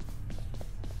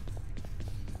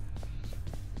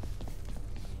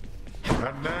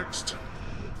 And next.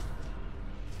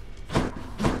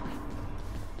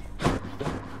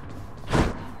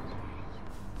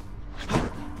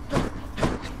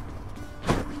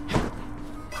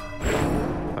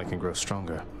 I can grow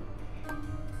stronger.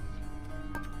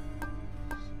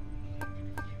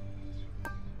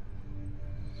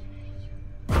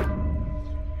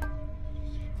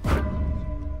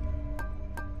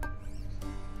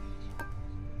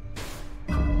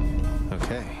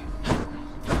 Okay.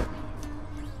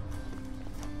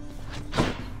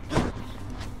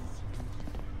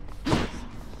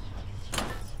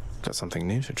 Got something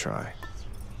new to try.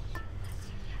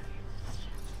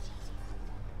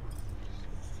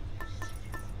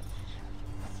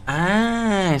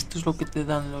 Ah, esto es lo que te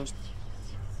dan los...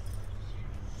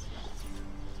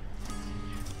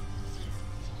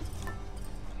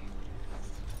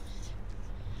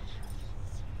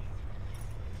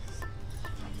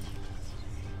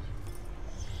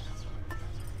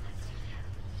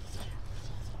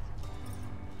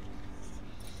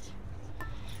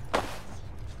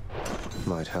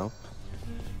 Might help.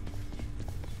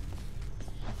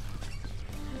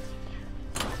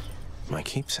 My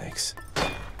keepsakes.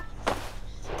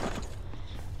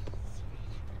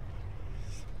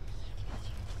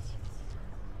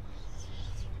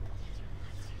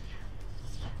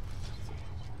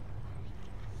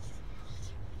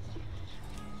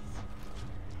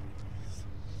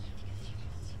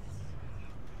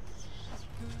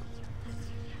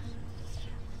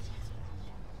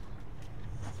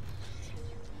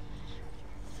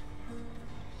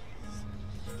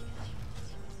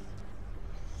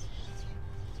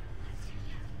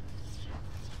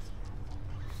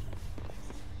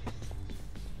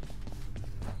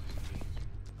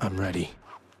 I'm ready.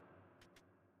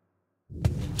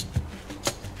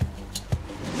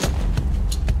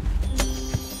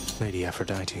 Lady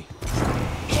Aphrodite.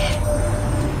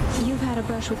 You've had a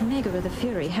brush with Megara the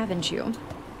Fury, haven't you?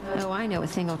 Oh, I know a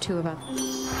thing or two about...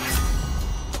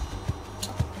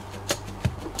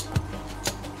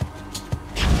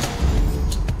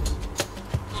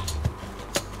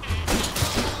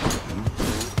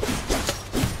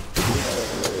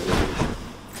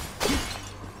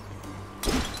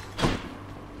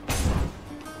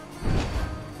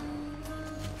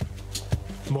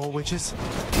 More witches?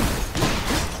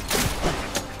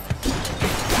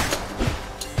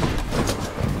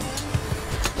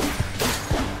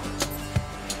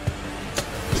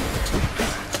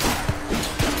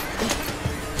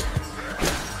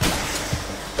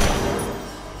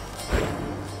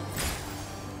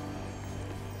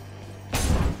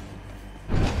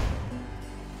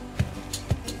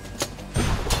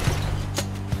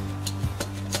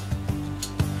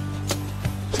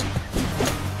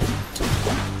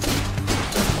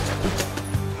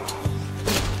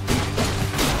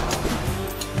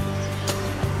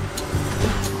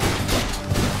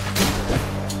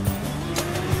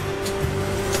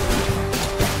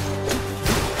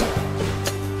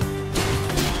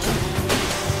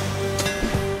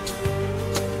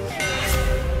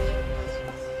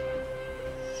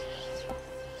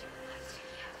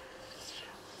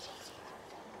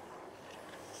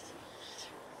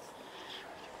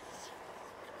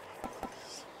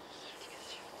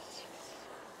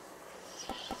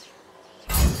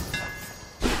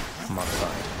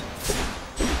 Modified.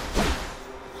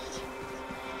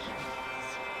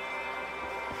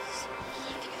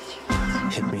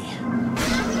 Hit me.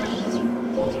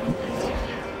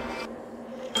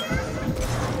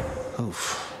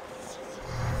 Oof.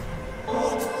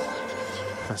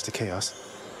 Master Chaos,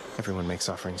 everyone makes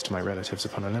offerings to my relatives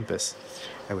upon Olympus.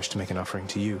 I wish to make an offering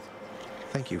to you.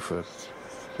 Thank you for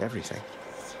everything.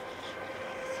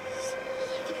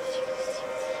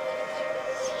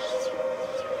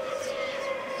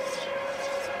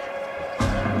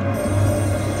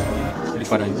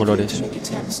 para en colores.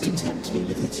 Attempts to tempt me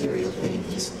with material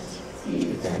things.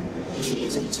 You then,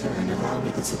 please in turn allow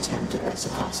me this attempt at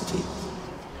reciprocity.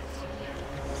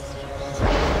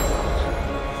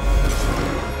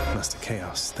 Master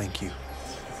Chaos, thank you.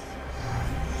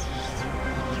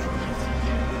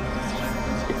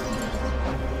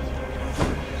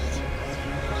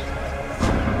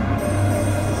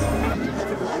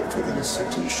 Within a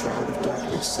certain shroud of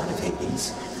darkness, son of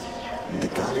Hades, the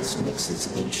goddess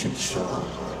Nyx's ancient shawl.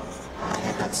 I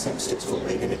had not sensed its full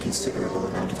weight in a considerable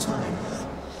amount of time.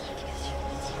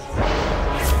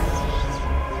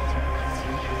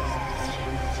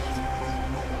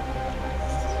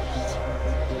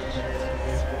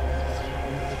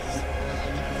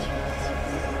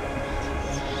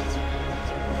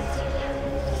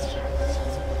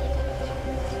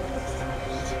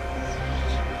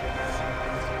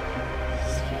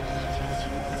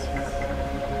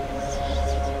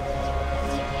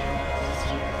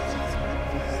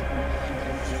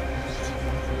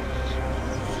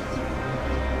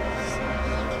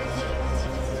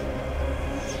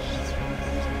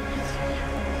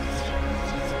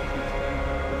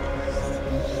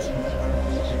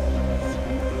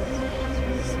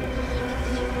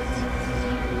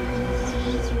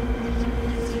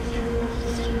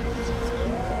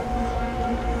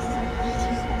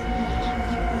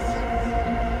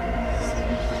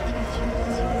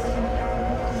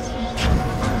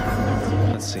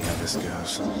 See how this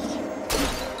goes.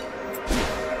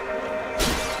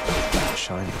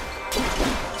 Shiny.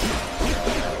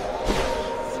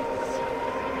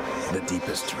 The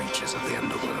deepest reaches of the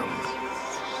underworld.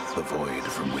 The void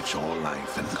from which all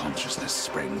life and consciousness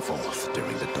sprang forth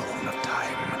during the dawn of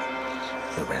time.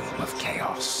 The realm of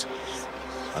chaos.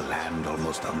 A land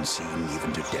almost unseen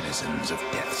even to denizens of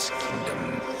Death's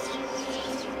kingdom.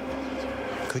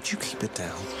 Could you keep it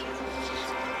down?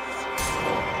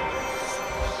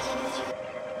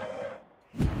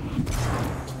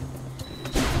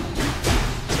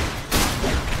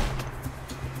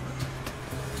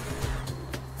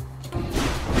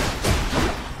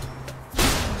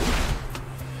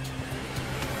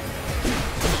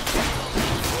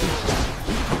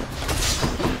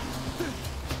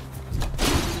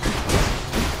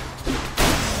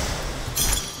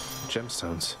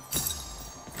 Gemstones.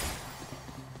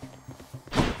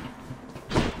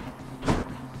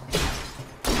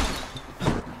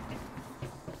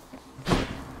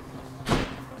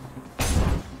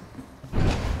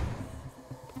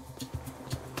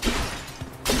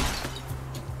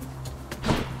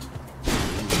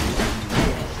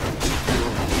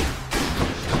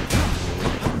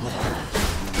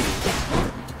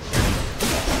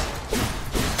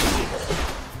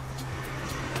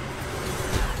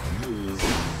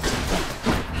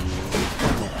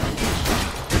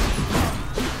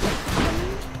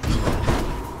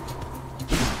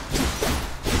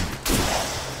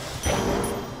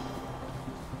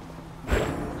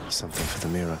 Something for the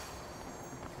mirror.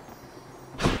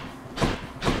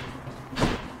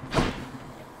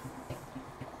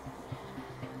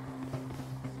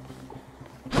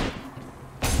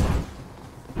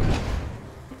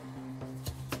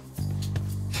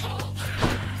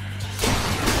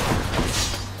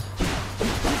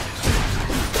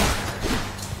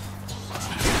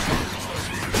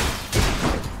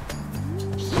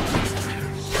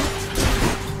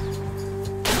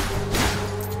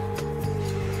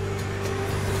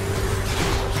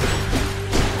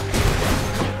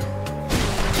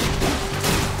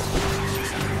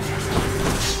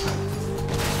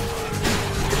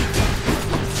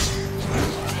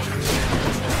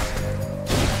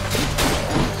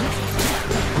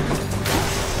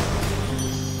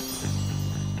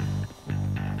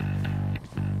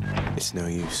 It's no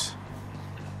use.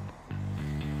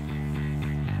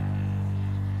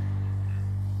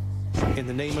 In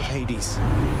the name of Hades.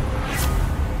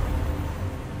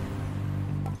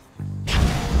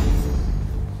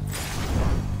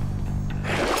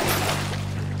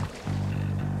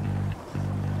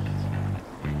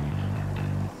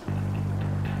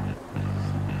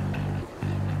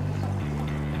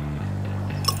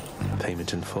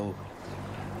 Payment in full.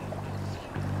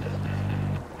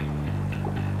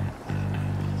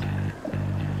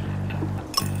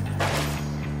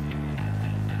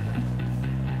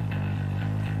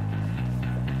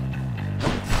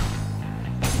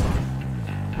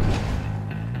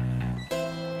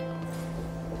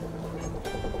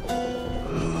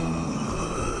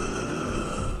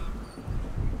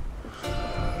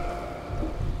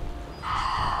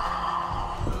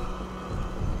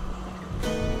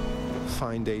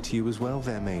 Fine day to you as well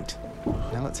there, mate.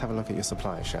 Now let's have a look at your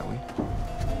supplies, shall we?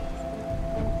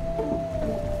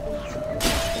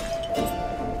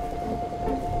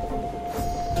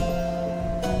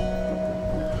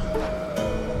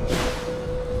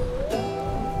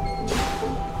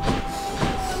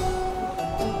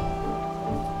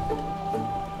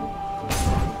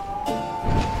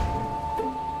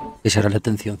 Esa era la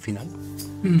atención final.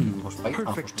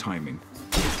 Perfect timing.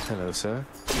 Hello, sir.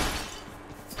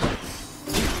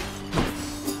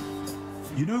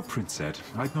 You know, Prince Ed,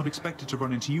 I'd not expected to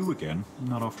run into you again,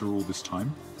 not after all this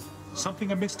time.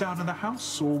 Something amiss down in the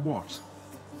house, or what?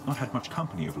 Not had much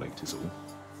company of late, is all.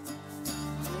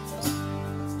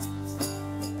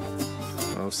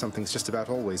 Oh, something's just about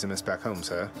always amiss back home,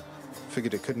 sir.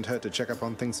 Figured it couldn't hurt to check up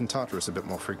on things in Tartarus a bit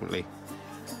more frequently.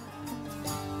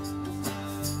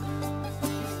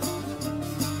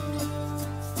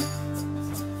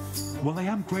 Well, I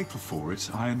am grateful for it.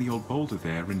 I and the old boulder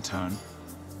there, in turn.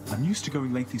 I'm used to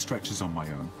going lengthy stretches on my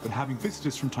own, but having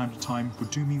visitors from time to time would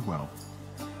do me well.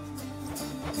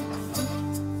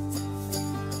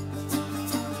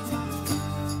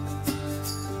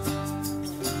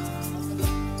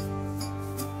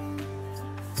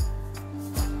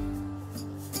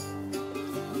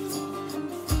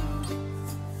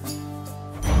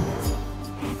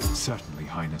 Certainly,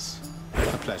 Highness.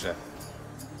 A pleasure.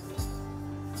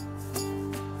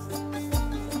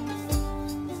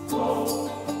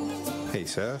 Hey,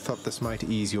 sir. Thought this might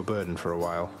ease your burden for a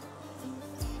while.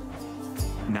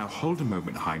 Now hold a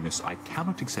moment, Highness. I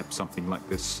cannot accept something like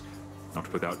this.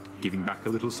 Not without giving back a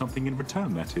little something in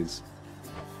return, that is.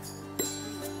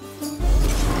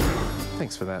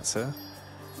 Thanks for that, sir.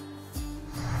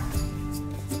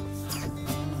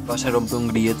 Vas a romper un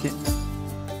grillete.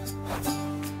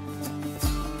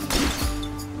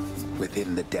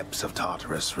 Within the depths of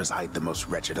Tartarus reside the most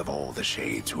wretched of all the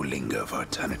shades who linger for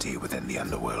eternity within the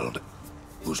underworld,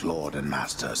 whose lord and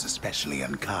master is especially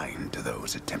unkind to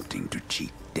those attempting to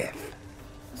cheat death.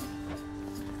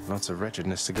 Lots of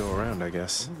wretchedness to go around, I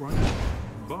guess. All right.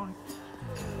 Bye.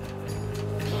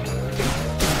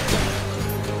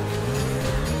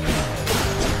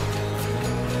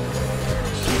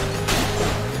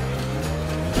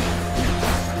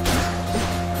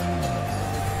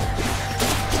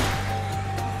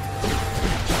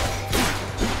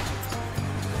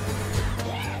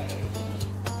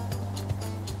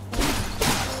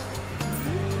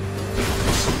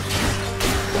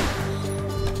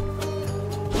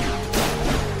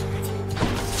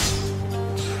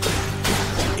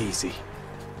 Easy.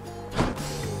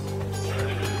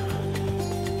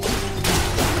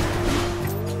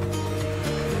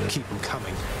 Keep them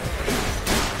coming.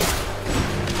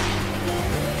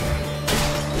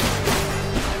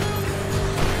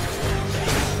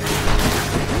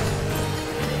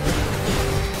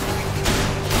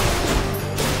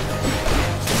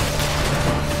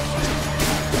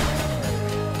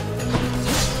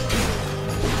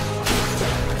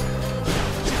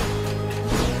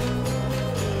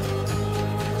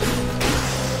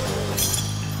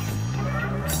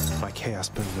 Chaos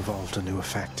Boon evolved a new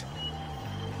effect.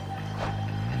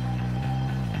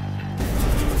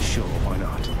 Sure, why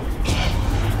not?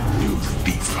 You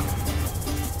thief.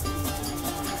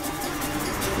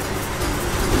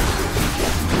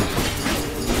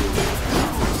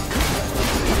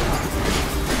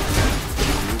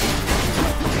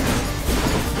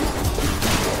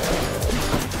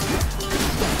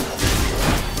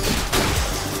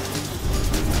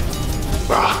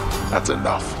 Ah, that's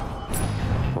enough.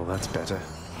 Well, that's better.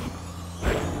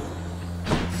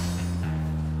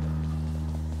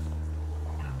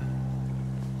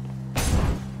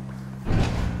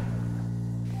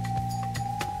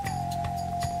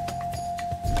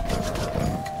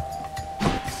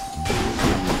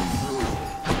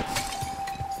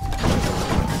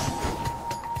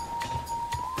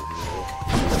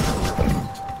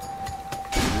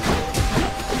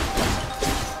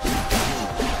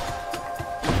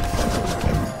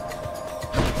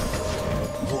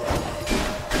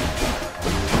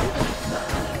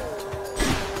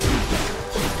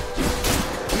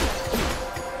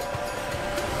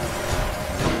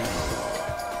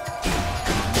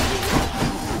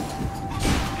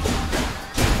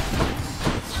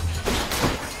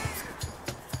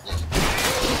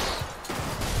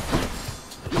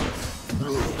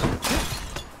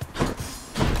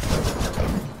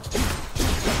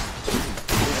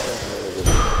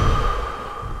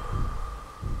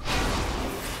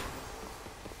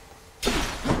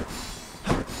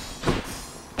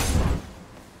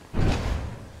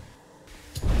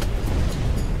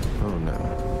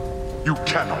 You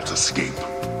cannot escape.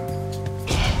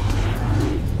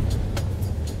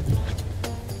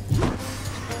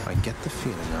 I get the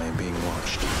feeling I am being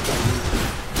watched.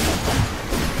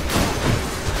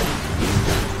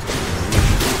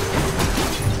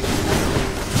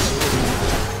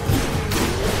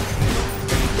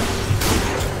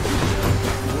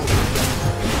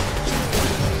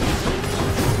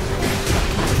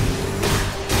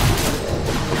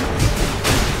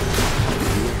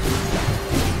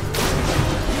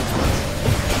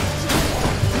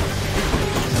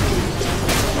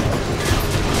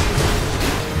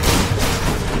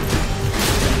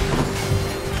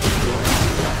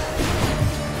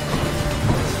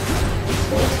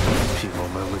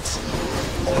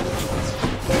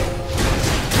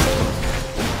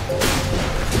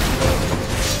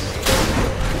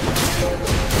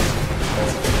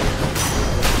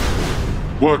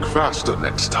 Work faster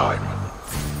next time.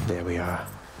 There we are.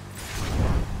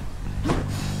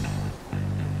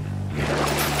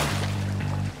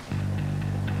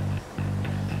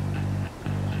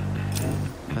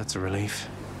 That's a relief.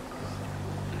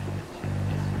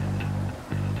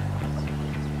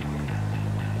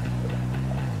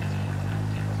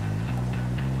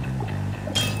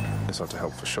 This ought to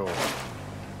help for sure.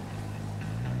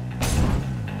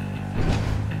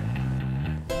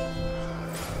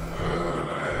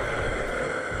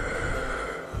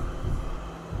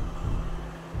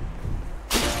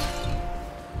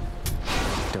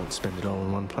 Don't spend it all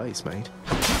in one place, mate.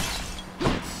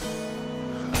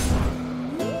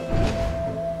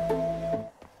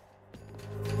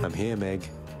 I'm here, Meg.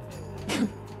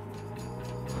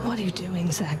 What are you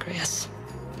doing, Zagreus?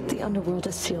 The underworld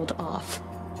is sealed off.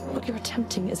 What you're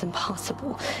attempting is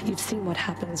impossible. You've seen what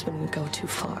happens when you go too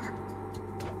far.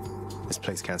 This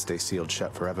place can't stay sealed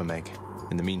shut forever, Meg.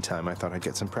 In the meantime, I thought I'd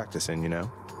get some practice in, you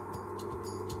know?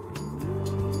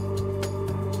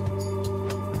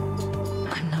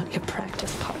 I'm not your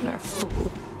practice partner,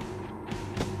 fool.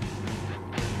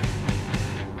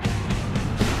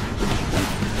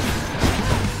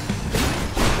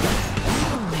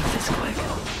 I'll make this quick.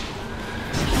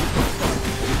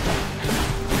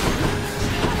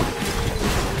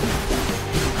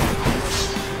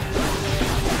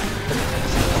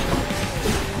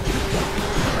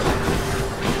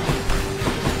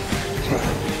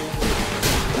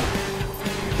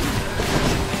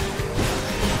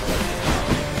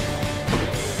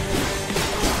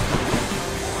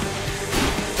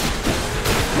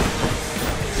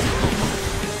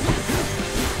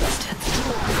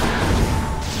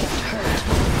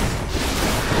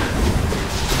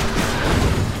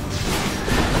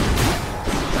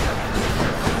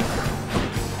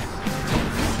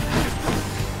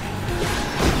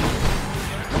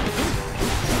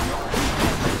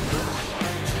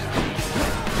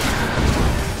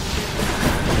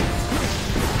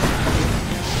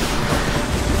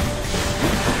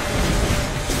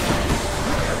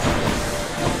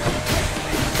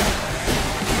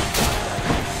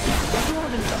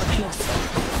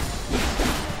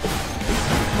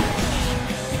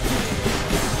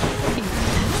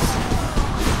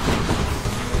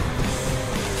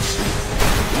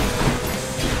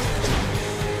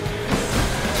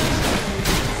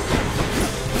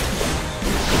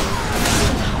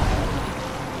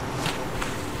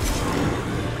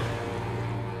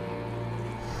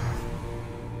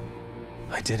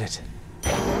 I did it.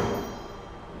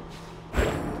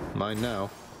 Mine now.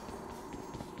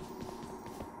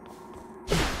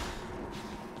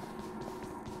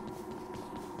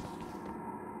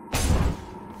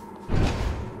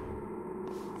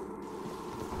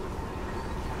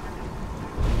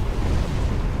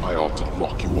 I ought to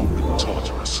lock you up in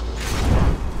Tartarus.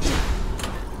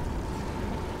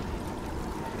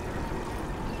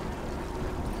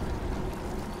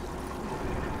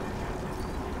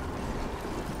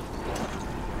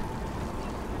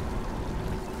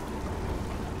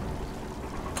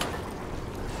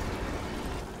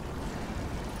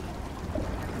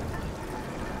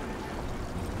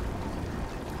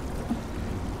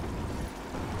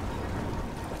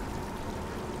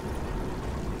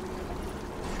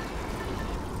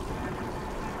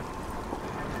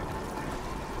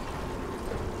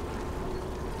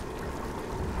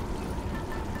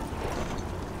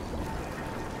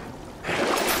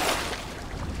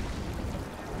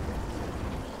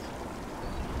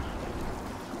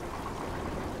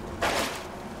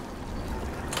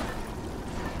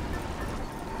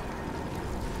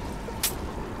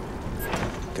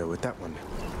 Go with that one.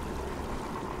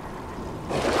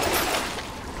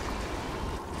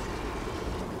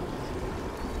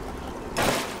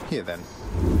 Here then.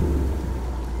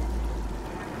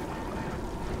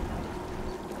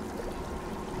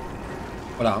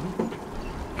 Hola.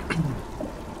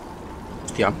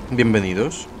 Hostia,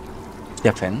 bienvenidos.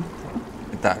 Hostia, Fen.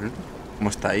 ¿Qué tal? ¿Cómo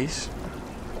estáis?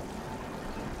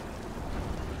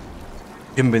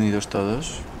 Bienvenidos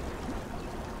todos.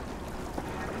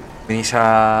 ¿Venís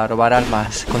a robar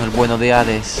almas con el bueno de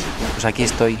Hades? Pues aquí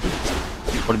estoy,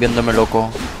 volviéndome loco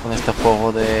con este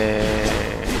juego de...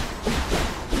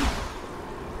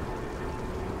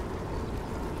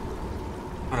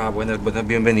 Ah, bueno,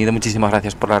 bienvenido, muchísimas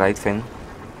gracias por la raid, Fen.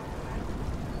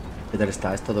 ¿Qué tal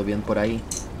estás? ¿Todo bien por ahí?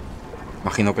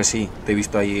 Imagino que sí, te he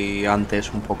visto ahí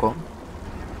antes un poco.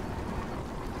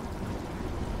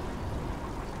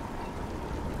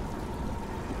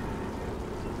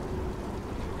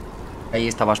 Ahí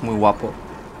estabas muy guapo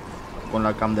con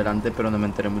la cam delante, pero no me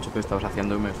enteré mucho qué estabas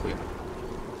haciendo y me fui.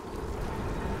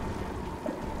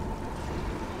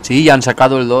 Sí, ya han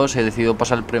sacado el 2, he decidido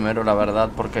pasar el primero, la verdad,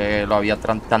 porque lo había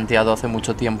tanteado hace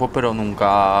mucho tiempo, pero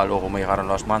nunca luego me llegaron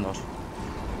las manos.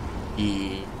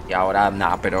 Y ahora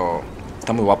nada, pero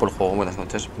está muy guapo el juego. Buenas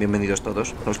noches, bienvenidos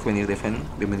todos, los que venís de FEN,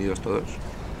 bienvenidos todos.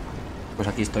 Pues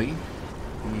aquí estoy, mi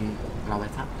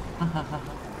cabeza.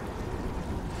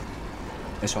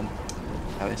 Eso,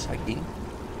 ¿sabes? Aquí,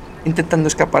 intentando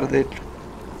escapar de...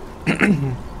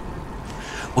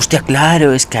 Hostia,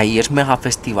 claro, es que ahí es mega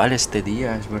festival este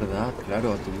día, es verdad,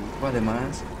 claro, tú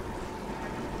además...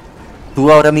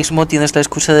 Tú ahora mismo tienes la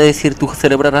excusa de decir tú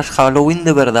celebrarás Halloween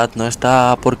de verdad, no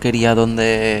esta porquería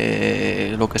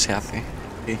donde lo que se hace.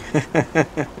 Sí.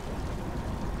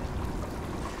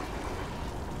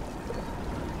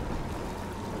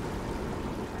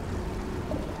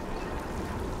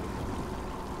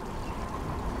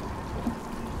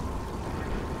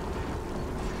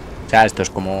 O sea, esto es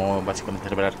como básicamente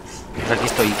celebrar. Pues aquí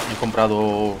estoy, he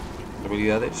comprado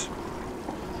habilidades.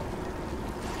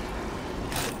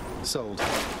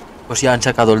 Pues ya han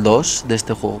sacado el 2 de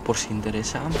este juego por si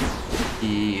interesa.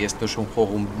 Y esto es un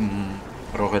juego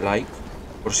roguelike,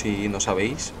 por si no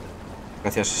sabéis.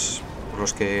 Gracias por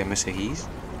los que me seguís.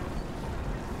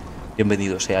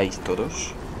 Bienvenidos seáis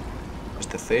todos.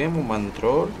 STC, Muman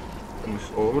Troll,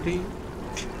 Obri,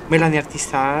 Melanie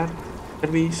Artistar,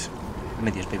 Service.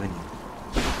 Medios, bienvenidos.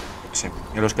 Sí,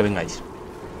 a los que vengáis.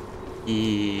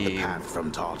 Y... The path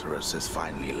from Tartarus is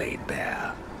finally laid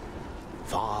bare.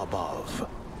 Far above,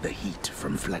 the heat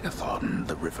from Phlegethon,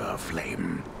 the river of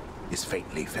flame, is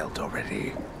faintly felt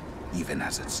already, even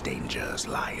as its dangers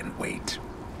lie in wait.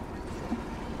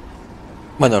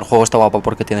 Bueno, el juego está guapo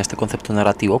porque tiene este concepto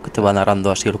narrativo que te va narrando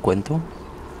así el cuento.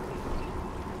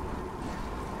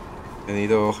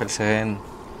 Bienvenido, Helsen.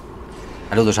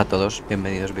 Saludos a todos,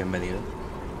 bienvenidos, bienvenidos.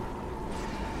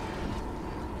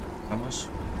 Vamos,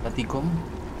 Platicom.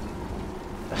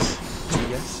 Las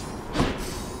sillas.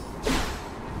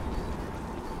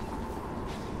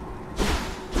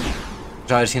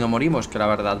 A ver si no morimos, que la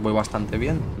verdad voy bastante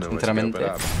bien, sinceramente.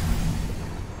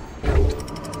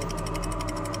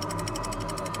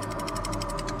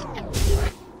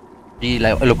 Y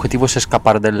el objetivo es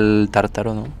escapar del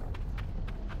tártaro, ¿no?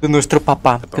 De nuestro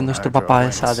papá, que nuestro papá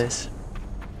es Hades.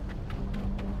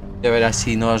 Ya verás,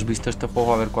 si no has visto este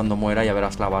juego, a ver cuando muera, ya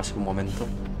verás la base un momento.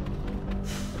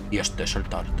 Y este es el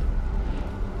tártaro.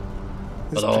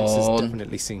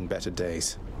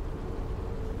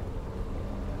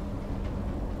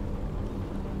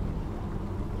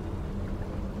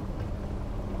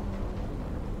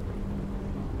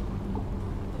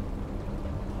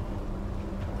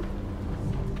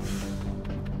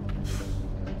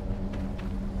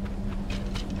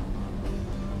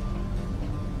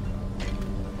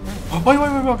 ¡Voy,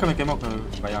 que me quemo! Que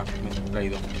vaya, me he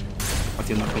traído.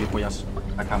 Haciendo gilipollas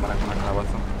la cámara con la calabaza.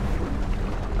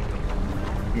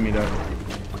 Mirad.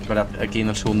 Esperad, aquí en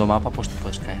el segundo mapa pues te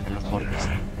puedes caer en los bordes.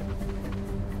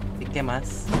 ¿Y qué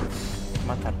más?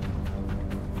 Matar.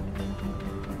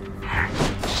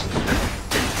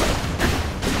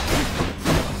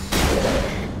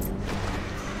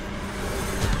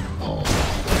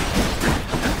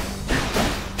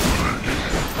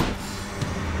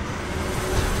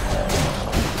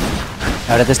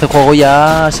 La verdad este juego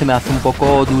ya se me hace un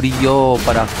poco durillo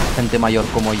para gente mayor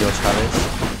como yo, ¿sabes?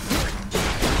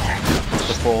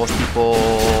 Estos juegos tipo...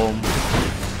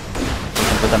 Por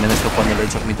ejemplo, también estoy jugando el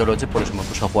Age of Mythology, por eso me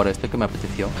puse a jugar este que me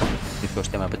apeteció. Dije,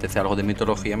 hostia, me apetece algo de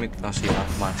mitología, así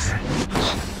más.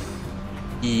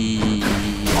 Y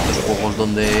estos juegos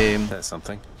donde... Es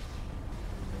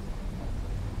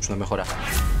una mejora.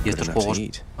 Y estos juegos...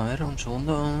 A ver, un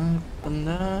segundo...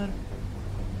 Andar...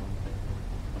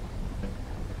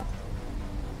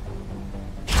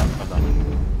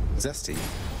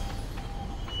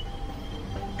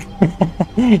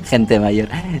 Gente mayor.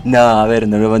 No, a ver,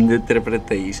 no lo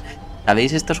malinterpretéis.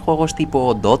 ¿Sabéis estos juegos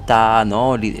tipo Dota,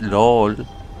 no? LOL.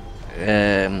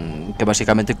 Que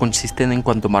básicamente consisten en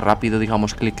cuanto más rápido,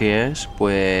 digamos, cliquees,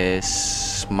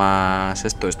 pues más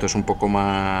esto es un poco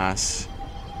más...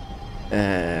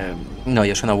 No,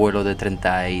 yo soy un abuelo de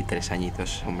 33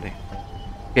 añitos, hombre.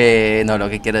 Que no, lo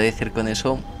que quiero decir con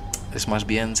eso es más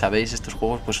bien, ¿sabéis? Estos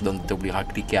juegos pues donde te obliga a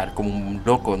cliquear como un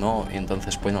loco, ¿no? Y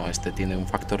entonces, bueno, este tiene un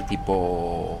factor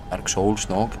tipo Dark Souls,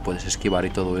 ¿no? Que puedes esquivar y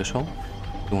todo eso,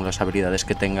 según las habilidades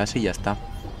que tengas y ya está.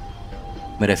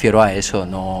 Me refiero a eso,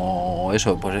 no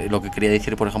eso. Pues lo que quería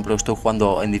decir, por ejemplo, estoy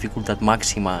jugando en dificultad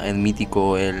máxima en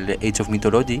mítico el Age of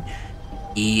Mythology.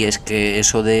 Y es que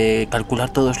eso de calcular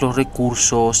todos los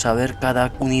recursos, saber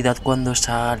cada unidad cuando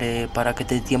sale, para que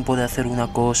te dé tiempo de hacer una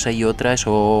cosa y otra,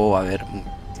 eso, a ver,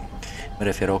 me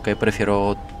refiero que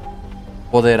prefiero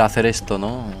poder hacer esto,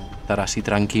 ¿no? Estar así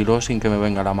tranquilo sin que me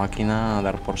venga la máquina a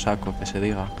dar por saco, que se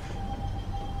diga.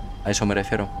 A eso me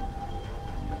refiero.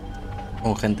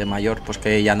 Con gente mayor, pues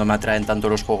que ya no me atraen tanto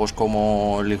los juegos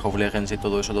como League of Legends y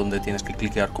todo eso, donde tienes que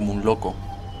cliquear como un loco.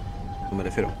 A eso me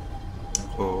refiero.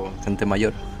 Con gente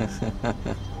mayor.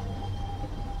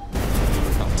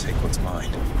 I'll take what's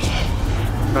mine.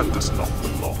 That does not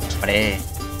belong to Hombre.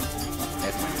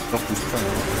 Lo justo, ¿no?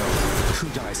 Who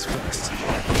dies first?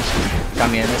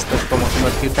 También esto es como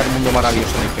sumergirte al mundo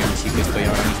maravilloso de que sí que estoy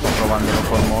ahora mismo probándolo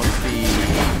con mods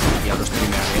y ya lo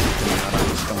streamearé. Ahora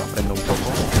mismo me aprendo un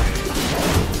poco.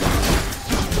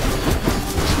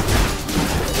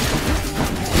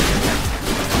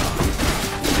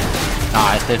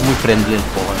 Ah, este es muy friendly el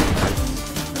juego.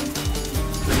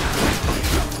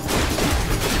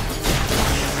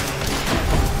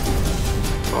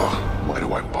 Why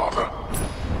do I bother?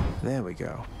 There we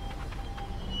go.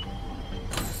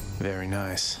 Very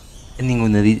nice. En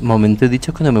ningún momento he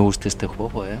dicho que no me guste este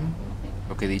juego, ¿eh?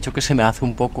 Lo que he dicho que se me hace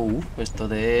un poco, esto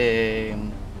de...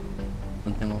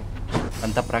 No tengo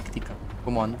tanta práctica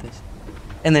como antes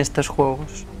en estos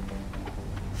juegos.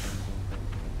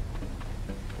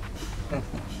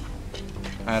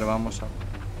 A ver, vamos a...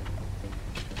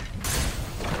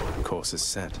 Course is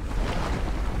set.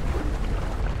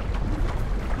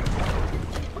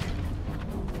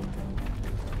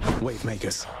 Wave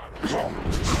makers.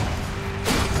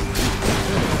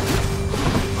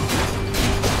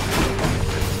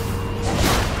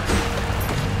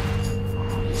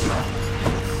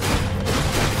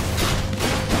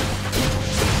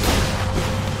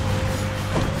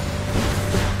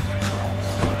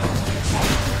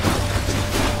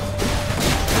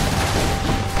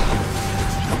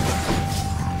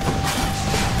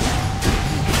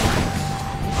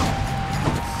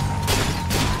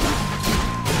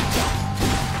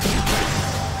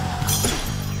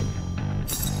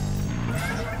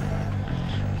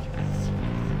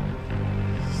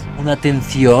 Una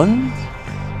atención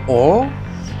o...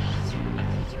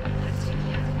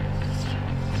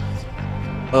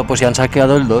 Bueno, pues ya han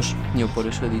saqueado el 2. Yo por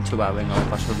eso he dicho, va, venga, me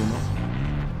paso el 1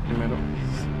 primero.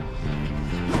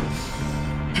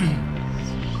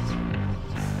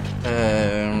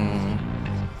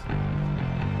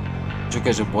 Yo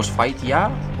qué sé, boss fight ya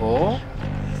o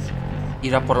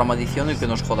ir a por la maldición y que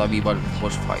nos joda viva el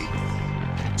boss fight.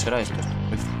 ¿Será esto?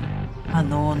 Ah,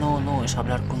 no, es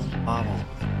hablar con un pavo.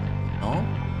 ¿No?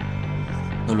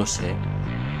 No lo sé.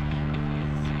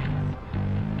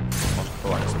 Vamos a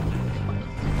probar esto.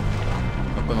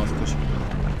 No conozco eso.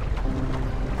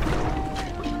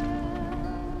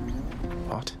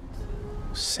 What?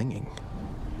 Singing?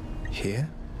 Here?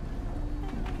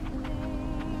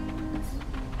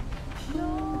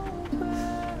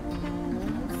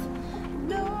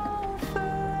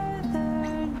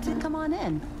 Come on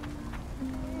in.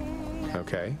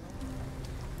 Okay.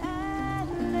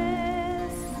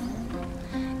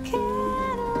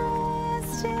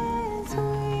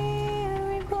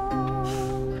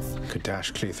 Could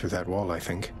dash clear through that wall, I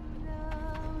think.